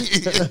today.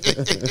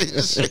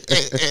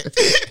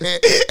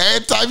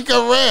 Every time you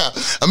come around,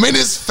 I mean,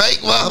 it's fake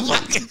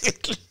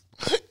motherfucker.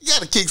 You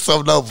got to kick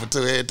something over too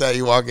every time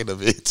you walk in the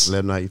bitch. Let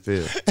them know how you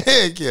feel.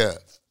 Heck yeah.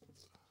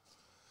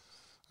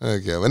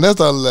 Okay, and that's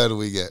all the letter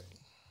we got.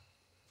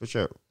 For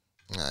sure.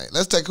 All right,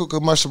 let's take a quick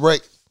commercial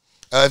break.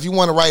 If you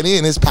want to write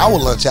in, it's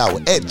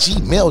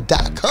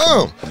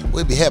powerlunchhour@gmail.com.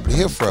 We'll be happy to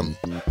hear from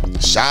you.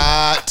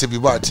 Shot Tippy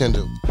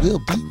Bartender. We'll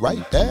be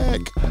right back.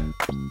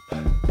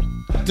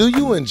 Do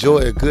you enjoy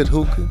a good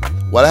hookah?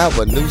 Well, I have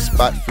a new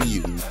spot for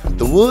you.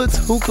 The Woods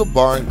Hookah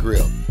Bar and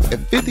Grill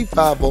at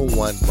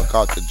 5501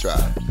 MacArthur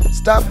Drive.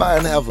 Stop by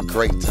and have a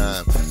great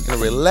time in a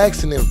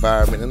relaxing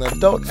environment and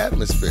adult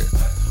atmosphere.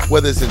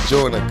 Whether it's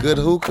enjoying a good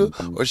hookah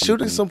or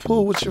shooting some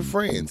pool with your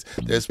friends,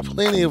 there's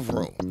plenty of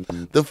room.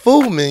 The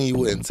food menu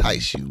will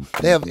entice you.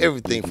 They have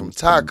everything from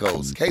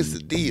tacos,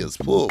 quesadillas,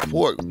 pulled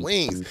pork,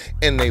 wings,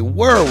 and a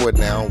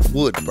world-renowned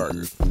wood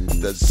burger.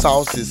 The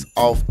sauce is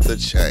off the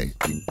chain.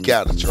 You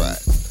gotta try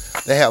it.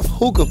 They have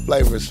hookah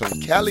flavors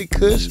from Cali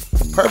Kush,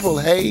 Purple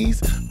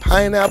Haze,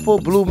 Pineapple,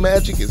 Blue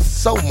Magic, and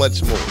so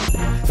much more.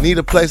 Need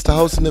a place to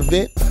host an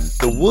event?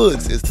 The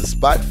Woods is the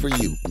spot for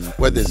you.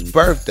 Whether it's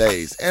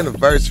birthdays,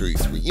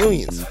 anniversaries,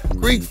 reunions,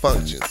 Greek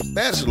functions,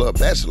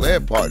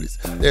 bachelorette parties,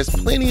 there's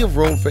plenty of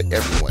room for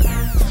everyone.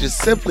 Just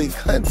simply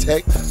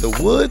contact the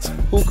Woods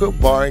Hookah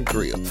Bar and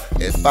Grill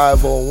at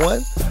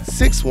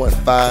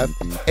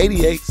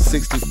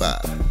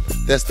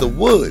 501-615-8865. That's the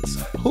Woods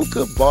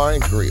Hookah Bar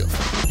and Grill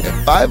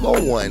at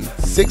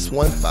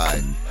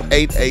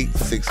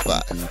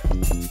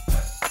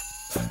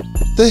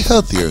 501-615-8865. The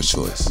healthier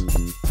choice.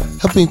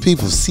 Helping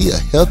people see a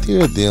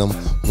healthier them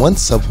one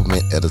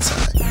supplement at a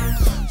time.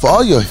 For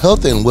all your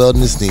health and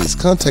wellness needs,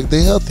 contact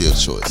The Healthier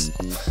Choice.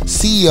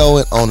 CEO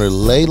and owner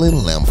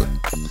Leyland Lambert.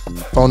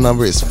 Phone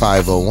number is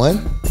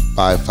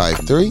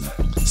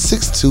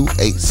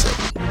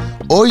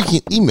 501-553-6287. Or you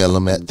can email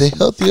them at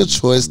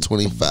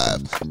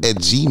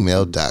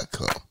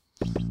thehealthierchoice25@gmail.com.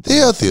 The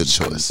Healthier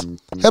Choice.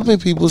 Helping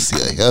people see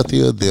a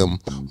healthier them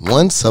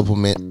one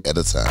supplement at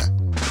a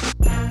time.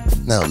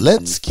 Now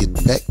let's get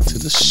back to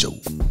the show.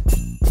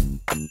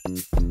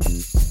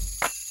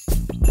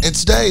 In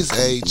today's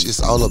age,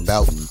 it's all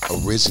about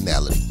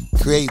originality,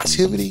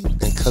 creativity,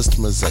 and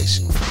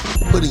customization.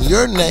 Putting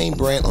your name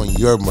brand on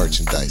your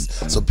merchandise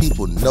so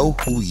people know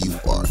who you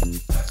are.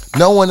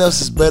 No one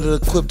else is better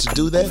equipped to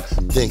do that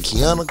than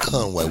Kiana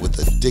Conway with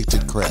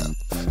Addicted Craft.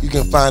 You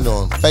can find her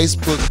on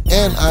Facebook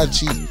and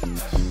IG.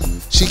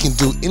 She can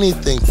do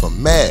anything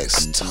from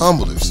masks,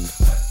 tumblers,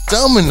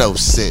 domino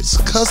sets,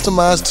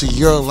 customized to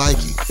your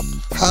liking.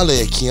 Holla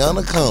at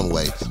Kiana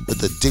Conway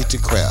with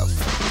Addicted Craft.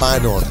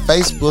 Find her on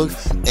Facebook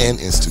and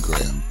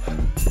Instagram.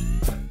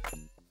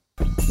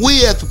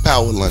 We at the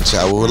Power Lunch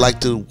Hour would like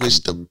to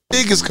wish the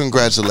biggest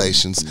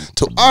congratulations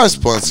to our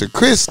sponsor,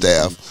 Chris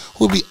Staff,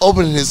 who will be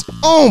opening his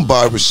own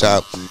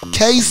barbershop,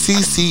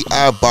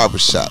 KCCI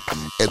Barbershop,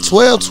 at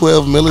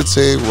 1212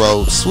 Military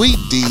Road, Suite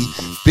D,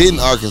 Benton,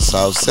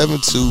 Arkansas,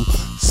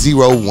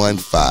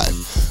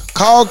 72015.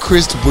 Call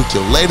Chris to book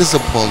your latest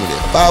appointment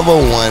at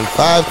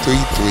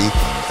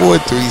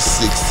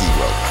 501-533-4360.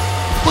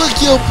 Book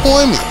your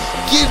appointment.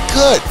 Get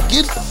cut,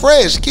 get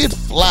fresh, get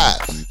fly.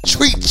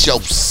 Treat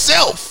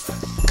yourself,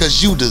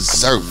 cause you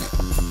deserve it.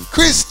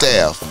 Chris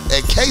Staff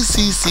at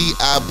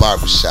KCCI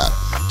Barbershop,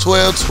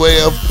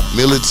 1212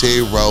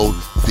 Military Road,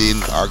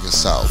 Benton,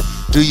 Arkansas.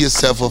 Do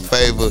yourself a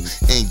favor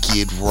and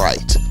get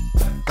right.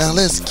 Now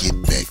let's get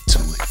back to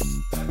it.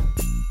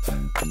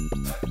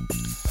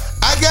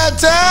 I got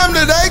time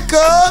today,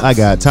 cuz. I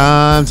got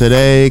time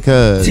today,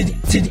 cuz.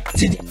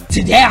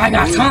 Today I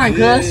got time,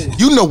 cuz.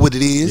 You know what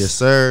it is. Yes,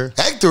 sir.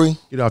 Act 3.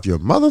 Get off your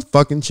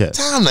motherfucking chest.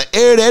 Time to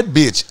air that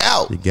bitch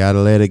out. You gotta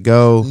let it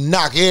go.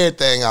 Knock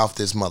everything off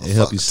this motherfucker. It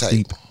help you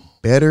sleep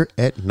better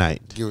at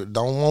night.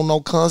 Don't want no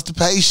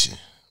constipation.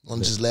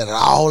 Want to just let it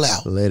all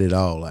out. Let it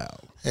all out.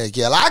 Heck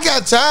yeah, I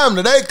got time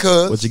today,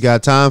 cuz. What you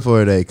got time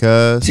for today,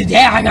 cuz?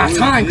 Today I got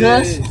time,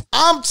 cuz.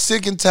 I'm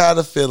sick and tired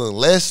of feeling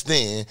less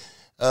than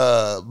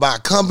by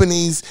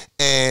companies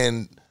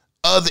and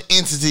other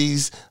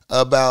entities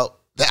about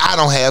that I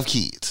don't have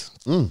kids.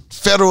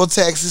 Federal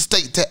taxes,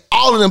 state tax,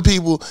 all of them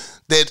people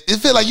that it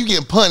feel like you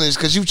getting punished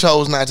because you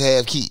chose not to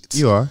have kids.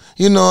 You are.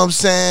 You know what I'm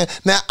saying?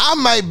 Now, I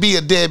might be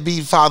a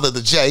deadbeat father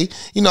to Jay.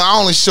 You know, I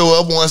only show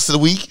up once a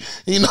week,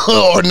 you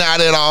know, or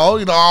not at all.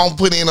 You know, I don't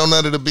put in on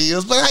none of the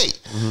bills. But hey,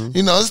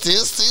 you know,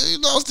 still, you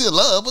know, still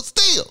love, but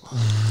still.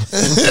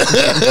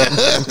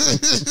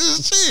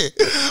 Shit.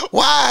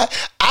 Why?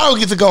 I don't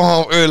get to go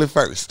home early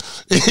first.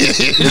 You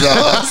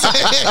know what I'm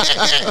saying?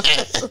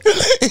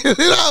 You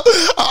know,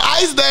 on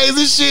ice days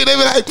and shit, they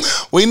be like,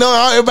 we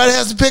know everybody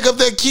has to pick up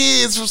their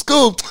kids from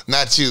school.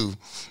 Not you.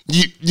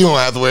 You don't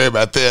have to worry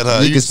about that,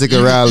 huh? You can stick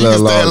around a little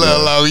You can stay a longer.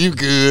 little longer. You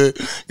good.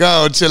 Go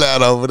on, chill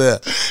out over there.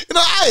 You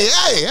know, hey,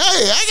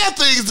 I got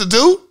things to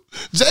do.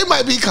 Jay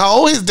might be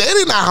cold. His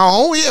daddy not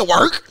home. He at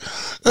work.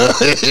 You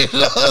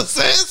know what I'm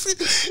saying?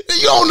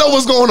 You don't know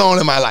what's going on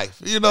in my life.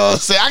 You know what I'm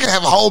saying? I can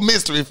have a whole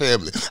mystery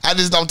family. I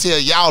just don't tell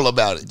y'all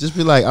about it. Just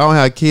be like, I don't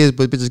have kids,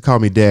 but bitches call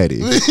me daddy.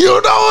 You know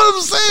what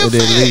I'm saying? And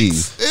then Facts.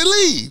 leave. And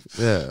leave.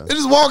 Yeah. They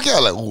just walk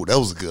out like, ooh, that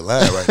was a good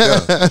line right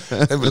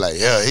there. They be like,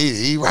 yeah,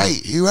 he right.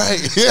 He right.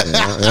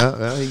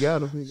 Yeah, he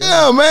got him.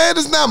 Yeah, man,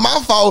 it's not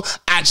my fault.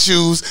 I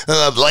choose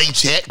late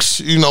checks,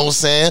 you know what I'm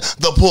saying?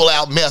 The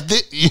pull-out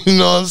method, you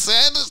know what I'm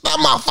saying? It's not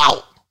my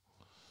fault.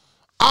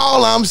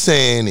 All I'm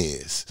saying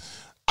is,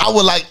 I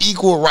would like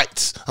equal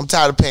rights. I'm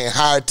tired of paying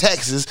higher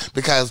taxes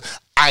because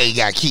I ain't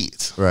got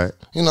kids. Right.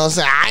 You know what I'm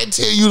saying? I ain't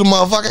tell you to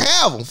motherfucking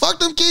have them. Fuck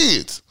them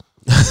kids.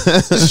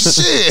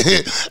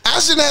 Shit. I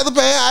shouldn't have to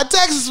pay high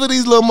taxes for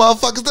these little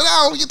motherfuckers that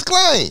I don't get to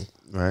claim.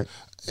 Right.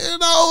 You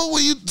know,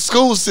 when you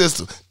school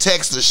system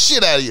tax the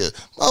shit out of you.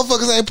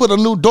 Motherfuckers ain't put a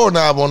new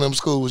doorknob on them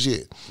schools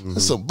yet.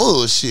 That's some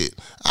bullshit.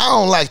 I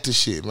don't like this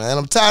shit, man.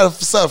 I'm tired of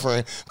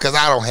suffering because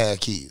I don't have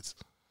kids.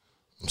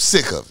 I'm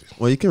sick of it.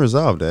 Well, you can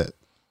resolve that.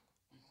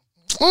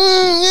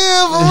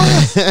 Yeah, boy.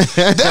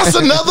 That's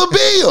another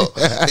bill.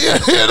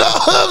 You know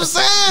what I'm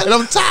saying? And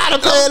I'm tired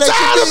of I'm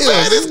tired of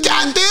paying this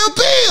goddamn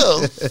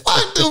bill.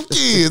 Fuck them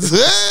kids,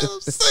 man. I'm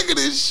sick of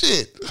this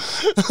shit.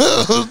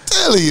 I'm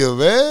telling you,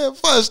 man. I'm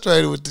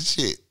frustrated with the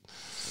shit.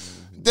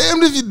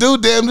 Damned if you do,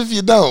 damned if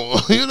you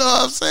don't. You know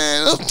what I'm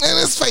saying? And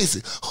let's face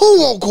it, who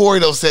want Corey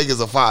Doseg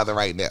as a father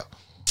right now?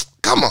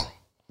 Come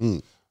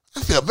on. I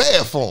feel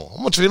bad for him. I'm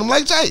going to treat him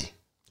like Jay.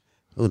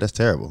 Oh, that's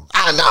terrible.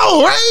 I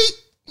know, right?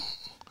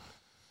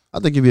 I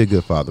think you'd be a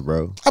good father,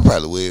 bro. I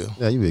probably will.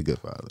 Yeah, you'd be a good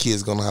father.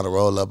 Kids going to know how to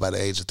roll up by the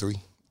age of 3.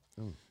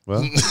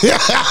 Well,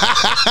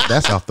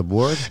 that's off the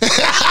board.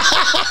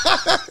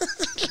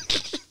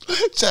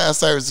 Child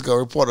services is going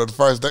to report on the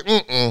first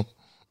day.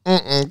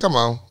 Come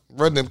on.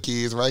 Run them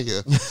kids right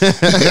here.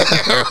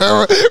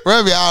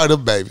 Run me all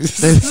them babies.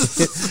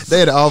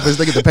 They at the office,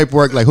 they get the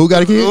paperwork like, who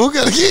got a kid? Who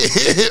got a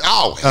kid?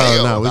 Oh,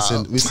 hell no,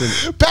 no. we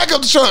send Pack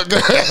up the truck, girl.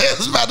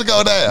 It's about to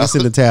go down.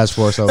 the task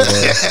force over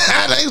there.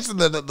 They send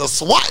the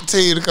SWAT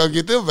team to come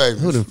get them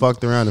babies. Who done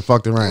fucked around and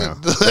fucked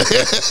around?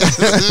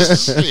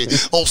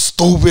 Shit. Oh,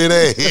 stupid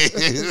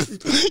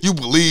ass. You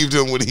believed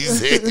him when he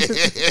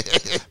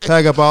said.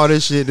 Pack up all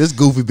this shit. This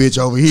goofy bitch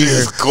over here.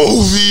 It's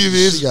goofy,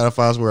 bitch. She gotta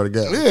find somewhere to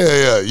go.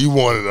 Yeah. You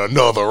wanted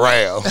another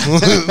round.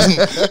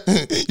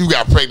 You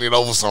got pregnant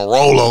over some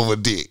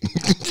rollover dick.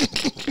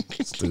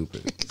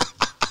 Stupid.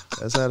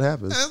 That's how it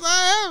happens. That's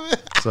how it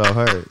happened. So I've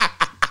heard.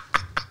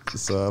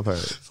 So I've heard.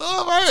 So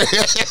I've heard.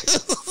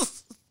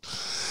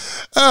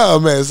 Oh,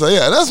 man. So,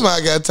 yeah, that's why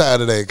I got tired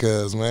today,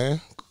 cuz,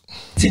 man.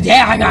 Today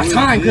I got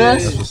time, cuz.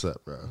 That's what's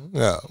up, bro.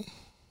 Yeah.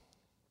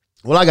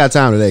 Well, I got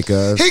time today,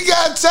 cuz. He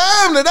got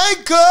time today,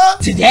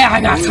 cuz. Today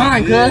I got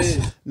time, cuz.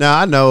 Now,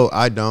 I know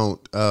I don't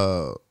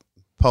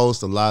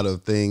post a lot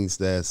of things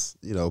that's,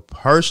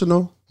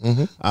 personal.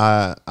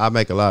 I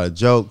make a lot of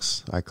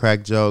jokes. I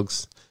crack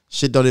jokes.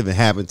 Shit don't even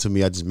happen to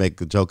me. I just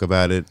make a joke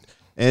about it.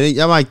 And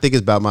I might think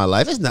it's about my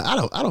life. It's not.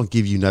 I don't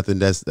give you nothing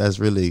that's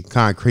really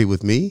concrete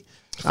with me.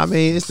 I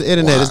mean, it's the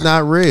internet. Why? It's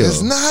not real.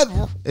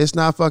 It's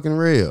not fucking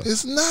real.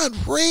 It's not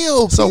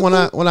real. So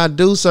people. when I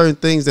do certain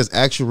things that's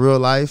actual real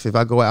life, if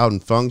I go out in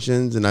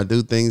functions and I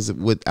do things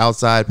with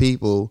outside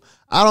people,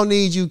 I don't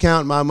need you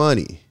counting my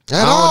money.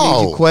 I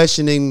don't need you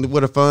questioning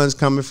where the funds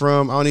coming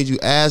from. I don't need you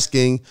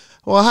asking,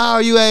 well, how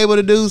are you able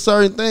to do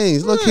certain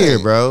things? Look here,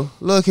 bro.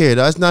 Look here.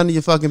 That's none of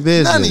your fucking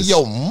business. None of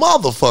your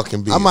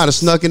motherfucking business. I might have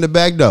snuck in the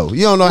back door.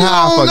 You don't know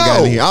how I fucking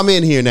got in here. I'm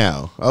in here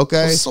now.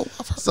 Okay.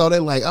 So they're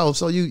like, oh,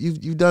 so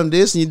you done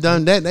this and you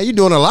done that. Now you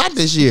doing a lot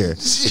this year.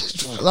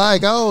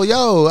 Like, oh,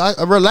 yo,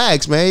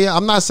 relax, man.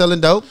 I'm not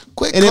selling dope.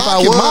 Quit and if I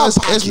was,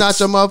 pockets. it's not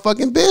your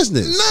motherfucking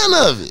business.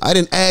 None of it. I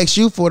didn't ask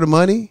you for the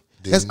money.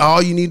 That's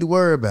all you need to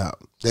worry about.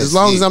 As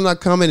long as I'm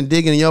not coming and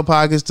digging in your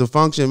pockets to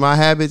function my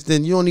habits,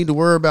 then you don't need to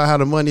worry about how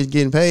the money is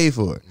getting paid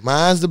for.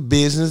 Mine's the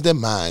business that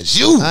minds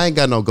you. I ain't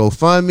got no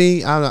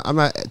GoFundMe. I'm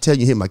not telling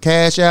you hit my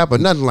Cash App or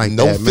nothing like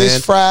no that, man. No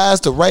fish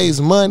fries to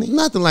raise money.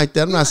 Nothing like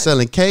that. I'm not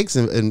selling cakes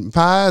and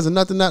pies or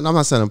nothing. I'm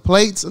not selling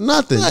plates or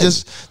nothing. Right.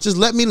 Just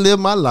let me live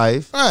my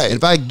life. Right. And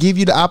if I give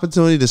you the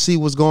opportunity to see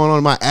what's going on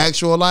in my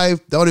actual life,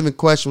 don't even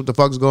question what the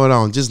fuck's going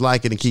on. Just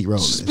like it and keep rolling.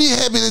 Just be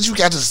happy that you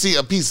got to see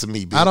a piece of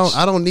me, bitch.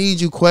 I don't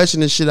need you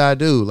questioning shit I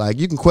do. Like,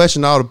 you can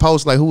question all the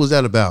posts, like, who was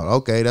that about?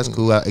 Okay, that's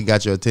cool. It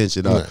got your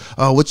attention.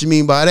 Oh, what you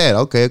mean by that?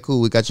 Okay,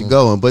 cool. We got you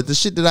going. But the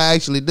shit that I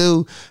actually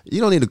do,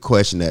 you don't need to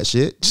question that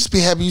shit. Just be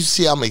happy you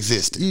see I'm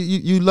existing.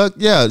 You look,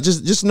 yeah.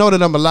 Just know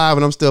that I'm alive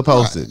and I'm still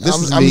posted. Right.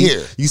 This is I'm me.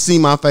 here. You see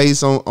my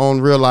face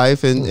on real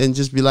life and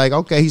just be like,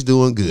 okay, he's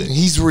doing good.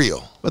 He's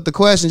real. But the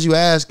questions you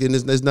asking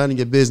is none of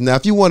your business. Now,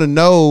 if you want to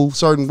know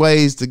certain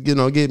ways to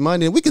get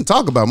money, we can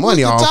talk about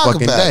money all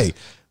fucking day.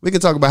 We can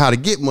talk about how to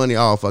get money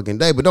all fucking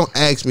day, but don't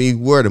ask me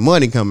where the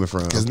money coming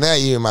from. Because now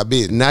you're in my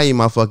business. Now you're in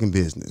my fucking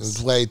business.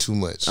 It's way too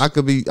much. I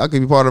could be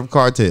part of a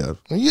cartel.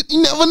 You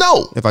never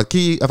know. If I tell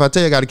you,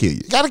 I gotta kill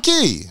you. Gotta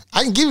kill you.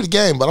 I can give you the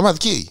game, but I'm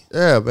about to kill you.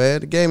 Yeah,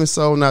 man. The game is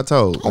sold, not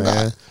told,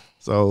 man.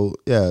 So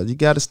yeah, you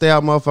gotta stay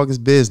out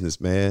motherfuckers'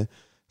 business, man.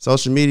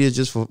 Social media is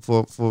just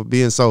for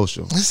being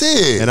social. That's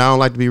it. And I don't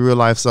like to be real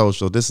life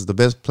social. This is the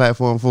best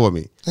platform for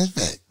me. That's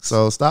facts.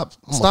 So stop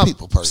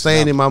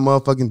staying in my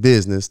motherfucking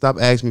business. Stop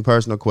asking me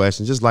personal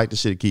questions. Just like the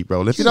shit, keep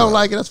rolling. If you don't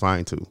like it, that's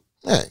fine too.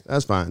 Hey,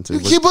 that's fine too.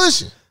 Keep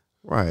pushing.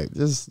 Right.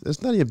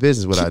 It's none of your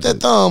business what I do. Keep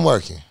that thumb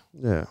working.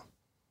 Yeah.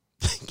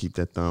 Keep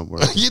that thumb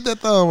working. Get that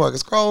thumb working.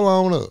 Scroll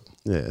on up.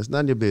 Yeah, it's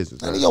none of your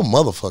business. None of your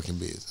motherfucking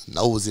business.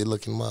 Nosy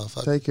looking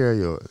motherfucker. Take care of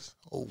yours.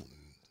 Oh.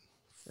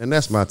 And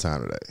that's my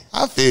time today.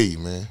 I feel you,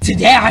 man.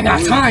 Today I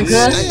got time, cuz.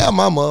 Stay out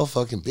my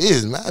motherfucking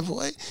business, man,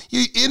 boy.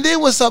 And then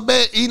what's up,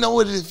 bad? You know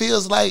what it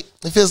feels like?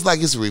 It feels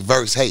like it's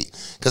reverse hate.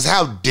 Because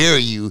how dare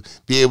you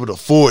be able to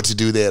afford to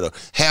do that or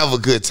have a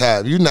good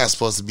time? You're not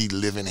supposed to be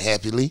living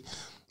happily.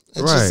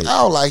 Right.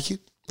 I don't like it.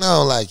 I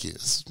don't like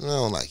it. I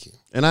don't like it.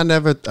 And I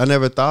never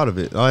thought of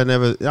it. I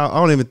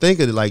don't even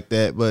think of it like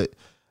that. But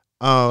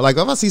like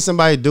if I see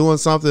somebody doing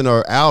something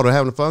or out or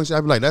having a function,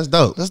 I'd be like, that's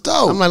dope. That's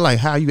dope. I'm like,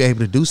 how are you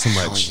able to do so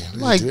much?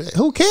 Like,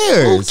 who Who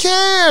cares?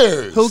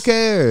 cares? Who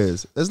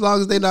cares? As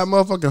long as they not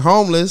motherfucking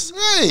homeless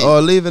right.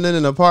 or living in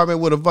an apartment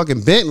with a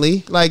fucking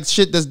Bentley, like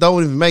shit that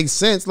don't even make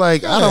sense.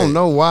 Like, right. I don't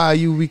know why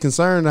you be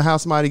concerned of how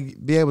somebody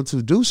be able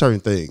to do certain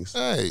things.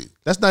 Right.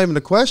 That's not even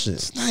the question.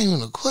 It's not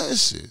even a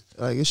question.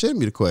 Like, it shouldn't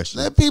be the question.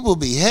 Let people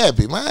be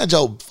happy. Mind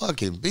your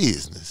fucking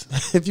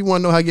business. If you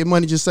want to know how to get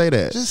money, just say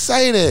that. Just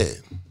say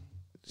that.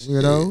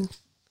 You know?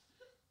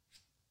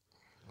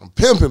 I'm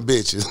pimping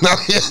bitches.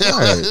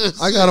 Right.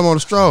 I got them on the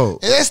stroll.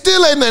 And that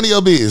still ain't none of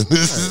your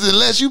business. Right.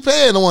 Unless you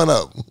paying the one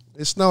up.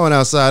 It's snowing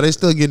outside. They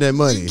still getting that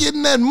money. You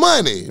getting that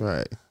money.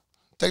 Right.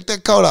 Take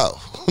that coat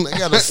off. They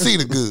got to see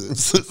the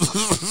goods.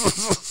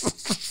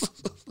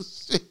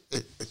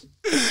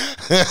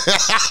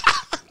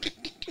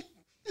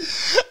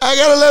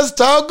 Let's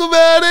talk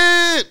about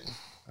it.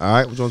 All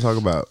right. What you want to talk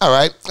about? All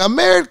right. A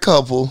married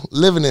couple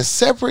living in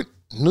separate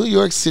New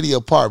York City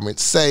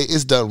apartments say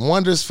it's done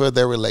wonders for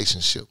their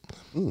relationship.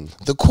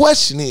 The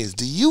question is,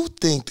 do you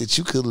think that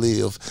you could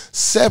live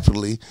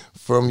separately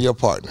from your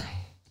partner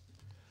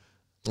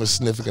or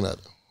significant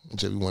other,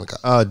 whichever you want to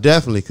call it?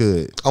 Definitely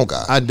could. Oh,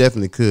 God. I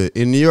definitely could.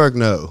 In New York,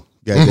 no.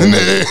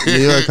 New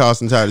York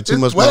costs entirely too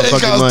much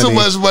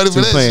motherfucking money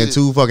to playing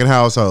two fucking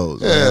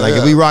households. Yeah, like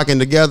if we rocking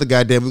together,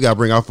 goddamn, we gotta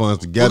bring our funds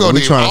together.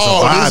 We trying to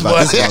survive out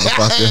this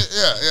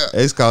motherfucker.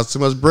 It's cost too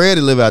much bread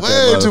to live out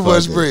there. Way too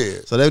much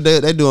bread. So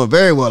they doing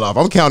very well off.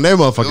 I'm counting their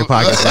motherfucking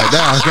pockets right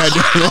now.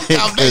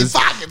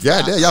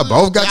 Goddamn, y'all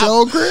both got your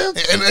own crib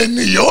in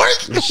New York.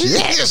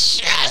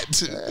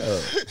 Shit.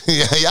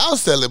 Yeah, y'all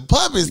selling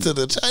puppies to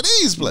the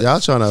Chinese place.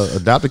 Y'all trying to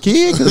adopt a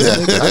kid?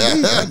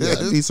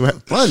 I need some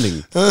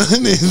funding. I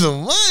need some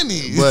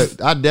money.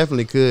 But I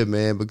definitely could,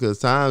 man, because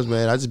times,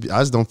 man, I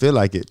just don't feel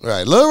like it.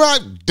 Right. Lil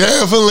Rock,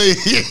 definitely.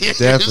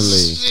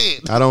 Definitely.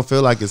 I don't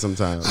feel like it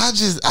sometimes.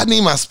 I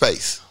need my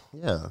space.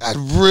 Yeah. I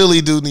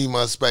really do need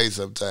my space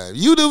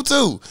sometimes. You do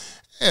too.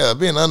 Yeah,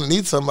 being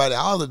underneath somebody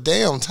all the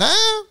damn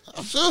time.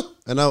 I'm sure.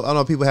 I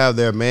know people have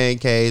their man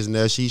caves and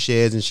their she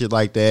sheds and shit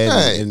like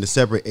that in the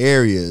separate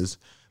areas.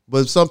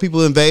 But some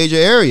people invade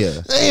your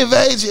area. They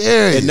invade your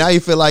area. And now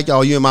you feel like,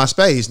 oh, you in my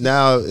space.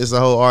 Now it's a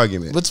whole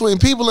argument. Between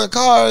people and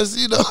cars,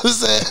 you know what I'm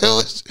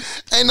saying?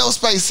 Ain't no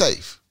space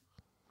safe.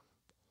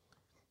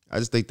 I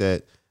just think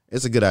that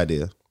it's a good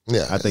idea.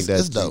 Yeah, I think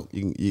it's that's dope.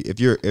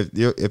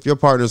 If your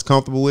partner's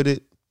comfortable with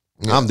it,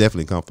 Yeah. I'm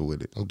definitely comfortable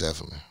with it. I'm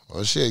definitely.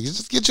 Well, shit, you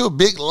just get you a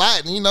big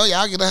lot, and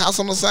y'all get a house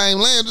on the same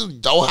land.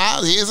 Just your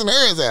house, his and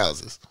hers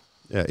houses.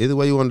 Yeah, either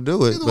way you want to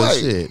do it, Either but way,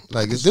 shit,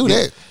 like do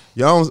that.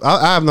 Your own,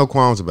 I have no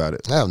qualms about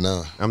it. I have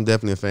none. I'm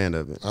definitely a fan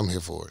of it. I'm here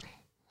for it.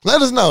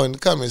 Let us know in the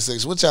comment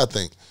section what y'all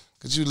think.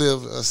 Could you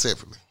live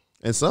separately?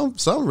 And some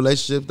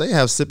relationships they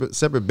have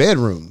separate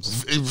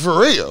bedrooms.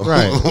 For real,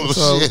 Right.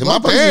 So Shit, my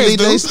my parents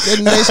do. they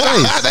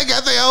space. They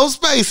got their own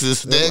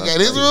spaces. They got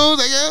his room.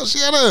 They got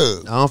shut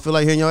up. I don't feel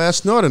like hearing your ass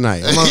snore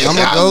tonight. I'm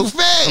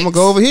Facts. gonna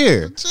go over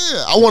here.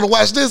 Shit, I want to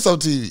watch this on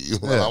TV.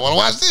 Yeah. I want to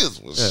watch this.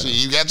 Well, shit,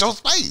 you got your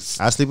space.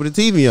 I sleep with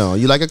the TV on.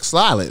 You like a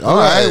silent. All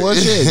right, well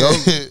shit, go.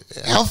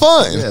 Have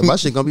fun. Yeah, my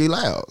shit gonna be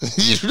loud.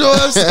 You know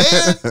what I'm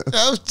saying?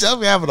 I'm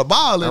just having a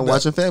ball in I'm there.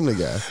 watching Family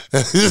Guy.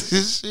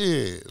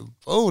 Shit,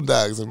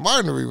 Boondocks and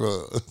Martin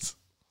reruns.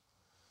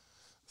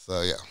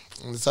 So yeah,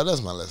 so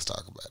that's my let's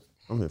talk about it.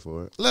 I'm here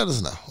for it. Let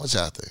us know what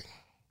y'all think.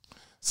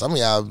 Some of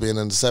y'all been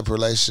in separate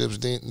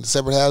relationships,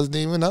 separate houses,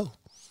 didn't even know.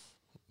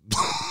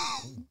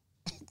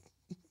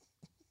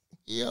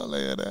 Y'all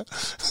lay it out.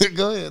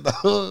 Go ahead.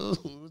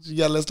 What you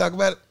got? Let's talk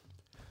about it.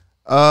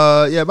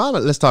 Yeah, my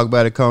let's talk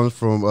about it comes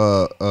from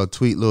a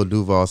tweet Lil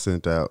Duval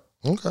sent out,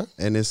 Okay.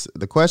 and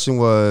the question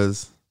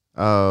was,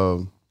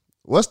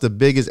 what's the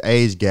biggest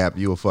age gap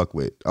you will fuck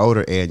with,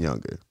 older and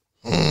younger?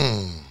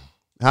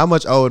 How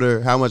much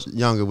older, how much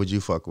younger would you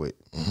fuck with?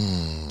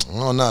 I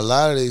don't know. A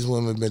lot of these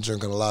women been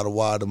drinking a lot of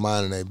water,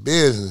 minding their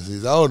business.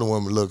 These older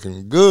women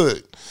looking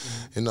good.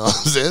 You know what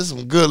I'm saying?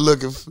 Some good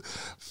looking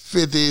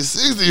 50,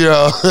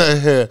 60-year-olds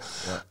right here.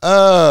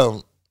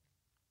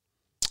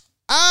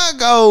 I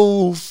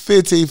go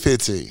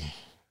 15-15.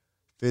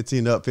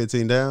 15 up,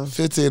 15 down?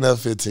 15 up,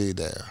 15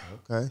 down.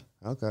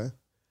 Okay.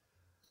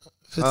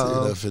 15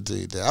 up,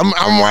 15 down.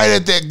 I'm right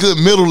at that good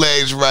middle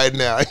age right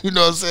now. You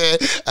know what I'm saying?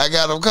 I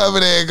got them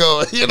coming and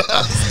going. You know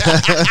what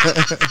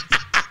I'm saying?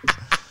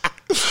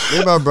 Me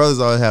and my brothers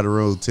always had a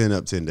rule 10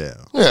 up, 10 down.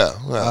 Yeah.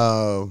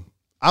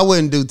 I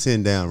wouldn't do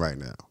 10 down right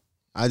now.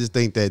 I just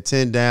think that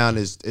 10 down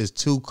is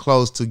too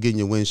close to getting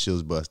your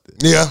windshields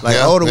busted. Yeah. Like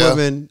yeah, older yeah.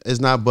 women is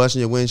not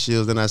busting your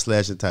windshields, they're not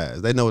slashing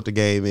tires. They know what the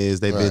game is.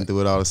 They've been Right. through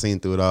it all, they've seen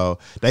through it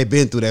all. They've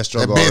been through that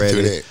struggle They've been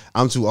already. through that.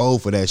 I'm too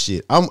old for that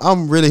shit.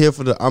 I'm really here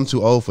for I'm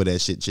too old for that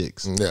shit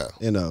chicks. Yeah.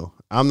 You know,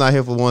 I'm not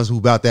here for ones who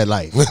about that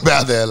life.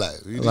 About that life.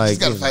 You Like, just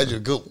got to you find you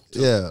a good one.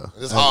 Yeah.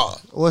 It's hard.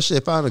 Well,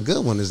 shit, find a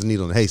good one is a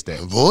needle in a haystack.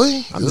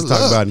 Boy, I'm just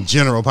talking about the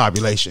general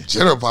population.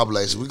 general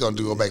population. We're going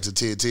to go back to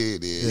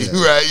 10-10 then.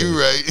 Yeah. You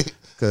right.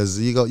 Cause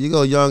you go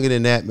younger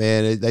than that,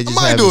 man. They I just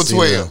might haven't do a seen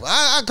 12. enough.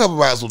 I couple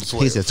rounds with a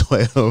 12. He said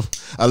 12,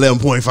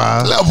 11.5.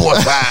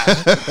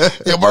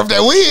 11.5. Your birthday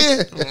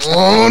win.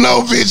 Oh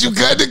no, bitch, you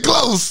cut it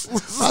close.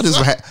 I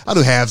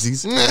do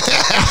halvesies.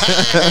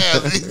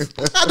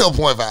 I do a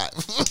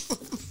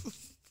 0.5.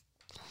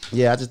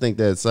 Yeah, I just think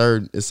that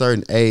at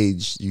certain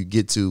age you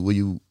get to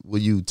where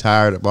you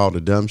tired of all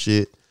the dumb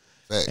shit,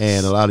 Facts.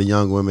 and a lot of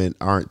young women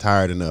aren't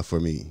tired enough for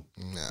me.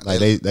 Nah, Like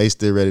they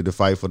still ready to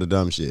fight for the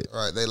dumb shit.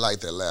 right, they like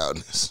that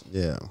loudness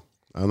Yeah,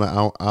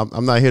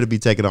 I'm not here to be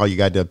taking all you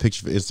goddamn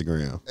pictures for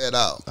Instagram. at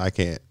all. I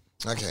can't.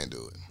 I can't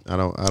do it. I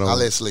don't. I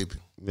let sleepy.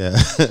 Yeah,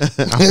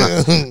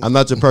 I'm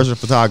not your personal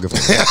photographer.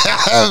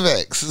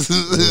 Facts.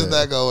 It's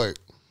not gonna work.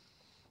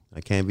 I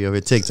can't be over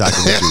here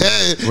TikToking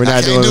with you. We're I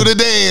not can't doing do the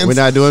dance. We're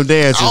not doing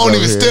dances. I don't over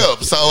even here.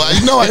 step, so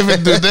you know I ain't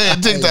even do the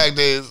TikTok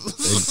dance.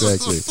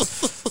 Exactly.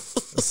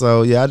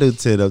 So yeah, I do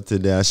 10 up,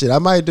 10 down. Shit, I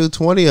might do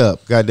 20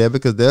 up. Goddamn,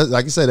 because they're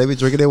like you said, they be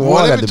drinking their Boy,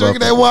 water. they at be the drinking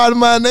that motherfucker. water,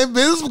 man. They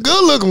been some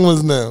good looking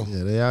ones now.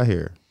 Yeah, they out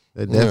here.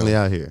 They're definitely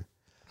out here,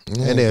 and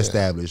they're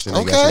established and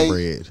they got Okay. some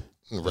bread.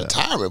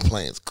 Retirement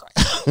plans, crazy.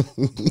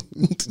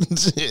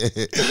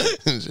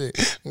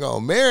 Shit. I'm gonna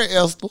marry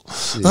Esther.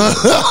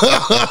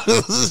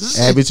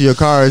 Add me to your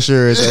car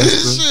insurance.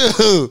 Esther.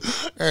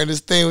 Shoot. Earn this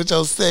thing with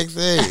your sex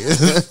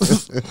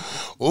ass.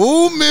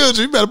 Ooh, Mildred,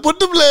 you better put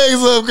them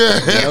legs up, girl.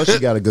 You know she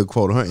got a good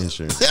quote on her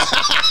insurance.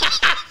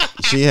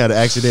 She had an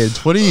accident in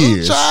 20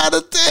 years. I'm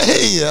trying to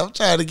tell you. I'm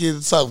trying to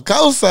get some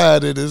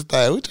co-sign in this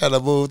thing. We trying to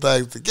move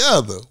things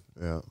together.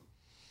 Yeah.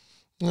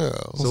 Yeah.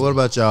 So what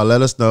about y'all?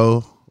 Let us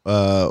know.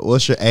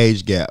 What's your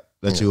age gap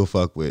that you will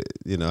fuck with?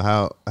 You know,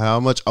 how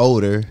much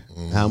older,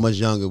 how much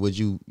younger would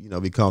you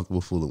be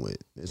comfortable fooling with?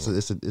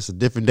 It's a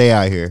different day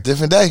out here.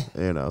 Different day.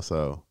 You know,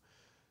 so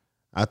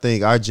I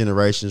think our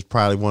generation is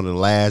probably one of the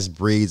last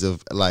breeds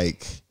of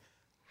like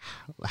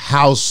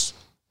house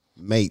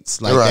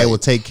mates. Like Right. they will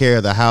take care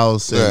of the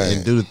house and, Right.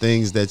 and do the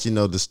things that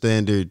the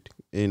standard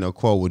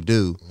quo would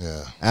do.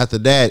 Yeah. After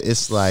that,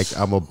 it's like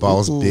I'm a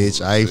boss Ooh,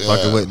 bitch. I ain't yeah.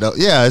 fucking with no.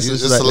 Yeah, it's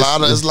It's like, a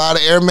lot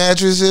of air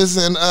mattresses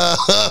and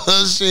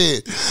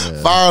shit.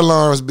 Fire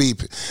alarms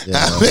beeping. Yeah.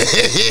 I mean,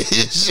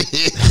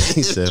 shit.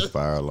 He said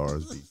fire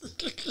alarms.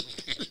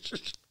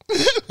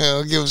 I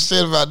don't give a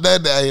shit about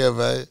nothing out here,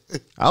 man.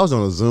 I was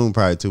on a Zoom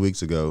probably 2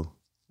 weeks ago,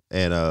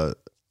 and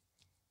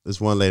this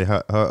one lady,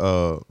 her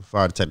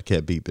fire detector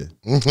kept beeping.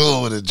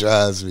 Oh, it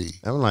drives me.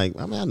 I'm like,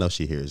 I mean, I know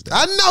she hears that.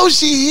 I know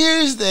she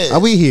hears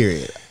that. We hear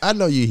it. I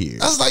know you hear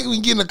it. That's like when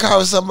you get in a car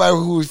with somebody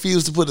who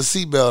refused to put a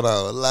seatbelt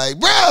on. Like,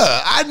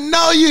 bruh, I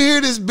know you hear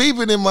this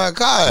beeping in my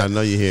car. I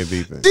know you hear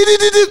beeping.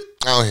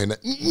 I don't hear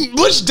nothing.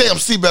 Put your damn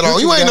seatbelt on.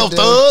 You ain't no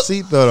thug.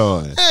 Seatbelt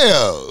on.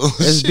 Hell.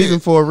 It's beeping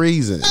for a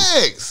reason.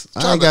 Thanks.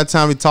 I ain't got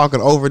time to be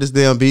talking over this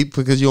damn beep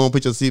because you won't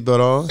put your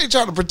seatbelt on. They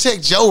trying to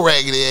protect your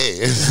raggedy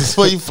ass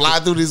before you fly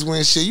through this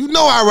windshield. You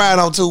know I ride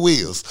on 2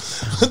 wheels.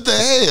 What the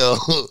hell?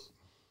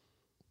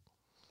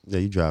 Yeah,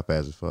 you drive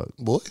fast as fuck.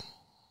 Boy.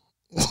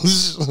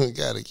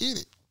 Gotta get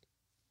it.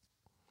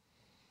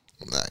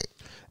 Right.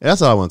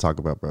 That's all I want to talk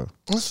about, bro.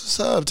 What's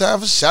up? Time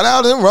for shout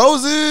out and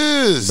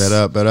roses. Bet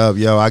up.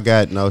 Yo, I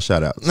got no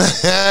shout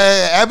outs.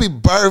 Happy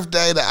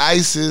birthday to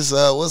Isis.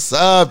 What's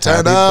up?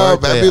 Turn Happy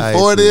up. birthday, Happy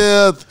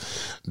 40th.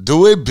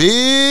 Do it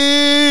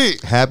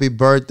big. Happy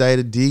birthday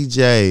to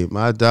DJ,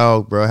 my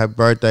dog, bro. Happy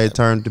birthday,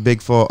 turned to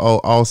Big 40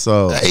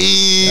 also.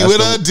 Hey, That's with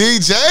the- a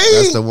DJ.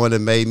 That's the one that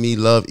made me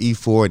love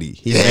E40.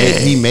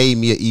 He made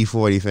me an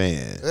E40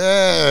 fan.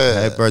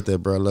 Yeah. Happy birthday,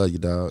 bro. Love you,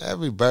 dog.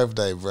 Happy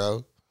birthday,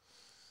 bro.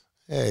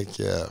 Heck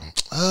yeah.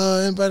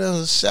 Anybody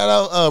else? Shout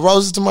out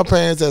roses to my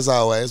parents as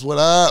always. What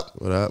up?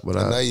 What up?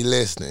 I know you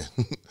listening.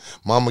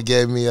 Mama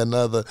gave me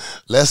another,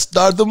 let's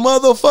start the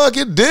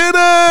motherfucking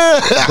dinner.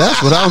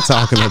 That's what I'm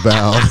talking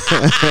about.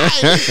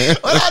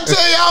 When I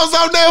tell you I was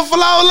on that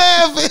floor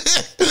laughing,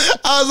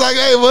 I was like,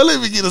 hey, well,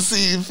 let me get a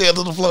seat and fell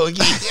to the floor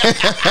again.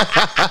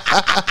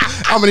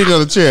 I'm gonna need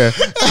another chair.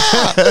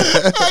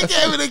 I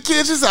came in the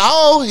kitchen, said,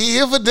 oh, he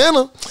here for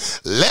dinner.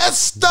 Let's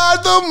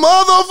start the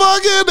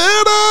motherfucking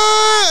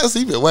dinner. So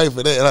you been waiting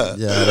for that, huh?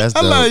 Yeah, that's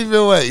I know dope. you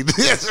been waiting.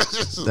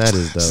 That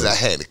is dope. So I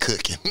had it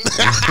cooking.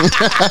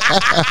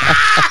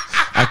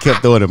 I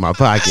kept throwing it in my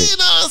pocket. You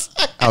know what I'm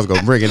saying? I was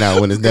gonna bring it out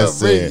when it's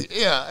necessary.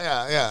 Yeah.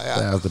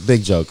 That was the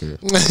big joker.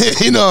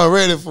 You know I'm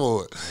ready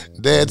for it.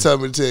 Dad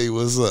told me to tell you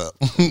what's up.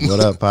 What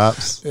up,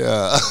 pops?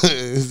 Yeah.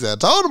 He said, I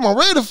told him I'm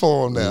ready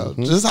for him now.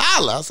 Mm-hmm. Just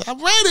holler. I said,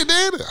 I'm ready,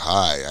 Daddy.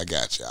 All right, I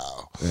got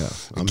y'all. Yeah,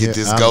 Get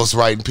this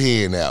ghostwriting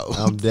pen out.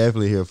 I'm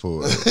definitely here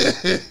for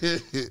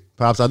it.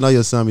 Pops, I know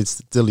your son be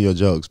stealing your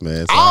jokes,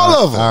 man. So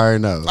All of them. I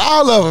already know.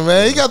 All of them,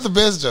 man. He got the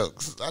best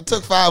jokes. I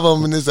took 5 of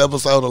them in this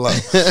episode alone.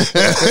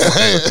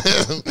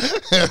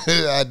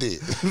 I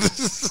did.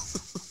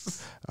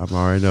 I'm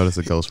already know this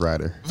a ghost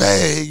rider.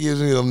 Man, he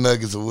gives me them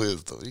nuggets of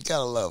wisdom. You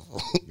gotta love them.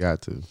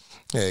 Got to.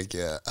 Heck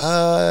yeah.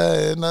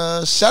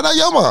 And shout out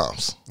your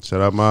moms. Shut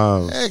up,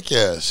 mom. Heck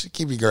yeah. She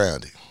keep you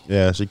grounded.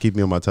 Yeah, she keep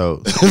me on my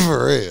toes.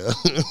 For real.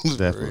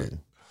 Definitely.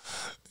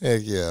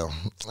 Heck yeah. All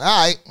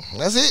right.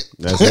 That's it.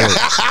 That's it.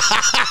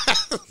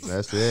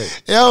 That's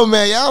it. Yo,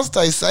 man, y'all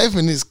stay safe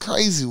in this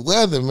crazy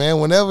weather, man.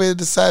 Whenever it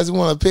decides you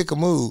want to pick a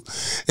mood,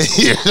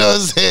 you know what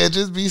I'm saying?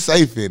 Just be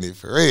safe in it,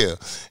 for real.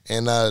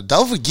 And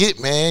don't forget,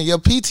 man, your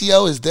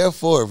PTO is there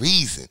for a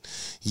reason.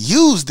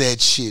 Use that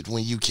shit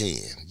when you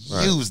can.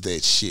 Right. Use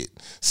that shit.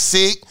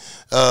 Sick,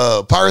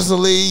 personal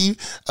leave,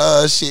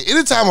 shit.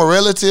 Anytime a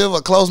relative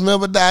or close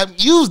member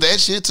died, use that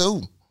shit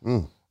too.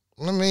 I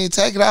mean,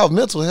 take it out.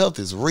 Mental health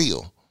is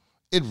real.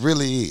 It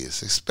really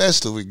is,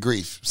 especially with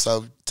grief.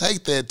 So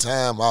take that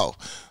time off.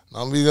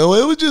 I mean, it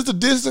was just a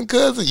distant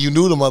cousin. You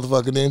knew the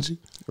motherfucker, didn't you?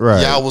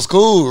 Right. Y'all was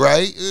cool,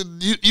 right?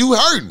 You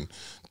hurting.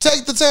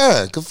 Take the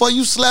time. Because before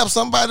you slap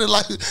somebody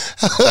like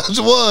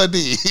Jawad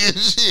did,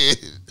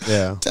 shit.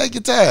 Yeah. Take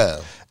your time.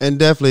 And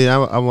definitely,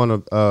 I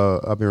want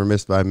to. I'll be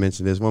remiss if I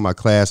mention this. One of my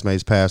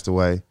classmates passed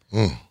away,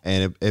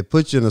 and it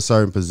puts you in a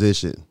certain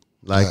position.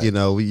 Like Right. you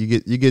know, you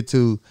get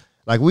to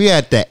like we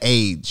at that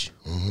age,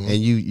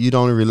 and you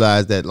don't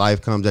realize that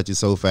life comes at you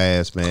so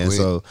fast, man. Quick.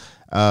 So,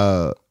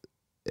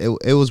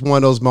 it was one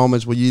of those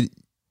moments where you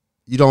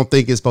don't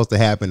think it's supposed to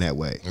happen that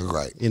way.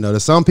 Right. You know,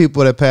 there's some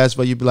people that pass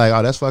away, you be like,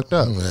 oh, that's fucked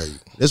up. Right.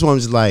 This one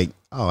was just like,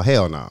 oh,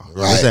 hell no,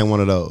 this Right. ain't one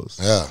of those.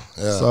 Yeah.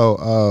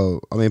 So,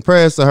 I mean,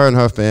 prayers to her and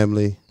her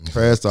family.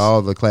 Prayers to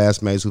all the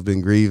classmates who've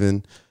been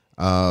grieving.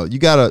 You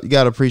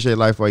gotta appreciate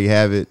life while you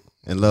have it,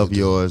 and love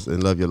yours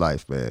and love your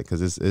life, man.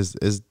 Because it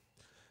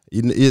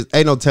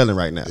ain't no telling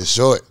right now. It's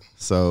short.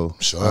 So,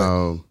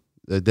 Sure.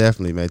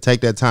 definitely, man,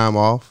 take that time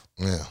off.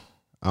 Yeah.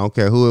 I don't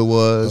care who it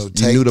was. Oh, You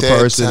take knew the that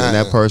person, and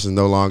that time. person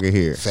no longer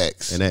here.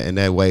 Facts. And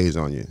that weighs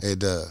on you. It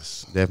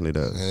does. Definitely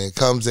does. And it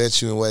comes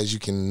at you in ways you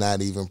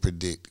cannot even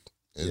predict.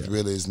 It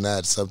really is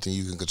not something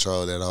you can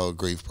control, that whole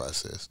grief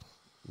process.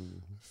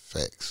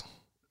 Facts.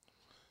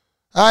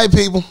 All right,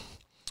 people.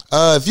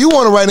 If you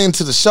want to write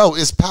into the show,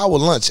 it's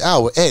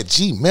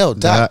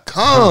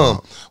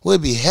powerlunchhour@gmail.com. We'll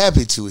be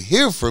happy to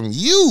hear from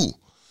you.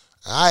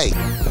 All right.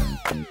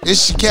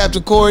 It's your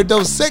Captain Corey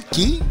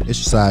Dosecki. It's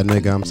your side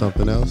nigga. I'm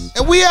something else.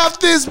 And we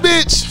after this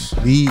bitch.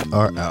 We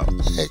are out.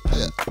 Heck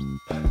yeah.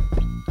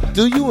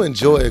 Do you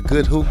enjoy a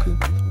good hookah?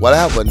 Well, I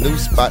have a new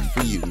spot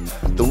for you.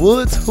 The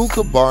Woods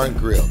Hookah Bar and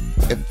Grill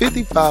at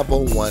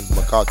 5501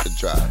 MacArthur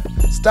Drive.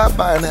 Stop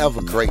by and have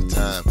a great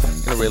time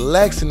in a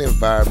relaxing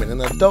environment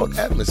and adult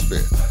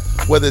atmosphere.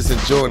 Whether it's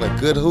enjoying a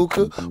good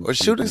hookah or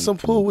shooting some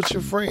pool with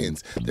your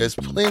friends, there's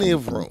plenty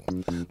of room.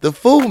 The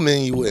food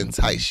menu will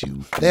entice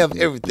you. They have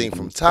everything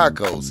from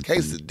tacos,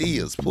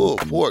 quesadillas,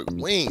 pulled pork,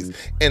 wings,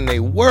 and a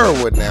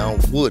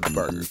world-renowned wood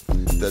burger.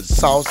 The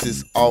sauce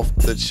is off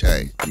the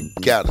chain. You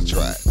gotta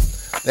try it.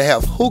 They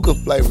have hookah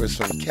flavors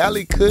from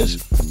Cali Kush,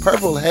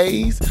 Purple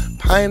Haze,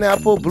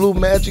 Pineapple, Blue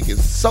Magic, and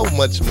so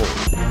much more.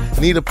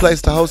 Need a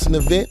place to host an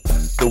event?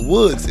 The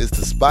Woods is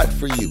the spot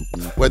for you.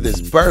 Whether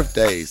it's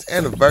birthdays,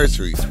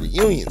 anniversaries,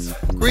 reunions,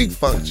 Greek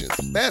functions,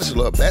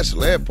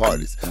 bachelorette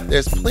parties,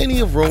 there's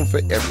plenty of room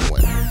for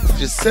everyone.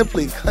 Just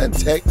simply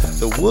contact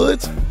The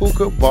Woods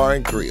Hookah Bar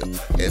and Grill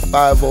at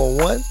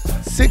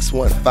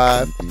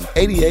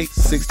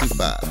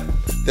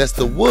 501-615-8865. That's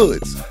The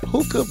Woods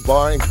Hookah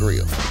Bar and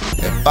Grill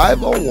at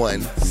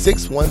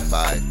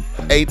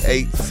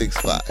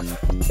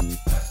 501-615-8865.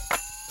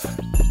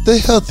 The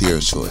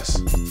Healthier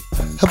Choice,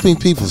 helping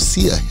people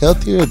see a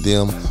healthier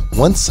them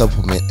one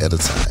supplement at a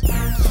time.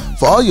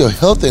 For all your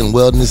health and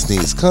wellness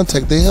needs,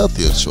 contact The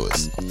Healthier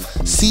Choice.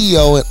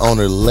 CEO and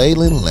owner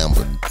Leyland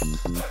Lambert.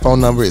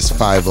 Phone number is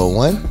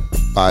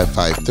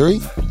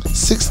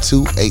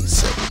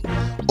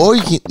 501-553-6287. Or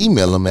you can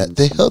email them at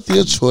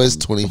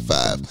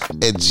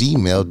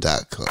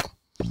thehealthierchoice25@gmail.com.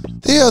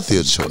 The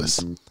Healthier Choice,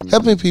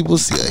 helping people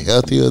see a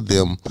healthier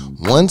them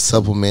one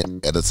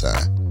supplement at a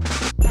time.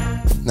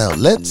 Now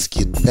let's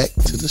get back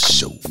to the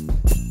show.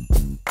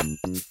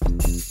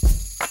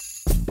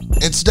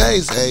 In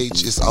today's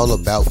age, it's all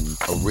about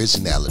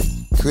originality,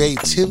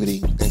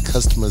 creativity, and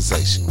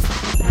customization.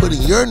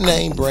 Putting your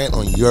name brand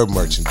on your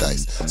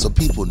merchandise so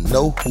people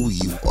know who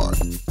you are.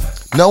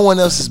 No one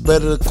else is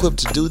better equipped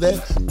to do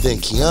that than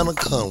Kiana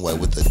Conway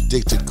with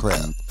Addicted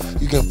Craft.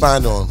 You can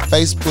find her on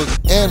Facebook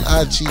and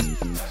IG.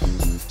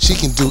 She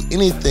can do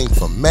anything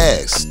from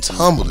masks,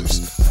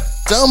 tumblers,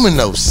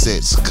 domino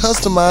sets,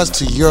 customized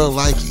to your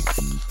liking.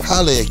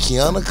 Holla at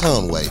Kiana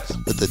Conway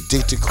with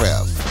Addicted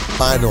Craft.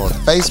 Find her on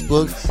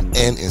Facebook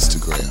and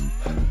Instagram.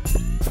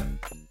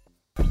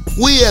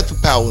 We at the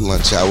Power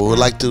Lunch Hour would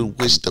like to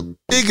wish the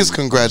biggest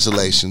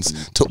congratulations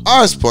to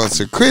our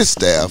sponsor, Chris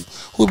Staff,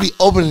 who will be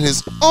opening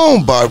his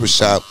own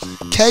barbershop,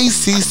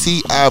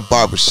 KCCI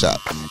Barbershop,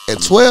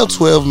 at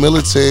 1212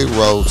 Military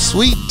Road,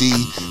 Suite D,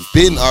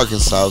 Benton,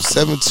 Arkansas,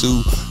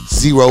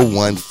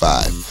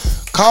 72015.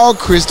 Call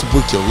Chris to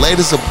book your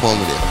latest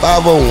appointment at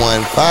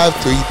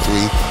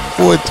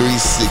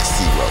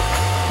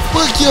 501-533-4360.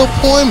 Book your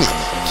appointment.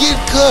 Get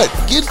cut.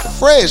 Get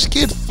fresh.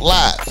 Get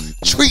fly.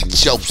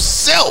 Treat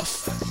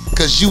yourself,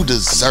 because you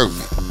deserve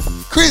it.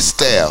 Chris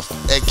Staff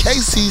at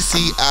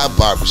KCCI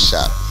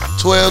Barbershop,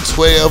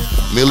 1212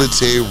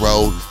 Military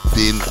Road,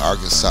 Benton,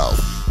 Arkansas.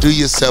 Do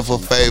yourself a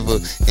favor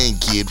and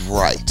get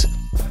right.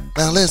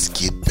 Now let's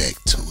get back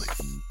to